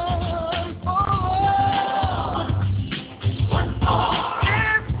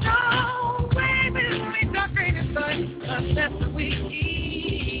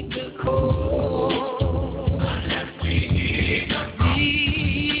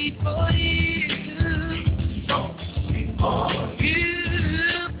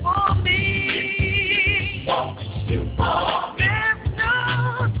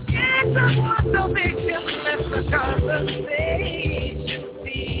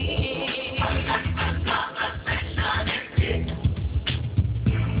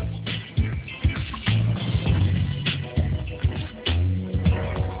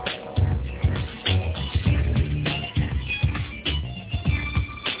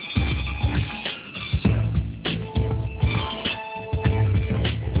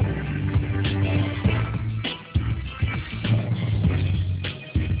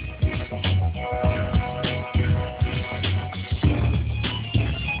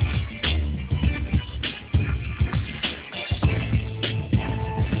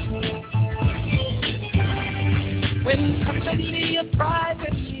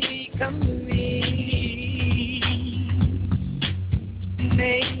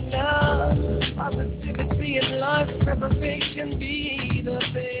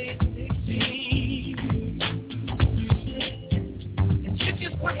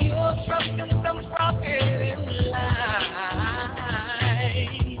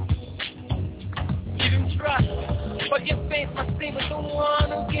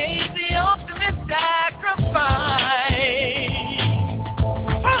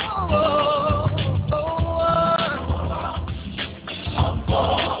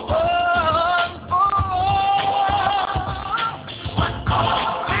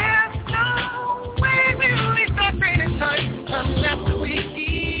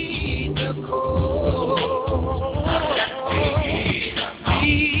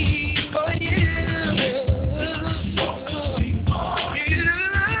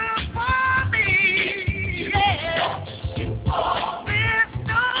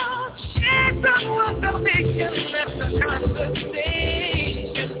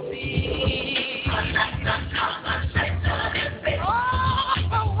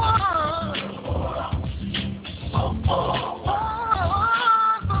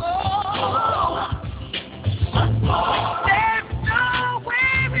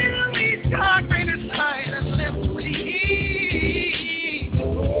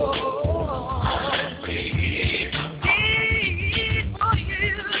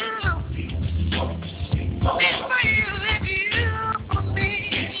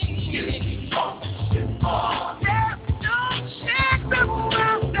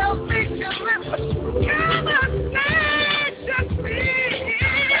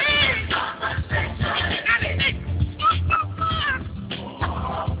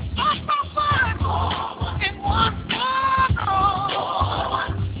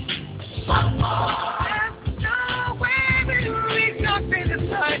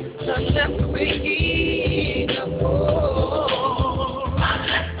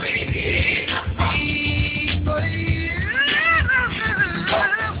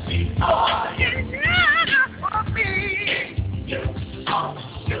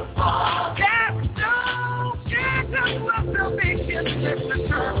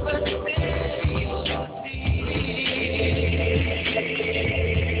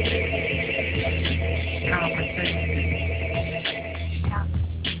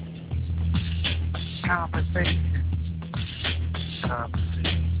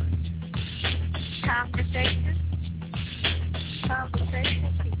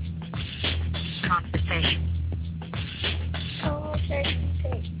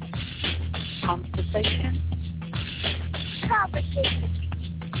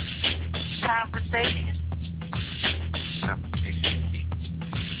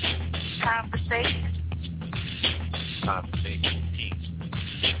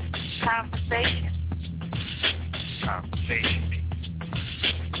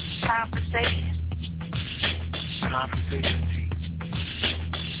 Conversation.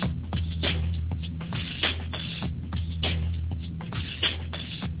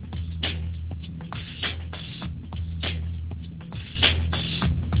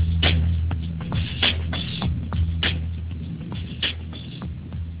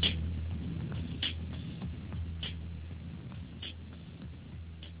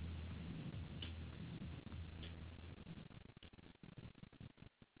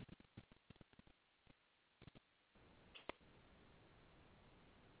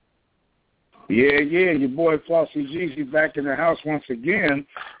 Yeah, your boy Flossy Jeezy back in the house once again.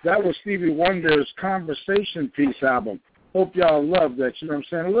 That was Stevie Wonder's Conversation Piece album. Hope y'all love that, you know what I'm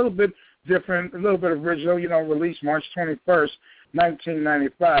saying? A little bit different, a little bit original, released March 21st,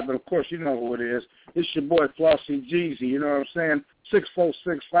 1995, but of course you know who it is. It's your boy Flossy Jeezy, you know what I'm saying?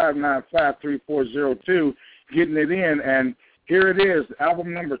 646-595-3402, getting it in, and here it is,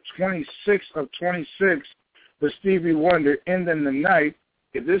 album number 26 of 26 for Stevie Wonder, Ending the Night.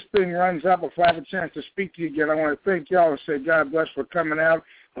 If this thing runs out before I have a chance to speak to you again, I want to thank y'all and say God bless for coming out.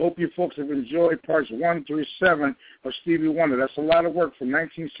 I hope you folks have enjoyed parts 1 through 7 of Stevie Wonder. That's a lot of work from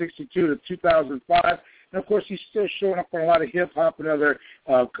 1962 to 2005. And, of course, he's still showing up on a lot of hip-hop and other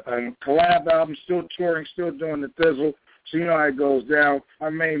collab albums, still touring, still doing the thizzle. So you know how it goes down.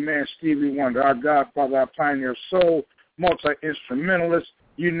 Our main man, Stevie Wonder, our godfather, our pioneer of soul, multi-instrumentalist.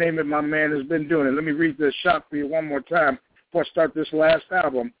 You name it, my man has been doing it. Let me read this shot for you one more time before I start this last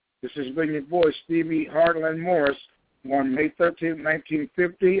album. This has been your boy, Stevie Hardaway Morris, born May 13,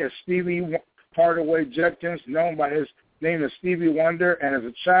 1950, as Stevie Hardaway Judkins, known by his name as Stevie Wonder, and as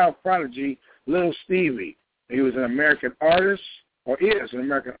a child prodigy, Little Stevie. He was an American artist, or is an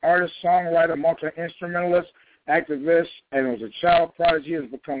American artist, songwriter, multi-instrumentalist, activist, and as a child prodigy has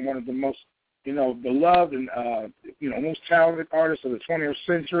become one of the most, beloved and, most talented artists of the 20th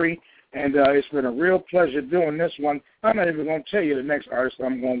century. And it's been a real pleasure doing this one. I'm not even going to tell you the next artist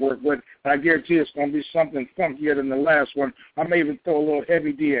I'm going to work with, but I guarantee it's going to be something funkier than the last one. I may even throw a little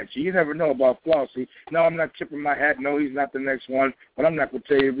heavy D at you. You never know about Flossy. No, I'm not tipping my hat. No, he's not the next one, but I'm not going to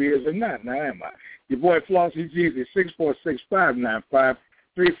tell you if he is or not. Now, am I? Your boy Flossy Jeezy,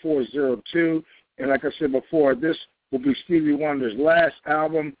 646-595-3402. And like I said before, this will be Stevie Wonder's last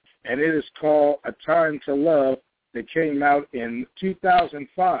album, and it is called A Time to Love, that came out in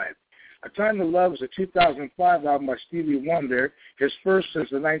 2005. A Time to Love is a 2005 album by Stevie Wonder, his first since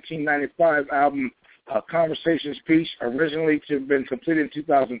the 1995 album Conversations Piece, originally to have been completed in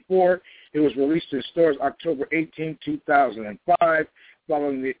 2004. It was released in stores October 18, 2005,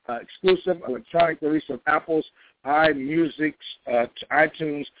 following the exclusive electronic release of Apple's iTunes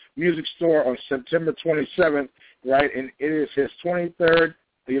music store on September 27th, right? And it is his 23rd,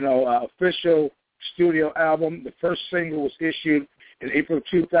 official studio album. The first single was issued in April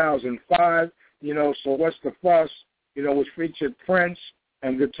 2005, so What's the Fuss, which featured Prince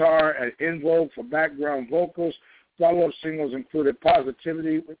and guitar and In Vogue for background vocals. Follow-up singles included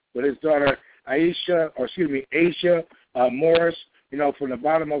Positivity with his daughter Aisha Morris, From the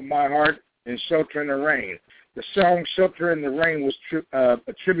Bottom of My Heart, and Shelter in the Rain. The song Shelter in the Rain was a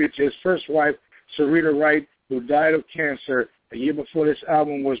tribute to his first wife, Sarita Wright, who died of cancer a year before this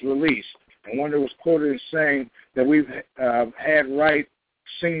album was released. And Wonder was quoted as saying that we've had Wright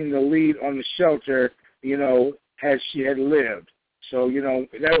singing the lead on The Shelter, had she had lived. So,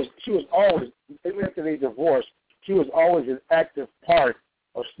 she was always, even after they divorced, she was always an active part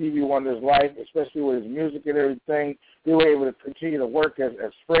of Stevie Wonder's life, especially with his music and everything. They were able to continue to work as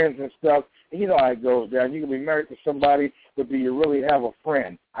friends and stuff. And you know how it goes down. You can be married to somebody, but do you really have a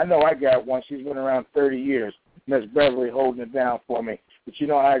friend? I know I got one. She's been around 30 years. Miss Beverly holding it down for me. But you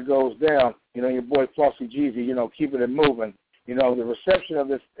know how it goes down. Your boy Flossy Jeezy, keeping it moving. The reception of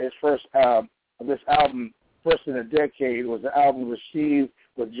this album, first in a decade, was the album received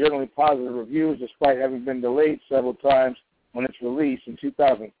with generally positive reviews, despite having been delayed several times on its release in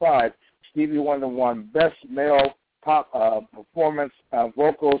 2005. Stevie Wonder won Best Male Pop Performance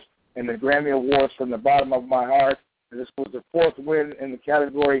Vocals in the Grammy Awards From the Bottom of My Heart. And this was the fourth win in the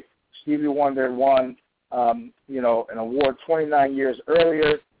category. Stevie Wonder won an award 29 years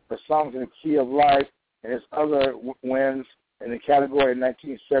earlier for Songs in the Key of Life, and his other wins in the category in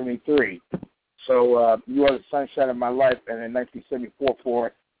 1973. So You Are the Sunshine of My Life, and in 1974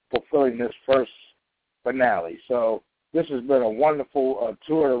 for fulfilling his first finale. So this has been a wonderful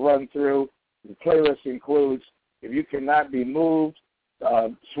tour to run through. The playlist includes If You Cannot Be Moved,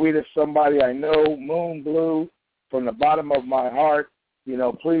 Sweetest Somebody I Know, Moon Blue, From the Bottom of My Heart,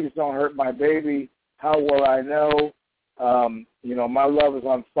 Please Don't Hurt My Baby, How Will I Know, My Love Is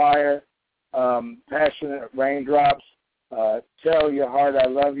on Fire, Passionate Raindrops, Tell Your Heart I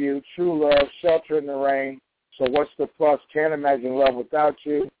Love You, True Love, Shelter in the Rain, So What's the Plus, Can't Imagine Love Without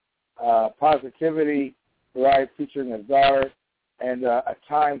You, Positivity, right, featuring his daughter, and A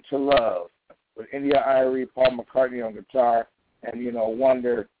Time to Love with India Irie, Paul McCartney on guitar, and,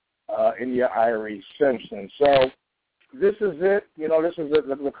 Wonder, India Irie Simpson. So this is it. This is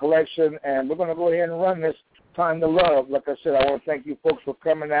the collection, and we're going to go ahead and run this Time to Love. Like I said, I want to thank you folks for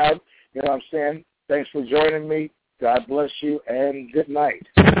coming out. You know what I'm saying? Thanks for joining me. God bless you, and good night.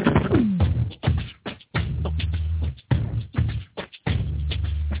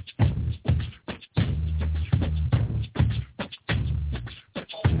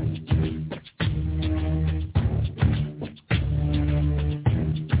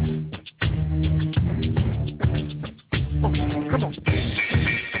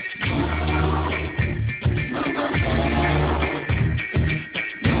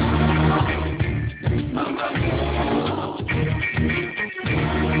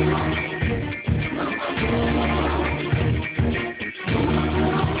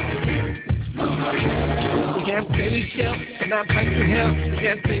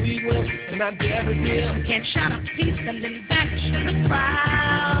 Can't shout out peace and then vanish in the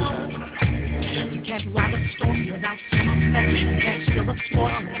crowd. You can't write a story without some effect. You can't steal a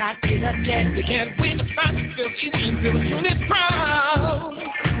spoil without being a dead. You can't win a fight without feeling this proud.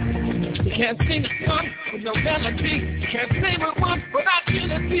 You can't sing a song with no melody. You can't say a word without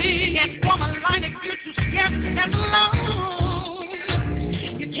unity. You can't form a line if you're too scared to stand alone.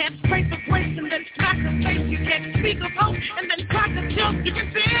 You can't pray for grace and then smack the face. You can't speak of hope and then crack the joke. You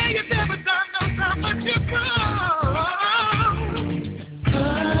can say you've never done no time, but you're wrong.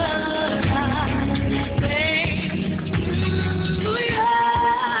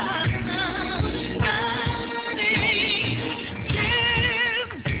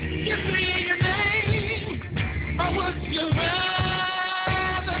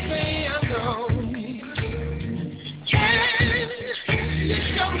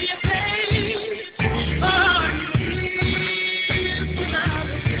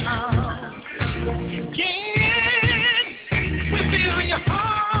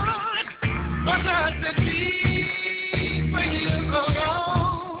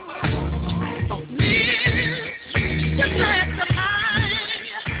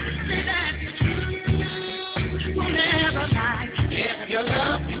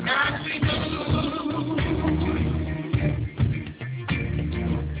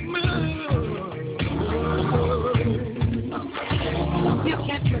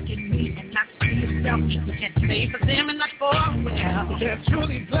 You can't stay for them and not for them. You can't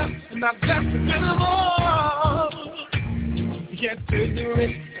truly bless and not bless them anymore. You can't feel the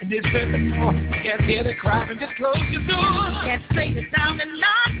rich and deserve the poor. You can't hear the cry and just close your door. You can't stay it down and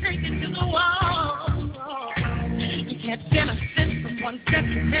not take it to the wall. You can't send a sin from one step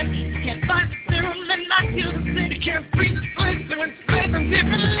to ten. You can't find the serum and not heal the sin. You can't breathe the splinter and split them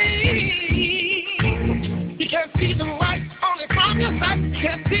differently. You can't see them right only from your sight. You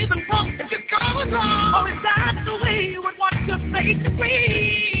can't see them wrong and just go wrong. Oh, is that the way you would want your faith to be?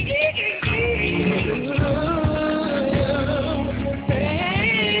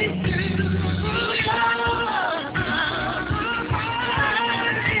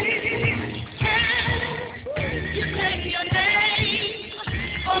 You take your name,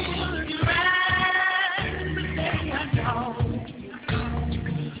 or would you rather say I know?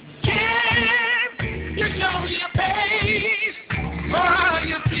 You show your face, or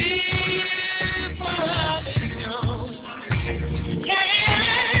you feel for you know.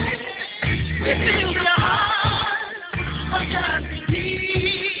 You feel your heart, or just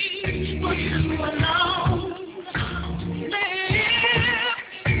believe for you alone. Live,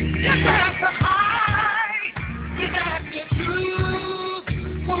 you got the heart, you got the truth,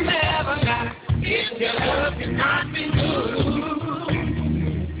 will never lie. If your love cannot be moved.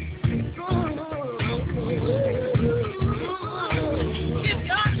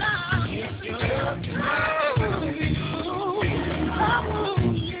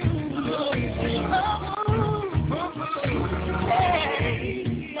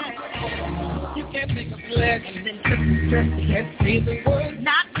 And then stress, you can't say the word,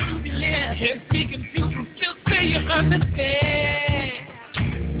 not to be left. You can't be confused and still say you understand.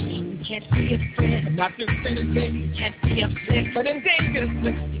 You can't be a friend, not to say the thing. You can't be upset, but in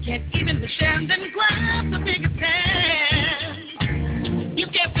dangerousness. You can't even share and then grab the biggest hand. You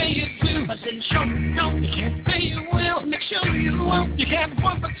can't say you do, but then show you don't. You can't say you will, make sure you won't. You can't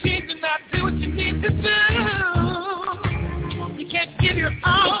want for change and not do what you need to do. You can't give your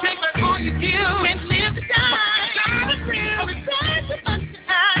all, take back all you give, and live to die. It's real, it's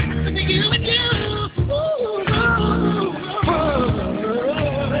time to you and you. Ooh, ooh, ooh.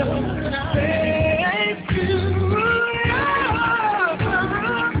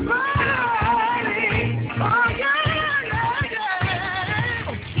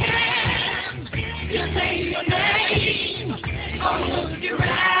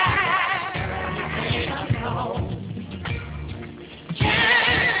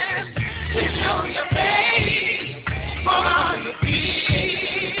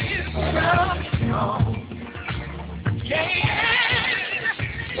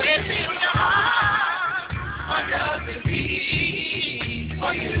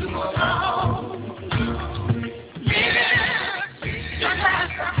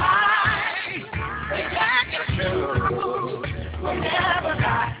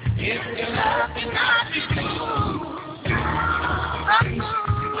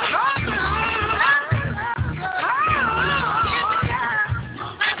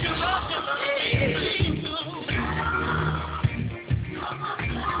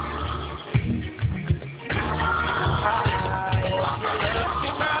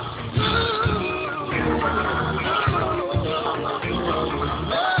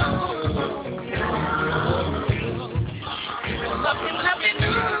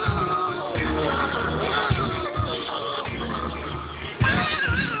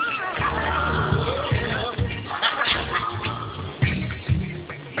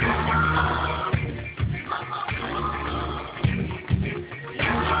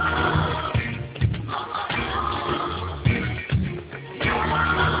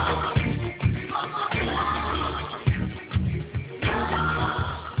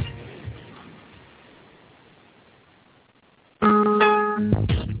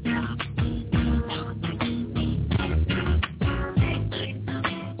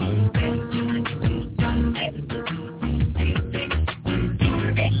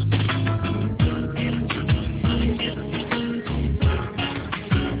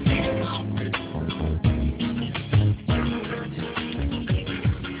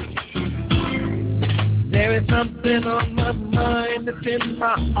 Something on my mind that's in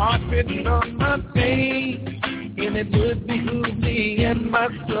my heart, written on my face, and it would behoove me and my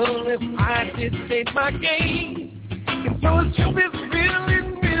soul if I did take my game. And so it's true, it's real, it's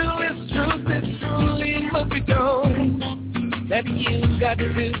real, it's truth, it's truly must be known that you got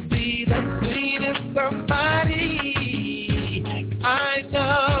to be the sweetest somebody I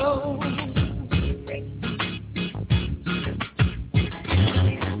know.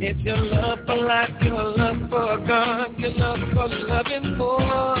 It's your love for life, your love for God, your love for loving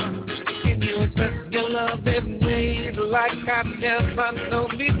more. Can you express your love in ways like I never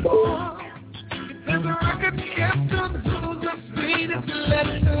known before? There's a record captain who's the sweetest, let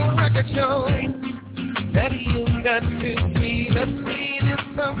the record show that you got to be the sweetest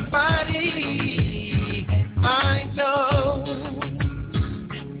somebody I know.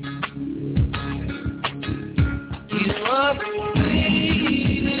 You are the sweetest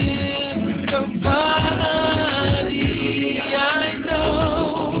somebody I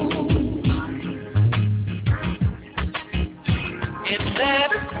know, and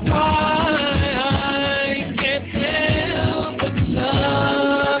that's why I can't help but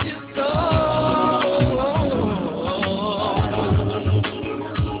love you so.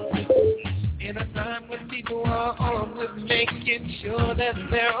 In a time when people are on with making sure that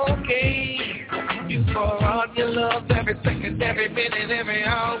they're okay, you pour out your love every second, every minute, every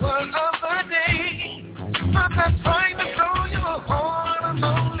hour of the day. I'm not trying to throw you on, I'm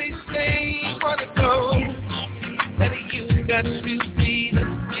only saying what it goes. That you got to be the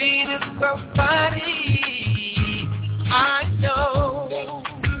sweetest somebody I know.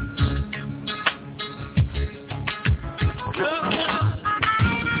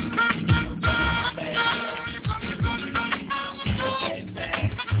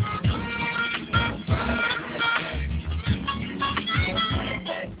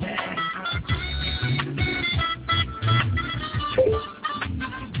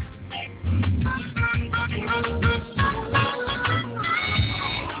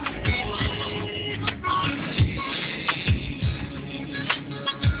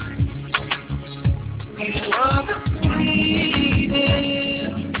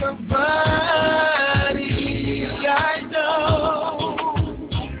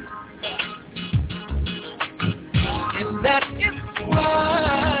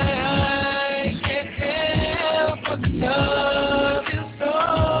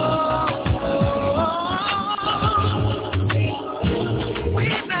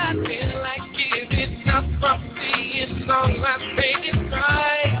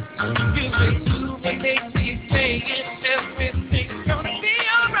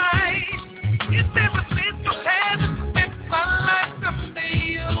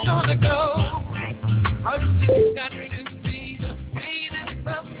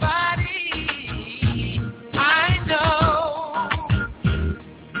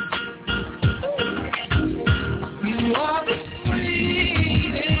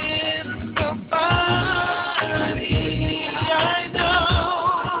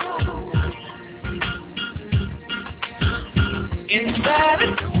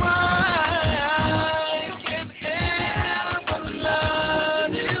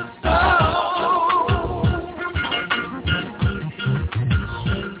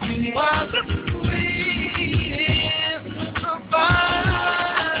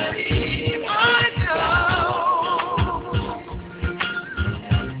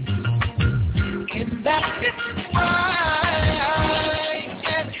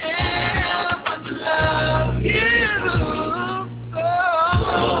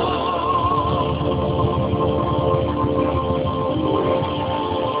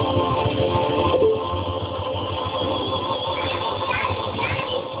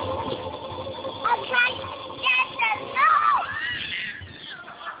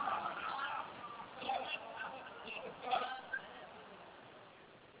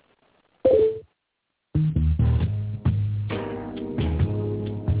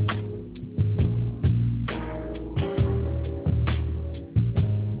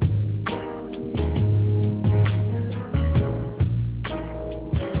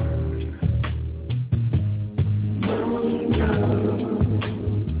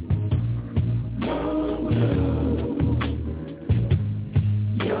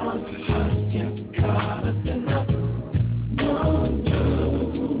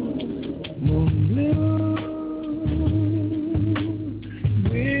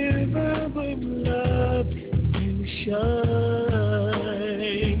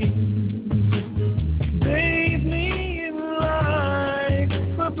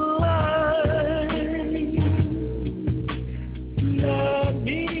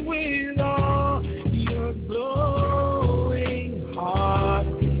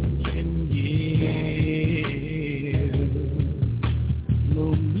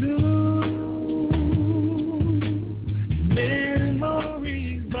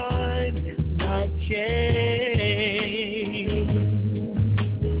 Memories might not change.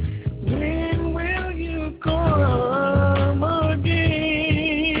 When will you come again?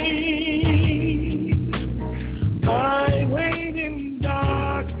 I wait in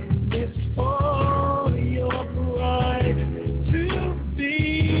darkness for your bride to be.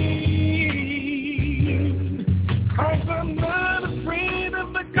 'Cause I'm not afraid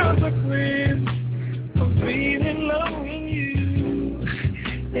of the consequence of being in love with you.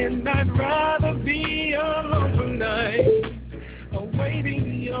 And I'd rather be alone tonight,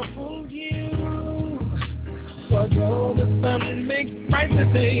 awaiting your full view. For though the sun makes bright the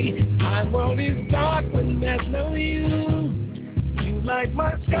day, my world is dark when there's no you. You light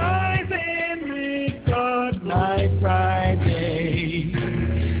my skies and make dark night bright day.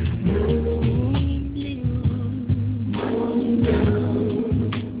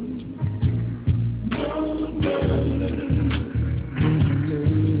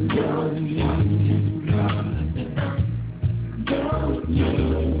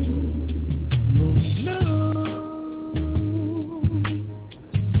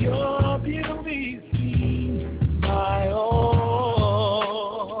 Your beauty seems my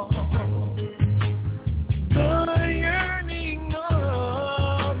all. The yearning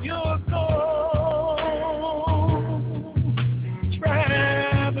of your soul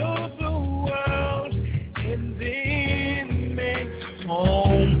travels the world and then makes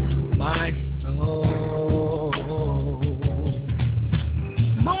home my soul.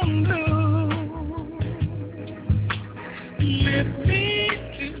 Mundo, lift me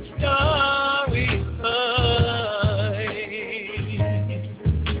to starry skies.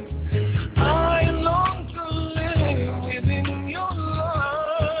 I long to live within your light.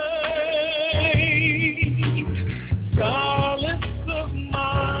 Solace of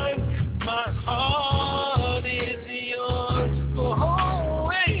mine, my heart is yours for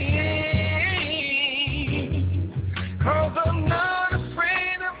always. 'Cause I'm not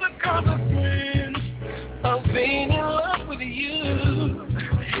afraid of the consequence of being in love with you.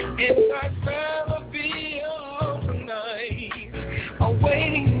 And I'd rather be alone tonight,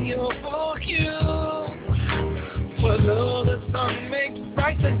 awaiting your full cue. For though the sun makes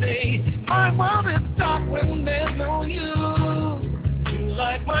bright the day, my world is dark when there's no you. You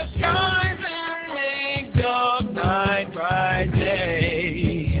light my skies and make dark night bright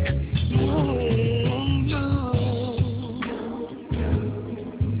day.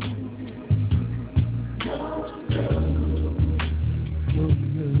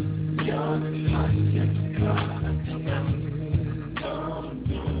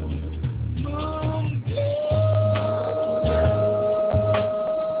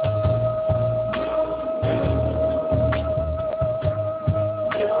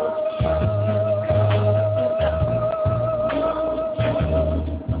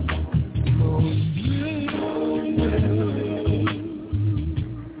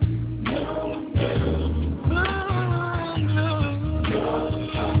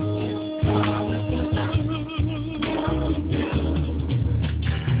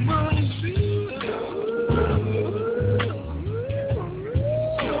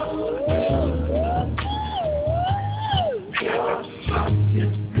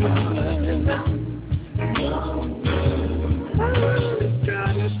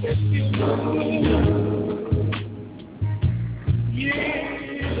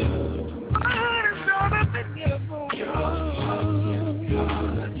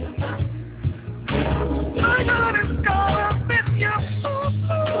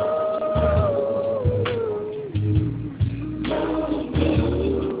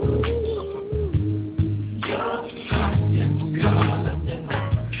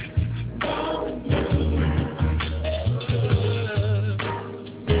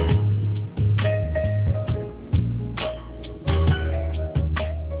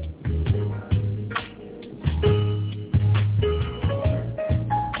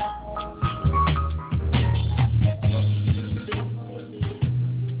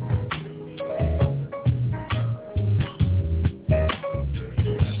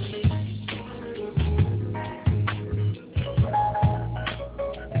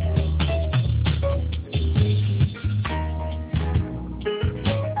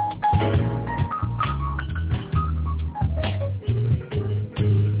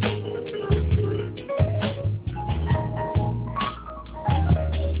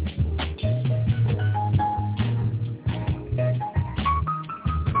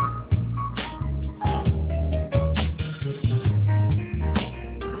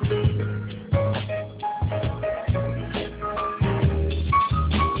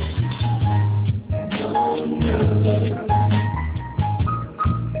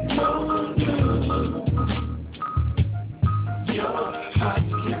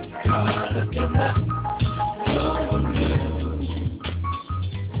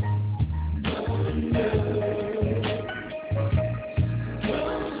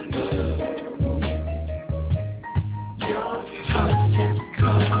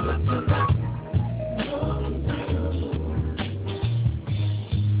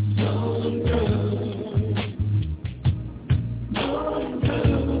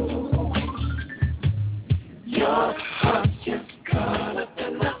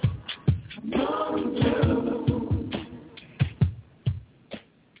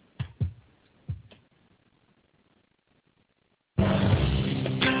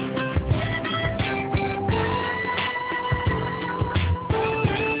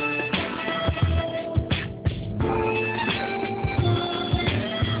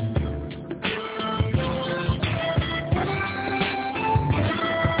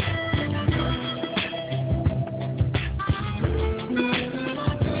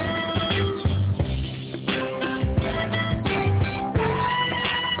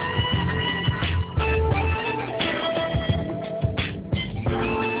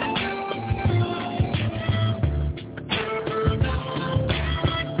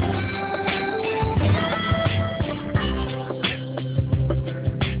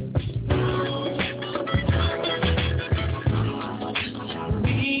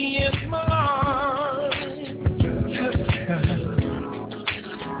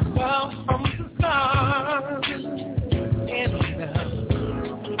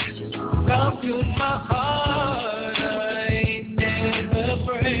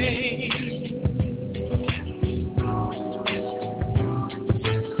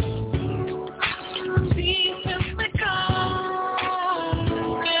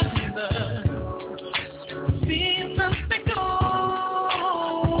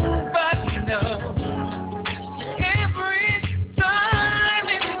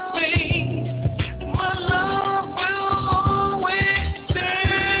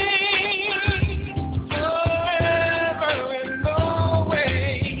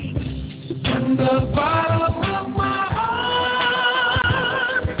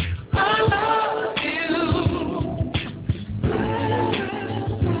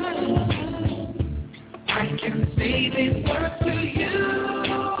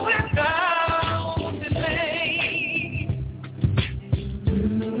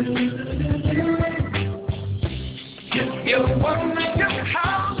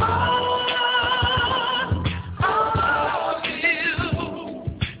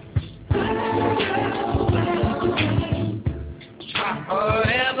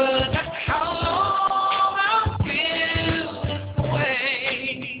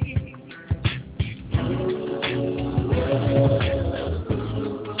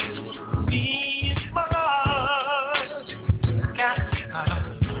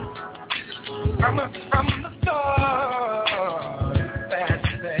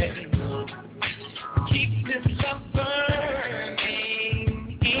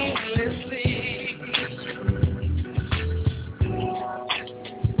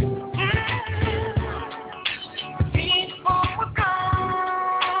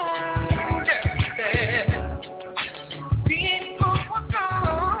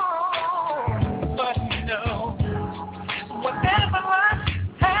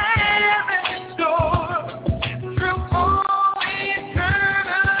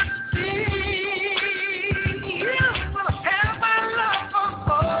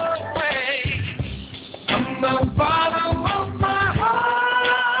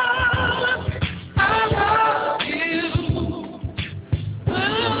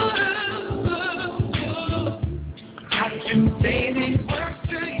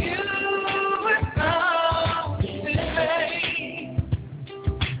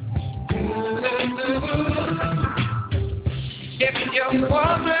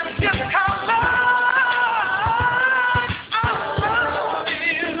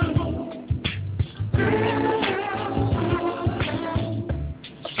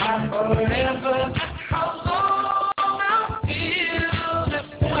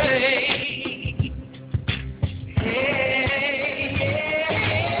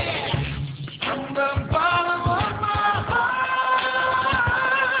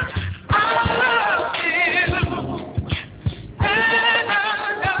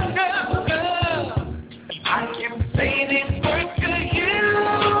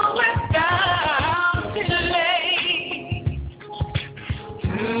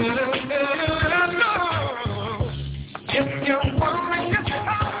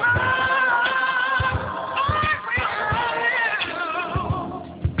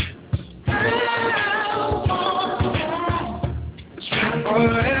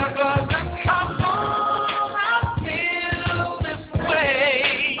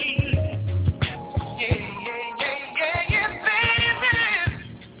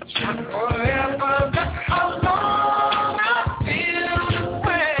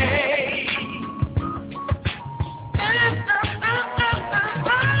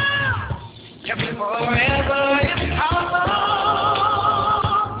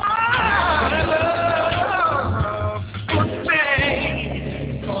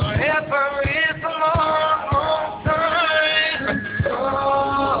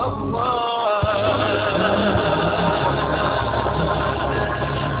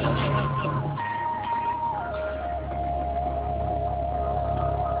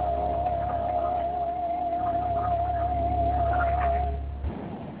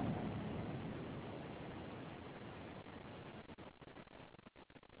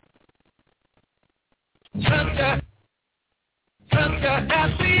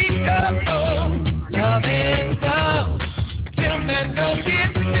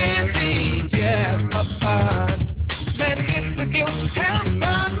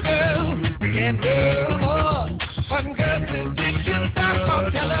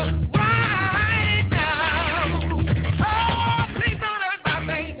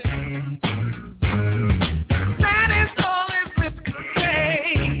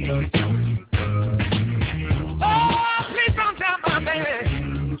 Oh!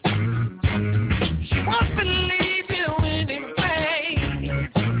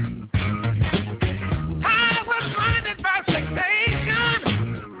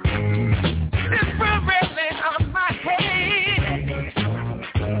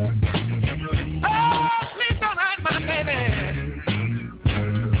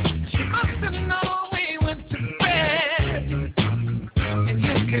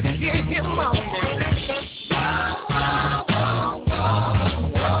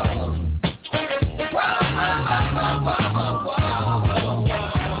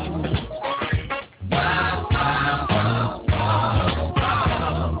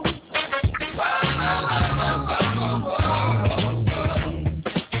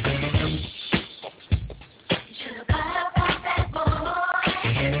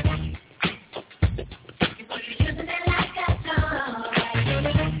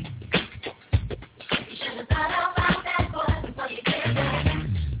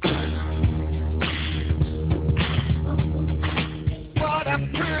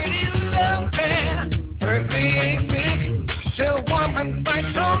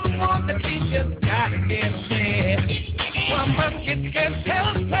 can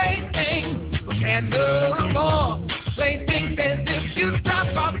tell the plaything, can't no more. Plaything says if you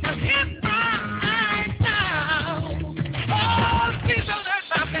drop off your hip right now, oh, please don't hurt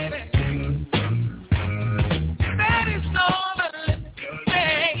my baby. That is all the little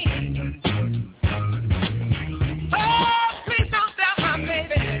thing. Oh, please don't doubt my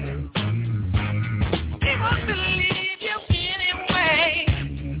baby. He wants to leave you anyway.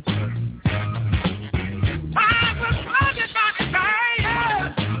 I was haunted by desire,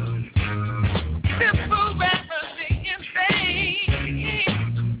 simple remedy insane.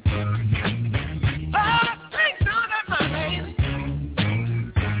 Oh, please don't hurt my baby.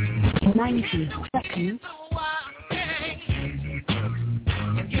 90 seconds.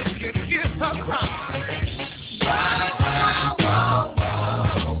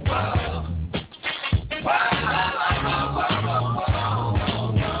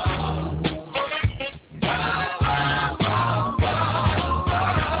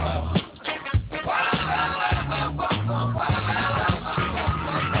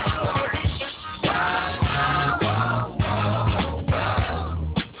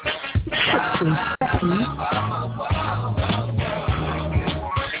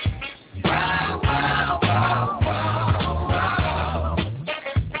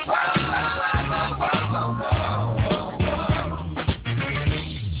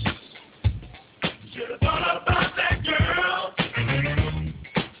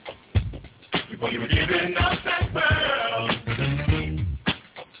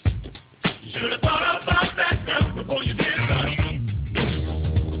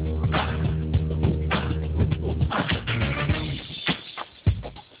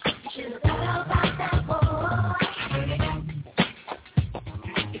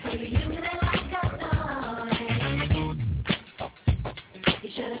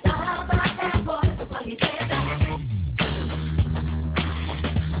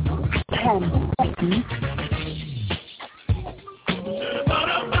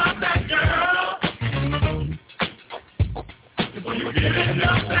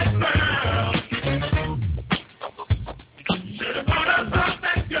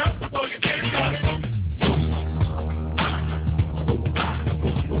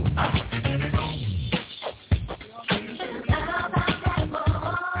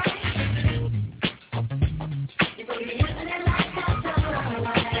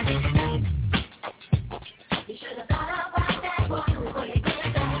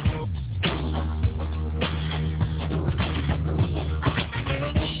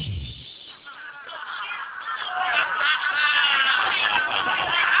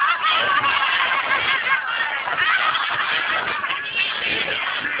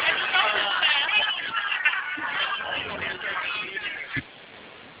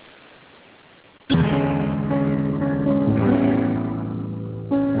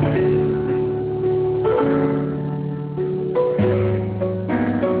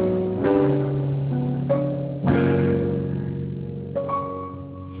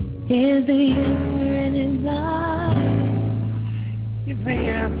 Is the answer in his eyes? Is the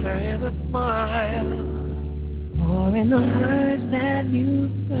answer in a smile? Or in the words that you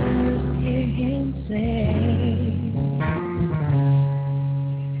first hear him say?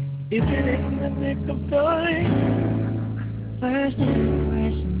 Is it in the nick of time? First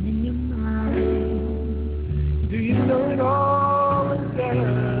impression in your mind? Do you know it all in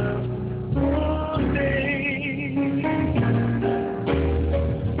just one day?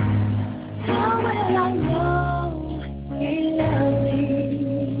 How will I know he loves me?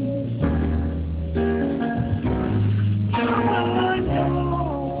 How will I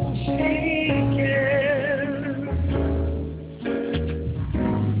know she cares?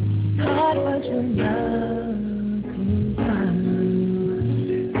 Not much of love can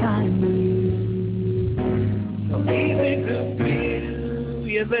find me. So easy to feel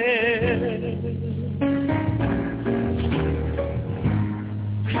you there.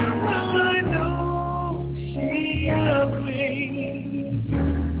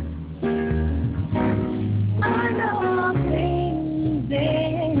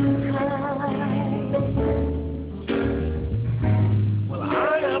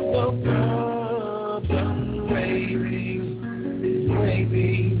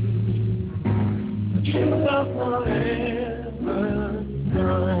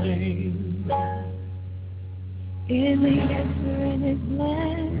 Is the answer in his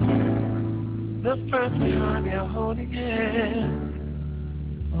land? The first time you're holding hands,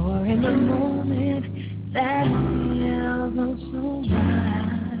 or in the moment that feels so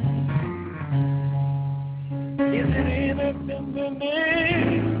right? Is it in a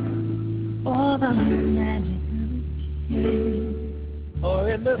tenderness, or the magic of a kiss?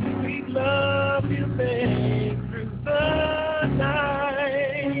 when the sweet love you make through the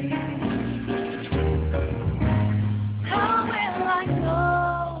night. How will I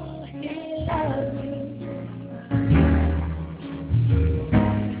know he loves me?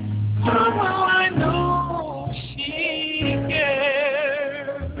 How will I know she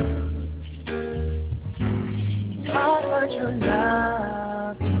cares? How much your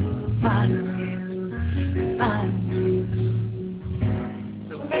love you find me.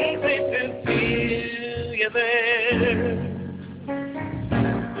 So easy to feel you there.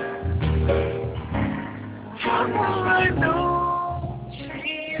 How will I know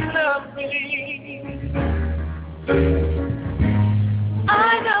she loves me? I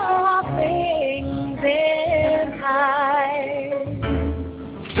know all things in hide.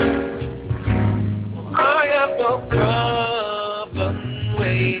 I have no problem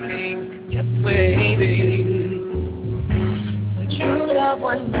waiting, just waiting. The true love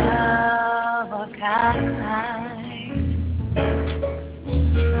one of a kind.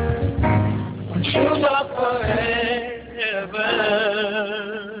 True love forever,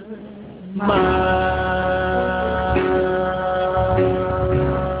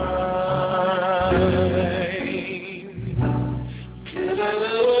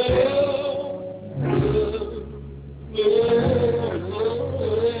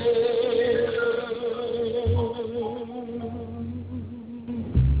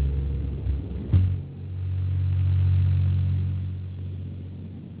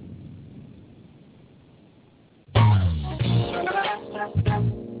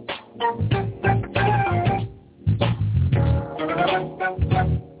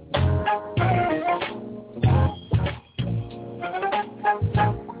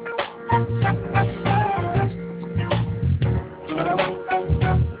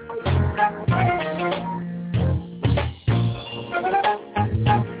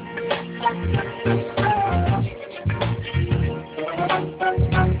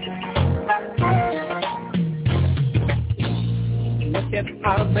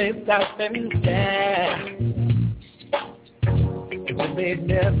 stop and stare. When they've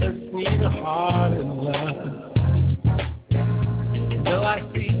never seen a heart in love. Though I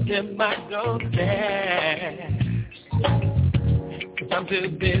see them, I don't care. 'Cause I'm too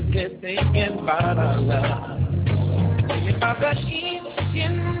busy thinking about our love. Thinking about that each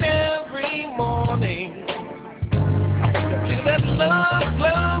and every morning. I feel that love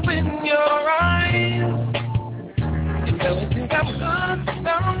glow in your eyes. You know it think I'm hooked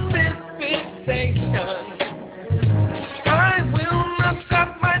on this fixation. I will not stop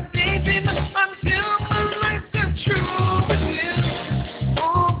my dating until my life is true with you.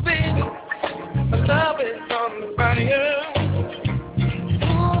 Oh baby, my love is on fire.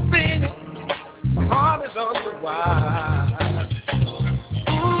 Oh baby, my heart is on the wire.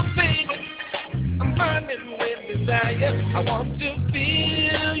 Oh baby, I'm burning with desire. I want to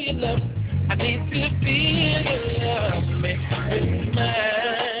feel your love. I need to feel your love, make it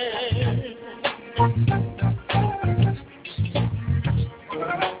mine.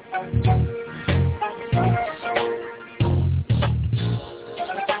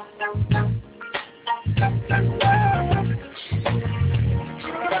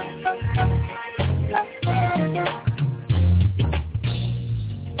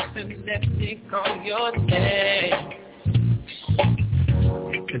 And let me call your name.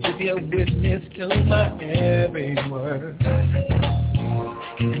 'Cause if you're witness to my every word,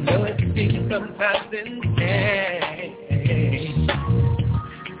 you know it seems sometimes insane.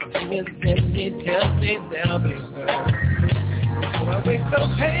 Something is in me tells me they'll be heard. So I wait so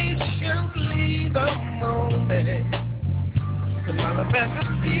patiently the moment the manifest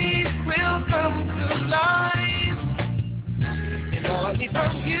peace will come to life. And all I need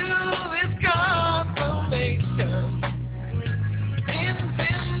from you is confirmation. And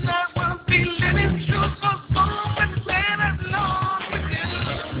then I will be living through those moments when I'm alone with you.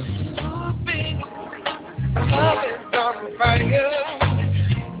 Oh, baby, my love is on fire.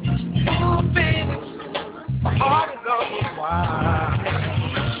 Oh, baby, my heart is on the wire.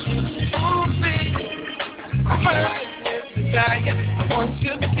 Oh, baby, I'm burning with desire. I want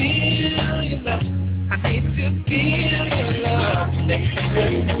to feel your love. I need to feel your love next to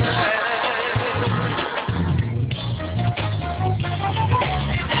mine.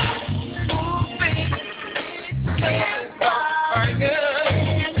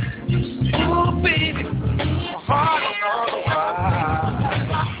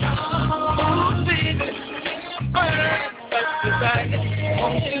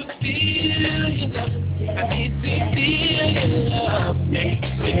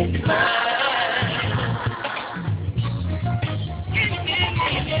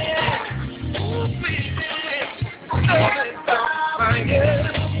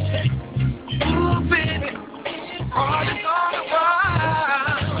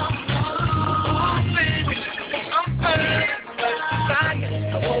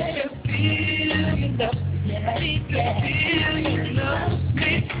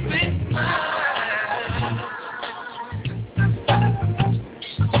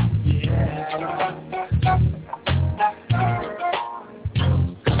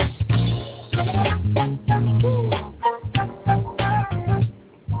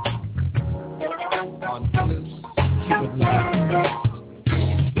 on, fellas. Keep it loud.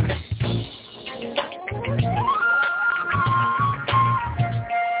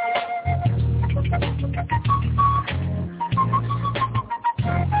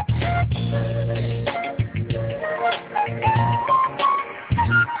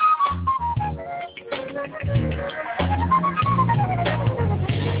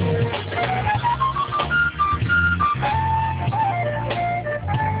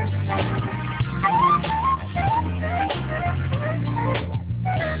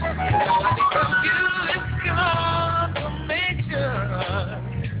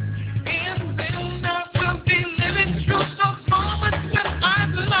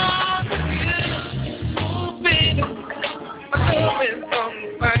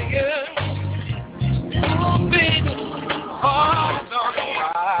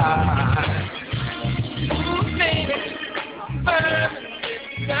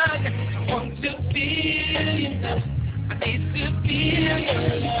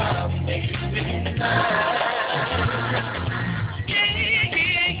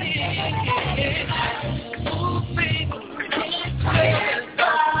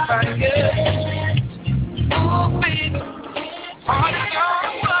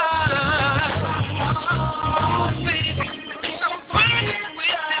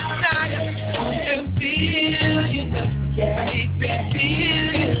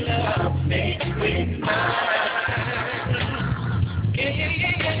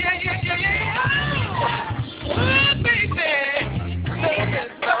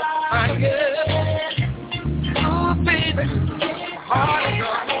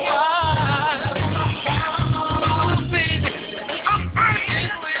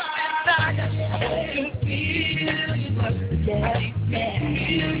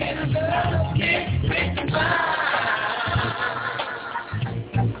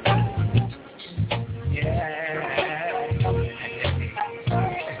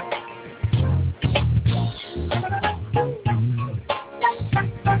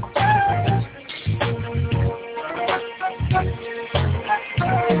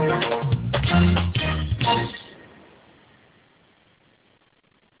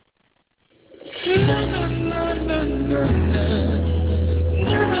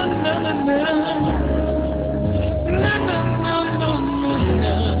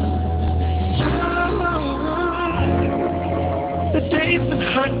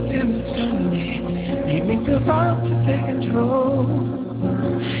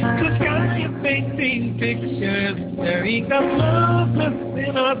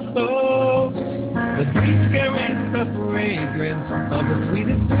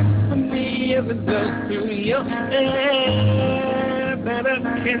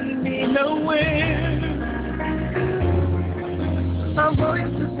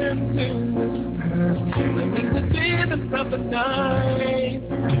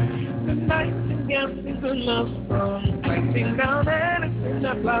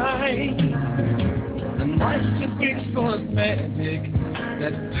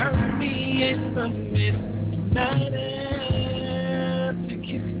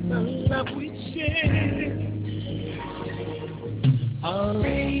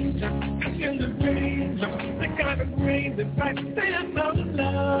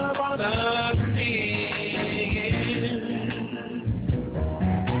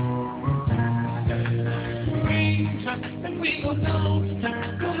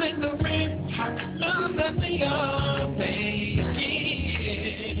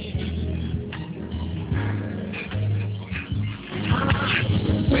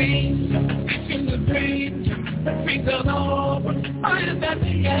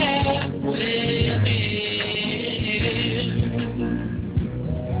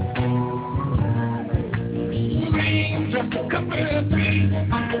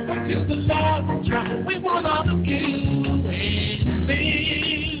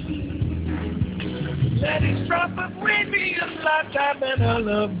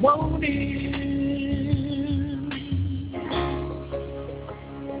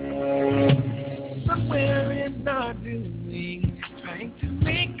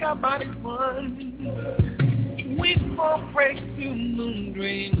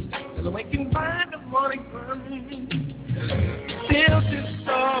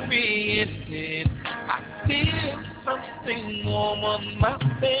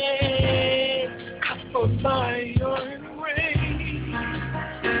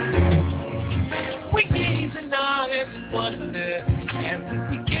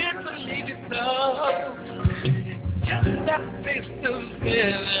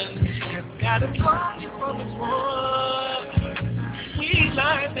 We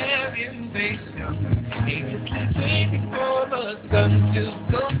lie there in nature. Waiting for the sun to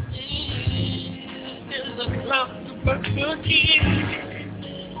go in. There's a cloud to burn your kiss.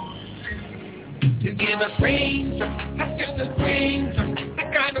 To give us rain, after the rain, the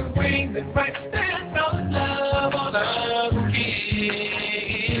kind of rain that might stand on love on our skin.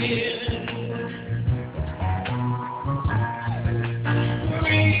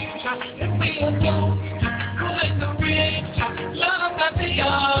 Rain, and we are alone, in the rain, love that we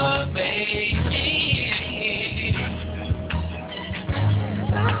are making.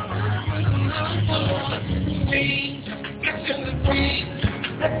 Rain, after the rain,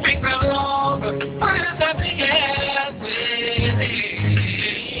 let's bring out all the fire that we have within.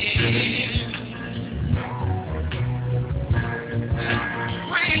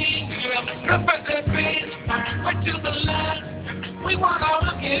 Rain, come back that rain, right to the light. We want all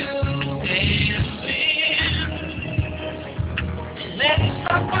of you dancing. Let's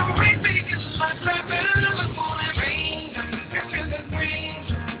stop the rain, because my time is the morning rain. After the rain,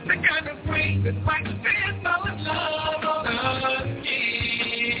 the kind of rain that might stand all in love on us.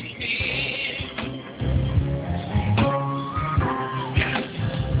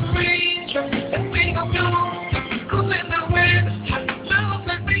 And we gon' go, cool in the wind, love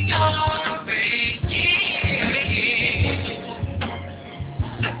that we are making.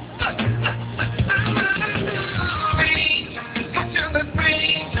 Rain, after the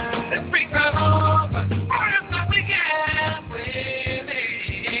rain, let's bring that all the fire that we got within.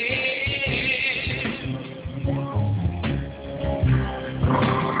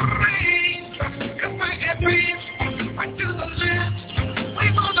 Rain, come back and breathe, right to the left. We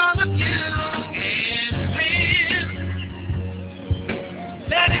want all of you.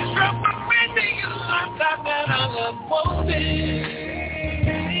 Let it drop a wind in your lifetime that I love wanting.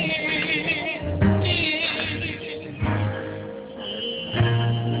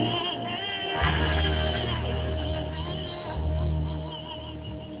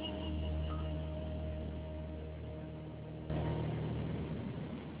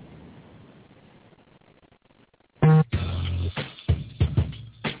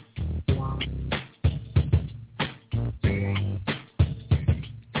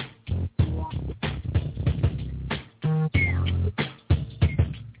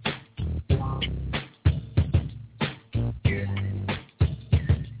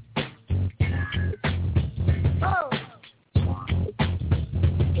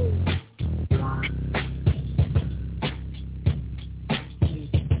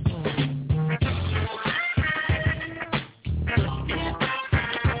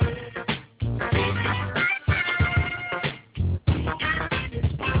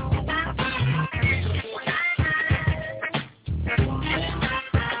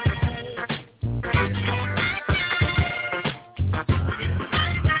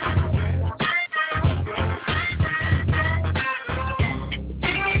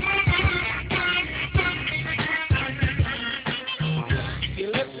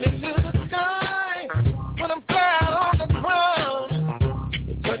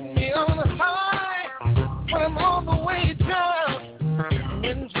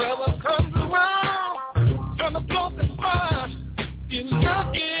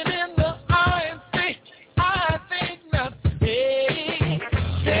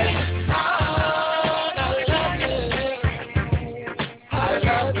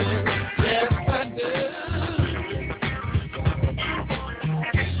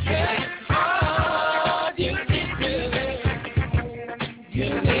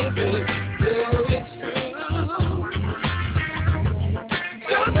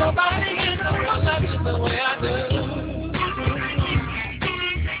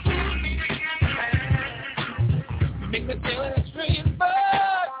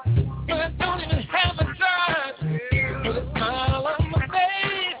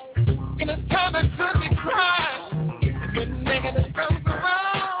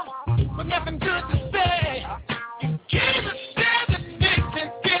 Nothing good to say. Give it a stab and mix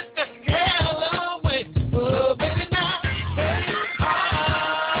and get the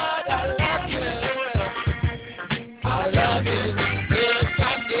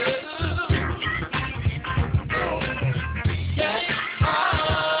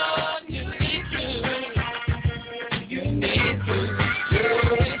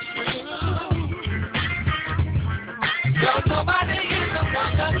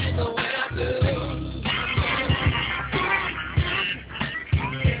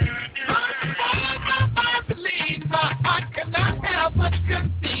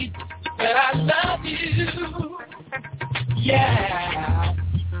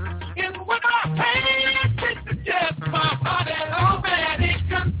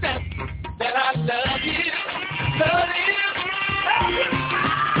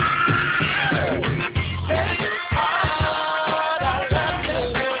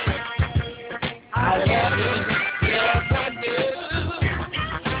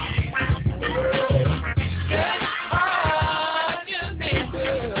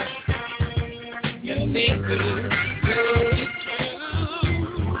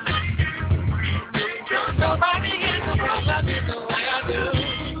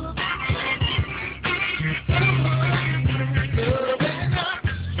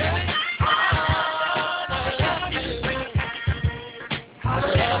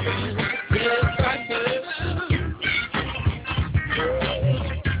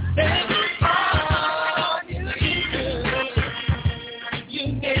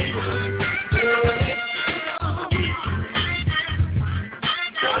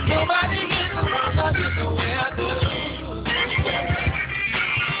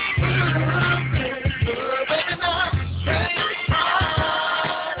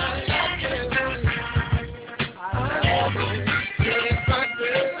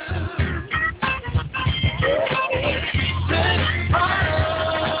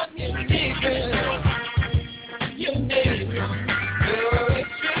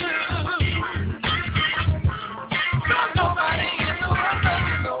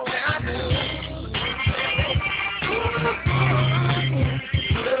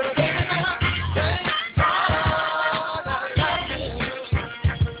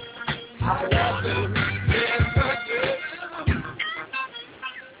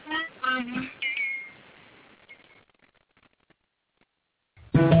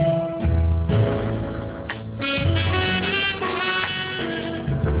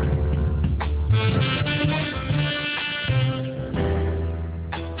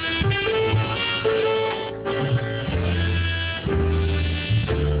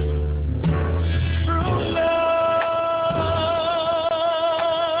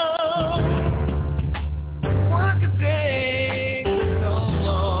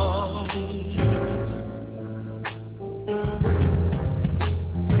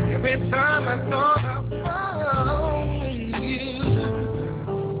every time I thought I found you,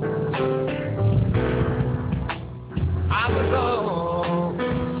 I was all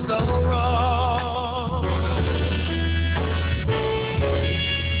so wrong.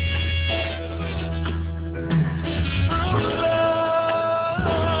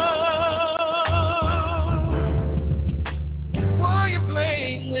 Why you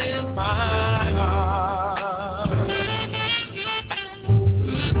playing with my heart?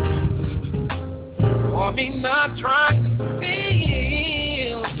 For me not trying to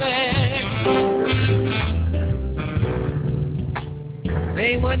feel bad.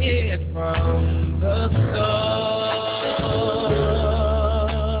 Say what is from the start.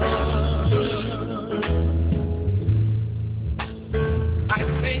 I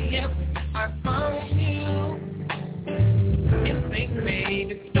say yes, I found you. If they made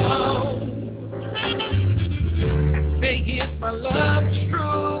it so. I say yes, my love's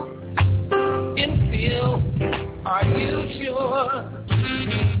true. And still, are you sure?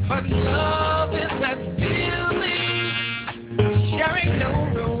 But love is that feeling, sharing no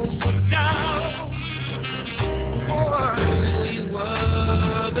room for doubt. For you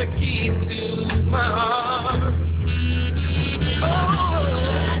were the key to my heart. Oh,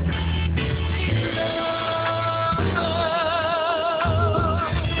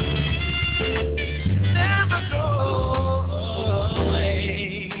 never go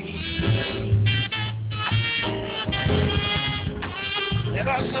away. That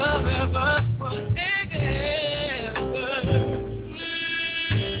our love ever forever.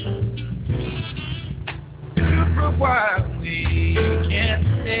 For a while we can't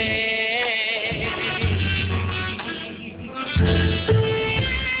stay.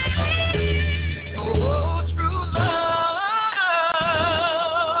 Oh, true love,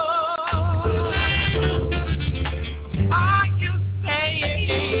 are you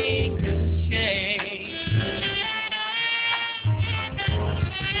saying to change?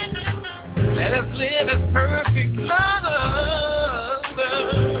 Let us live as perfect lovers,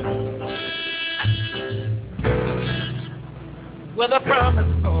 with a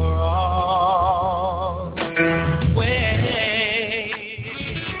promise for all.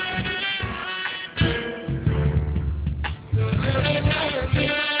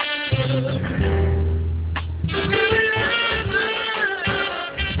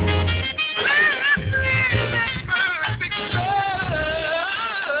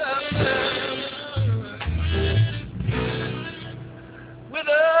 With a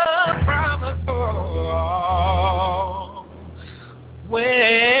promise for all.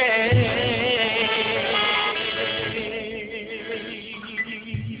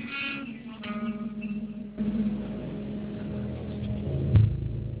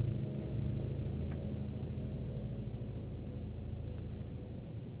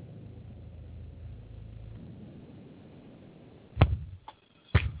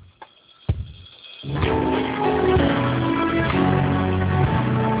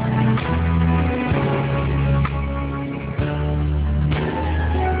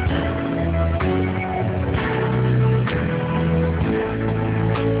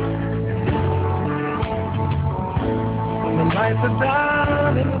 Lights are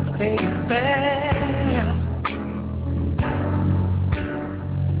down and the stage is bare,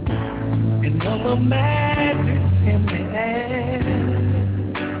 and all the magic's in the air.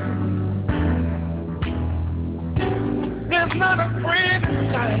 There's not a friend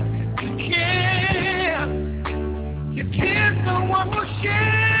like you care. You care, no one will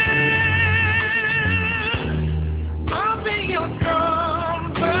share. I'll be your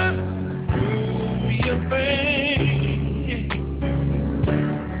comfort, be your friend.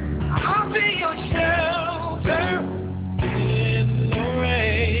 I'll be your shelter in the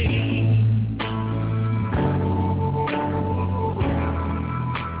rain.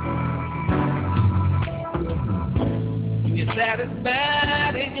 When you're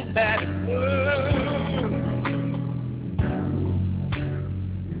satisfied in your bad world,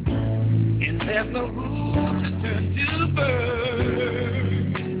 and there's no room to turn to burn.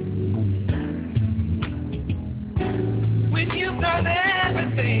 When you've got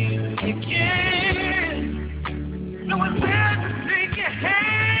everything you can, no one's there to take your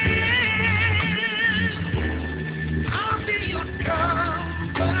hand. I'll be your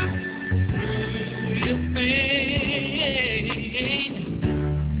comfort, your pain,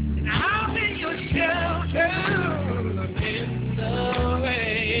 and I'll be your shelter in the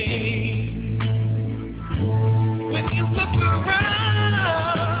rain. When you look around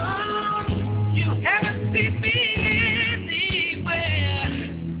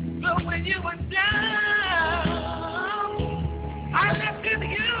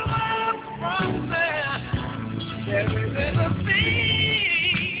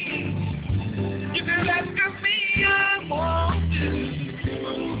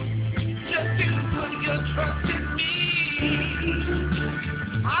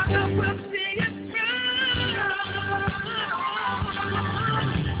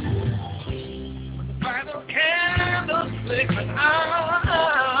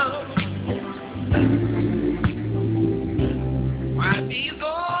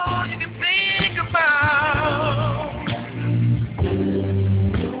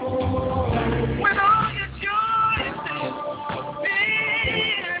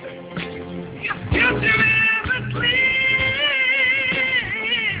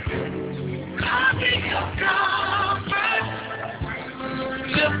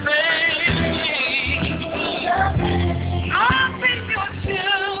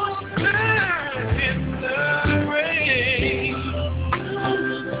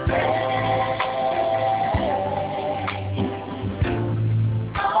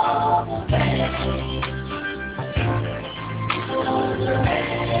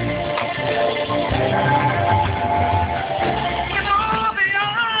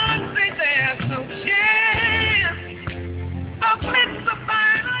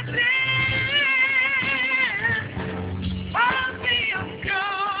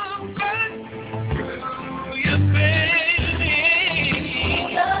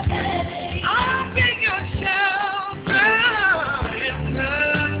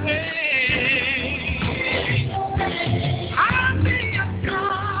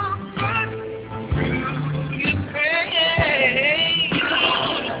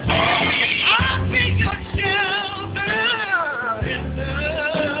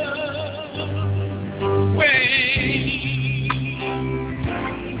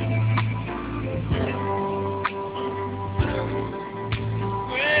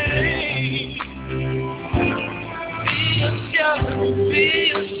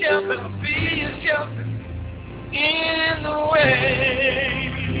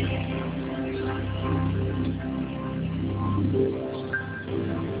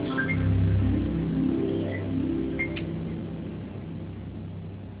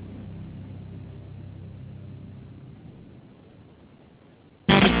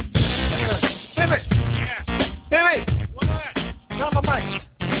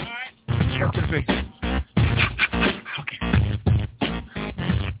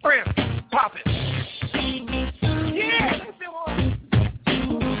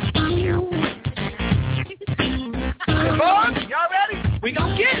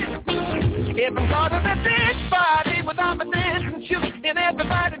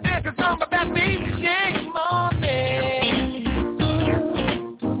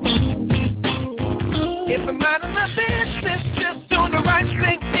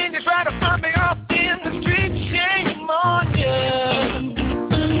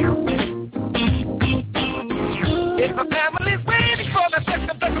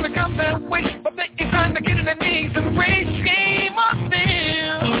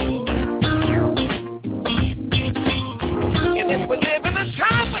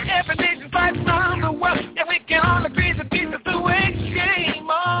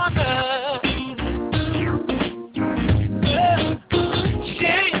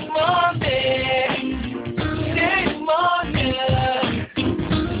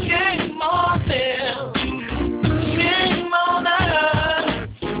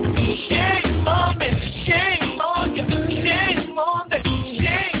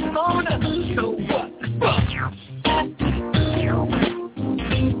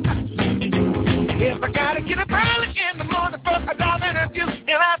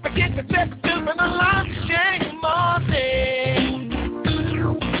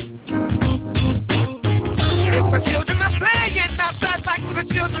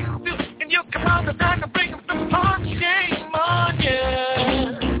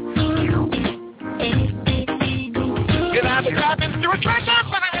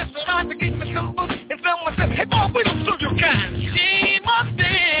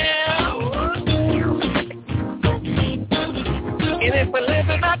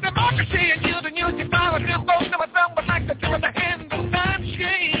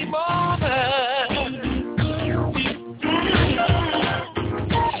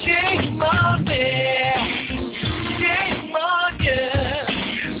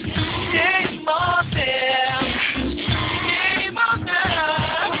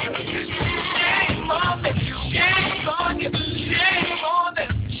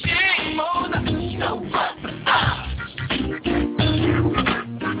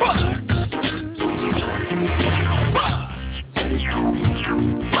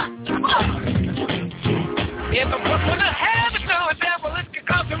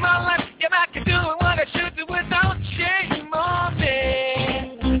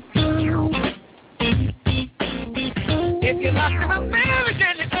If you're lost in a marriage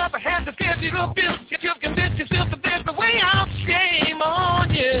and you you convince yourself that there's a way out. Shame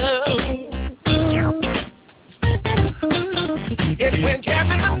on you. It's when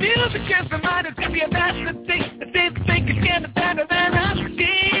having the music and somebody tell you that's the thing that they think is getting better than us.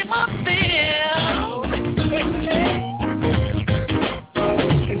 Shame on them.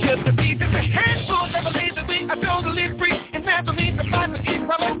 And just to be just a handful that believe that we are totally free and that believe the fight to keep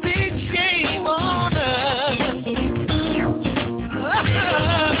from a big shame on us.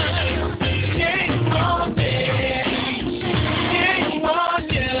 Shame on them. Shame on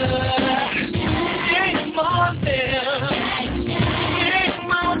you. Shame on them.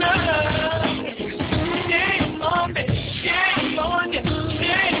 Shame on us. Shame on me. Shame on you.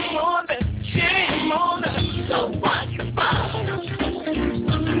 Shame on them. Shame on us. So what's the problem?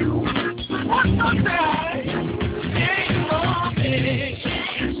 What's the time? Shame on me.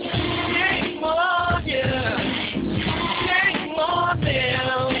 Shame on you. Shame on them.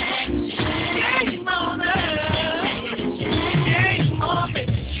 Shame on us. Shame on me.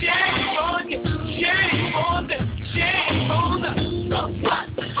 Shame on you. Shame on them. Shame on us. So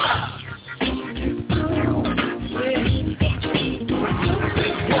what's the problem?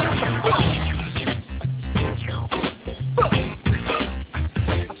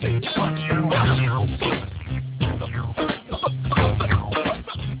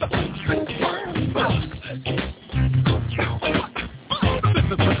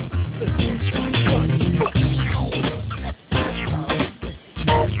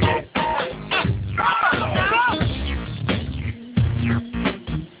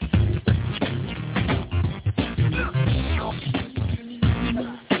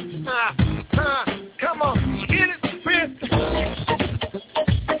 Come on, get it, Chris.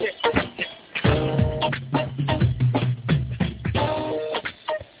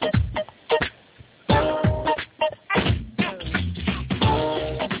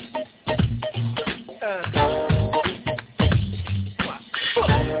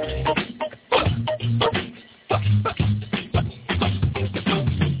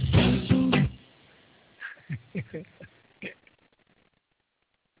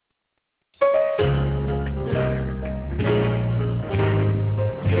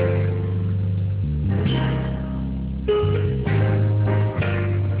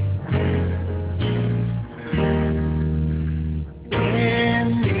 Can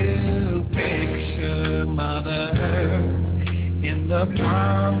you picture Mother in the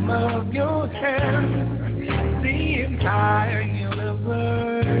palm of your hand? The entire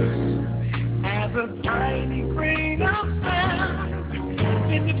universe as a tiny grain of sand,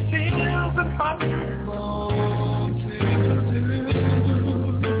 and it feels impossible to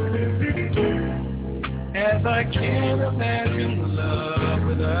do. As I can't imagine love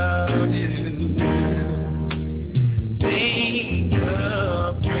without you. Think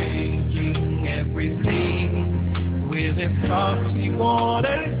of breaking everything with its salty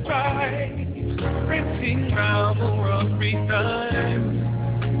water strike, sprinting round the world 3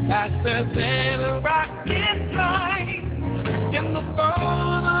 times, faster than a rocket flight. In the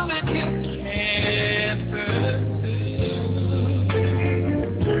fall of it you can't pursue.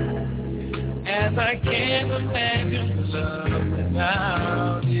 As I can't imagine love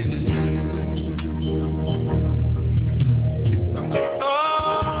without you.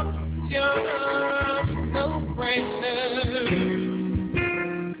 Oh, you're no brainer.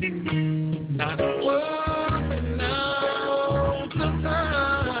 Not a word enough to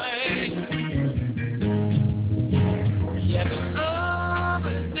find. Yet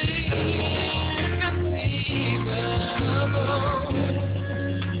other things conceivable,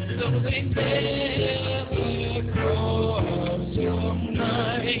 so they never cross your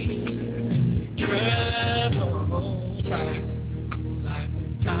mind. Travel back.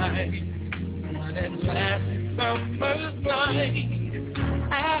 One and last summer's night,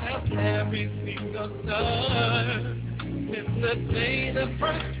 as every single star, since the day the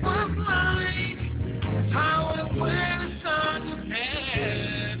first was light, how and where the sun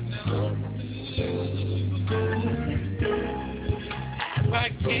had no clue. As I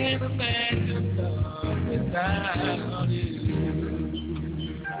can't imagine love without you.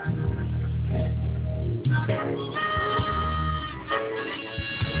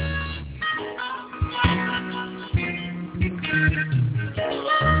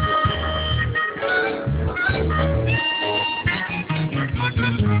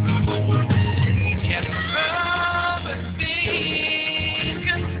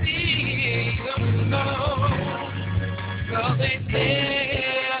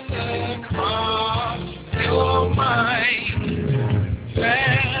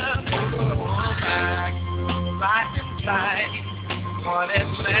 What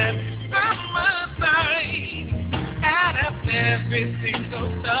is left every single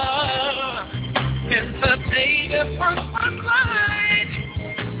star. It's the day the first one light.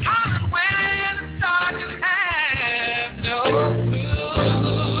 How and when the stars you have no clue.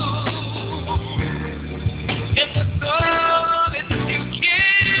 It's the soul that you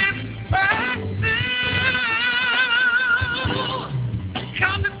can't pursue.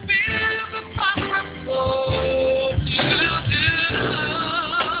 Come and feel the power of soul to do.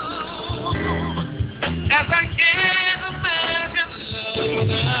 As I can't imagine love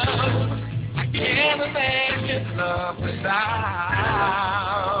without, I can't imagine love without.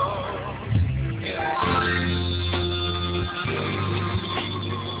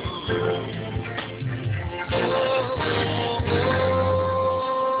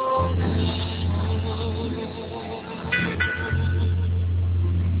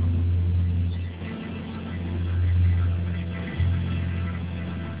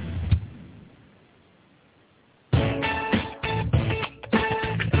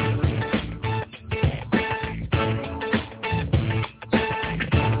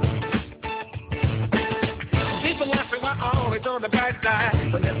 On the bright side,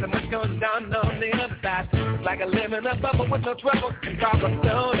 but there's so much going down on the other side. It's like a living in a bubble with no trouble, and problems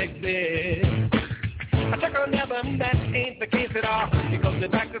don't exist. I took another, that ain't the case at all. It goes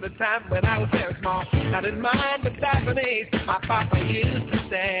back to the time when I was very small. I didn't mind the size of age, my papa used to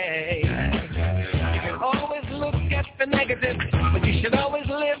say. You can always look at the negative, but you should always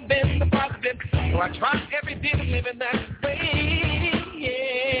live in the positive. So I try every day to live in that way.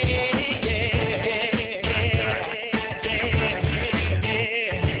 Yeah.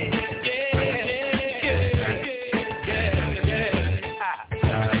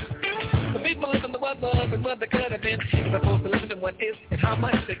 And what they could have been, supposed to live in what is and how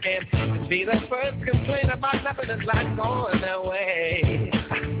much they can. And be the first complain about nothing that's like going their way.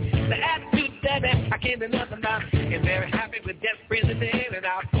 The attitude that I can't do nothing about, and very happy with just breathing in and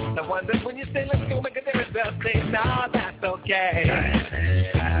out. The wonder when you say let's go make a difference, they'll say no, that's okay.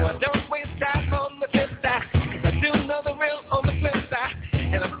 Well, don't waste time on the flip side, 'cause I do know the real on the flip side,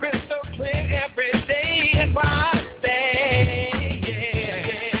 and I'm crystal clear every day. That's why I stay.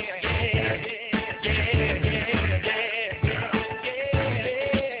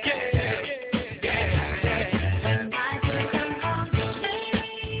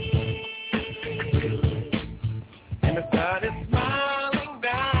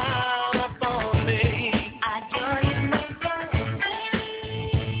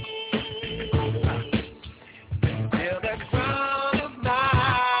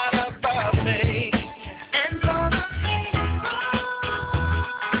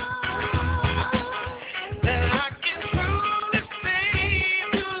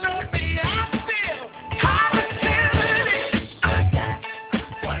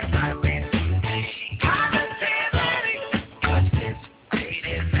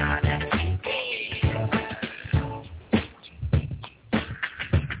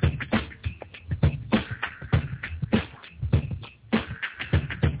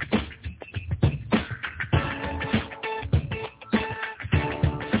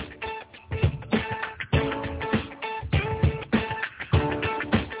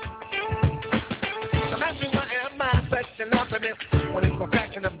 When it's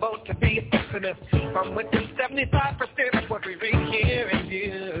perfection of both to be a pessimist, from which is 75% of what we read here and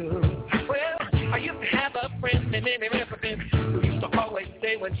do. Well, I used to have a friend named Represent who used to always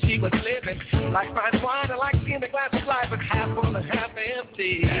say when she was living, like fine wine, I like in a glass of life, but half full and half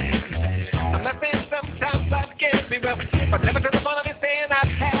empty. I'm not saying sometimes life can be rough, but never to the point of it saying I've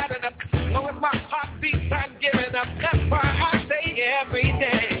had enough. As long as my heart beats, I'm giving up. That's why I say every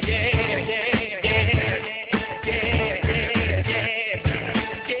day, yeah, yeah, yeah, yeah.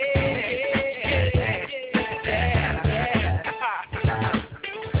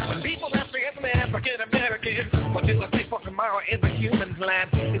 What do I say for tomorrow in the human land?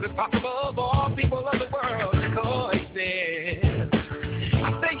 Is it possible for all people of the world to coexist?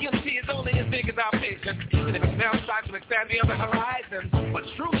 I say unity is only as big as our patience, and if it now starts to expand beyond the horizon, but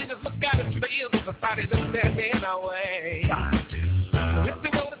truly just look out into the ills of society that's standing in our way. So if the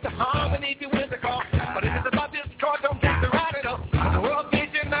road is to harmony, do is the call, but if it's about discord, don't take the right at all. The world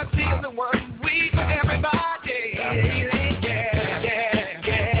vision, not seeing the one we for everybody.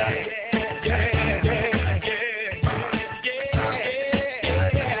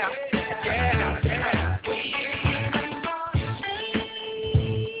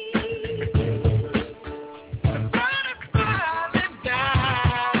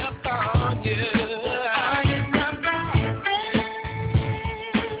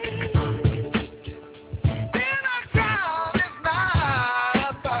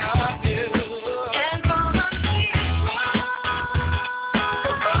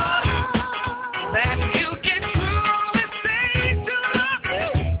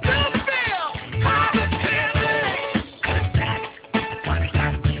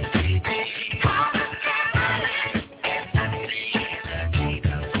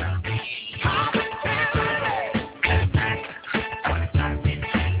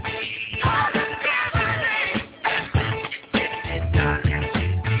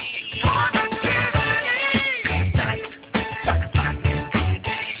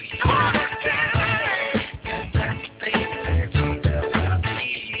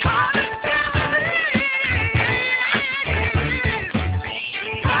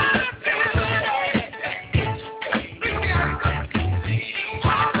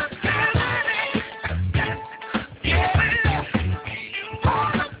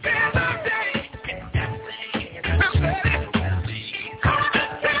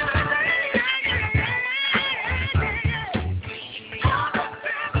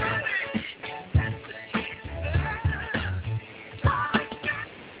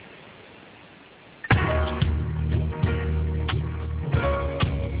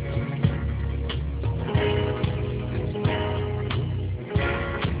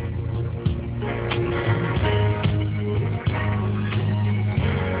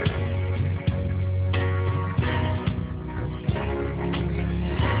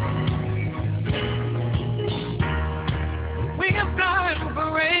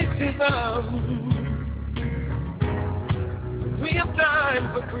 criticism. We have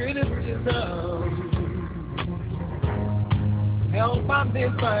time for criticism. Held by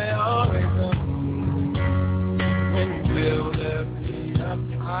desire. When will there be a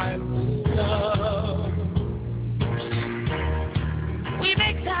time to love? We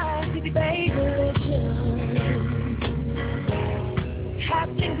make time to debate religion.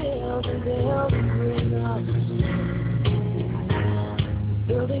 Casting bills and bills and rhythm.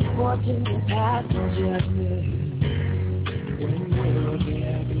 Building fortunes and passing justice. When will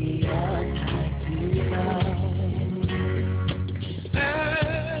there be a time to love?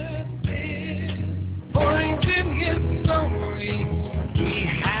 At this point in history, we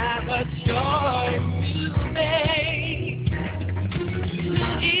have a choice to make.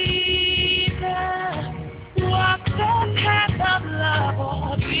 Either walk the path of love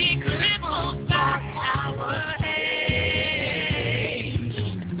or be crippled by our hate.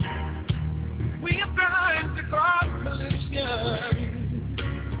 We have time to cause pollution.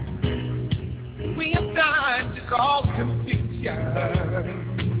 We have time to cause confusion.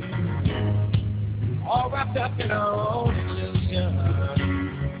 All wrapped up in our own illusion.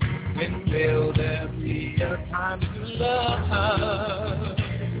 When will there be a time to love?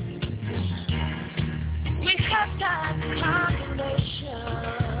 We have time for condemnation.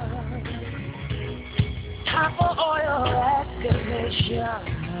 Time for oil excavation.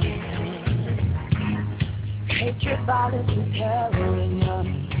 Hatred, violence, and terrorism.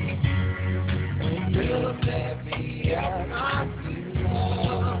 When will there be a time to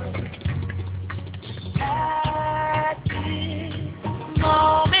love? At this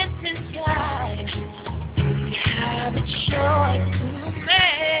moment in time, we have a choice to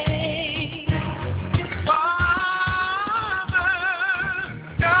make. Father,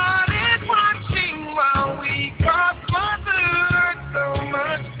 God is watching while we cause Mother Earth so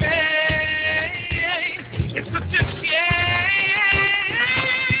much pain. It's such a shame.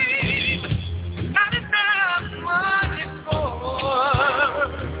 Not enough money for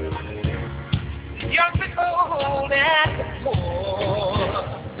young and old and the poor.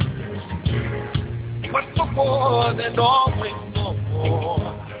 But for more than always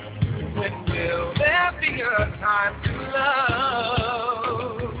more, when will there be a time to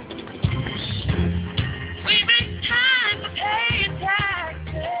love? We make time for paying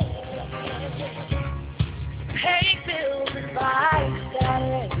taxes, paying bills and buying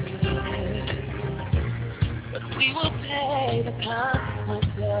status. But we will pay the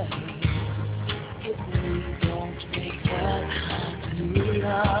consequences if we don't make that time to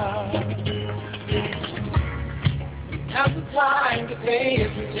love. Have the time to pay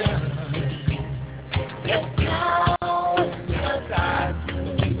attention. Let's count the time.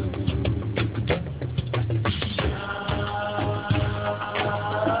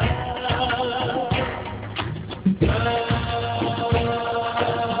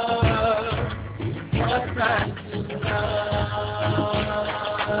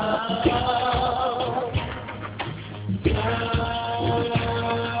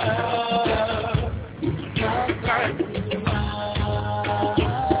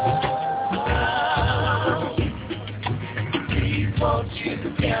 Won't you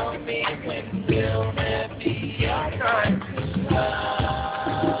tell me when will there be a time to love?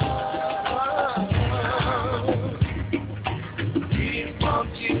 Please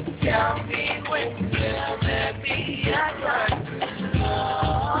won't you tell me when will there be a time to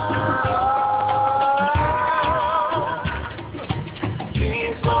love?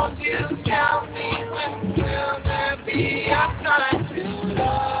 Please won't you tell me when will there be a time to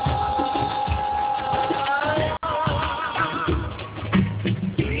love?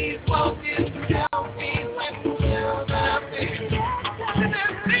 Won't you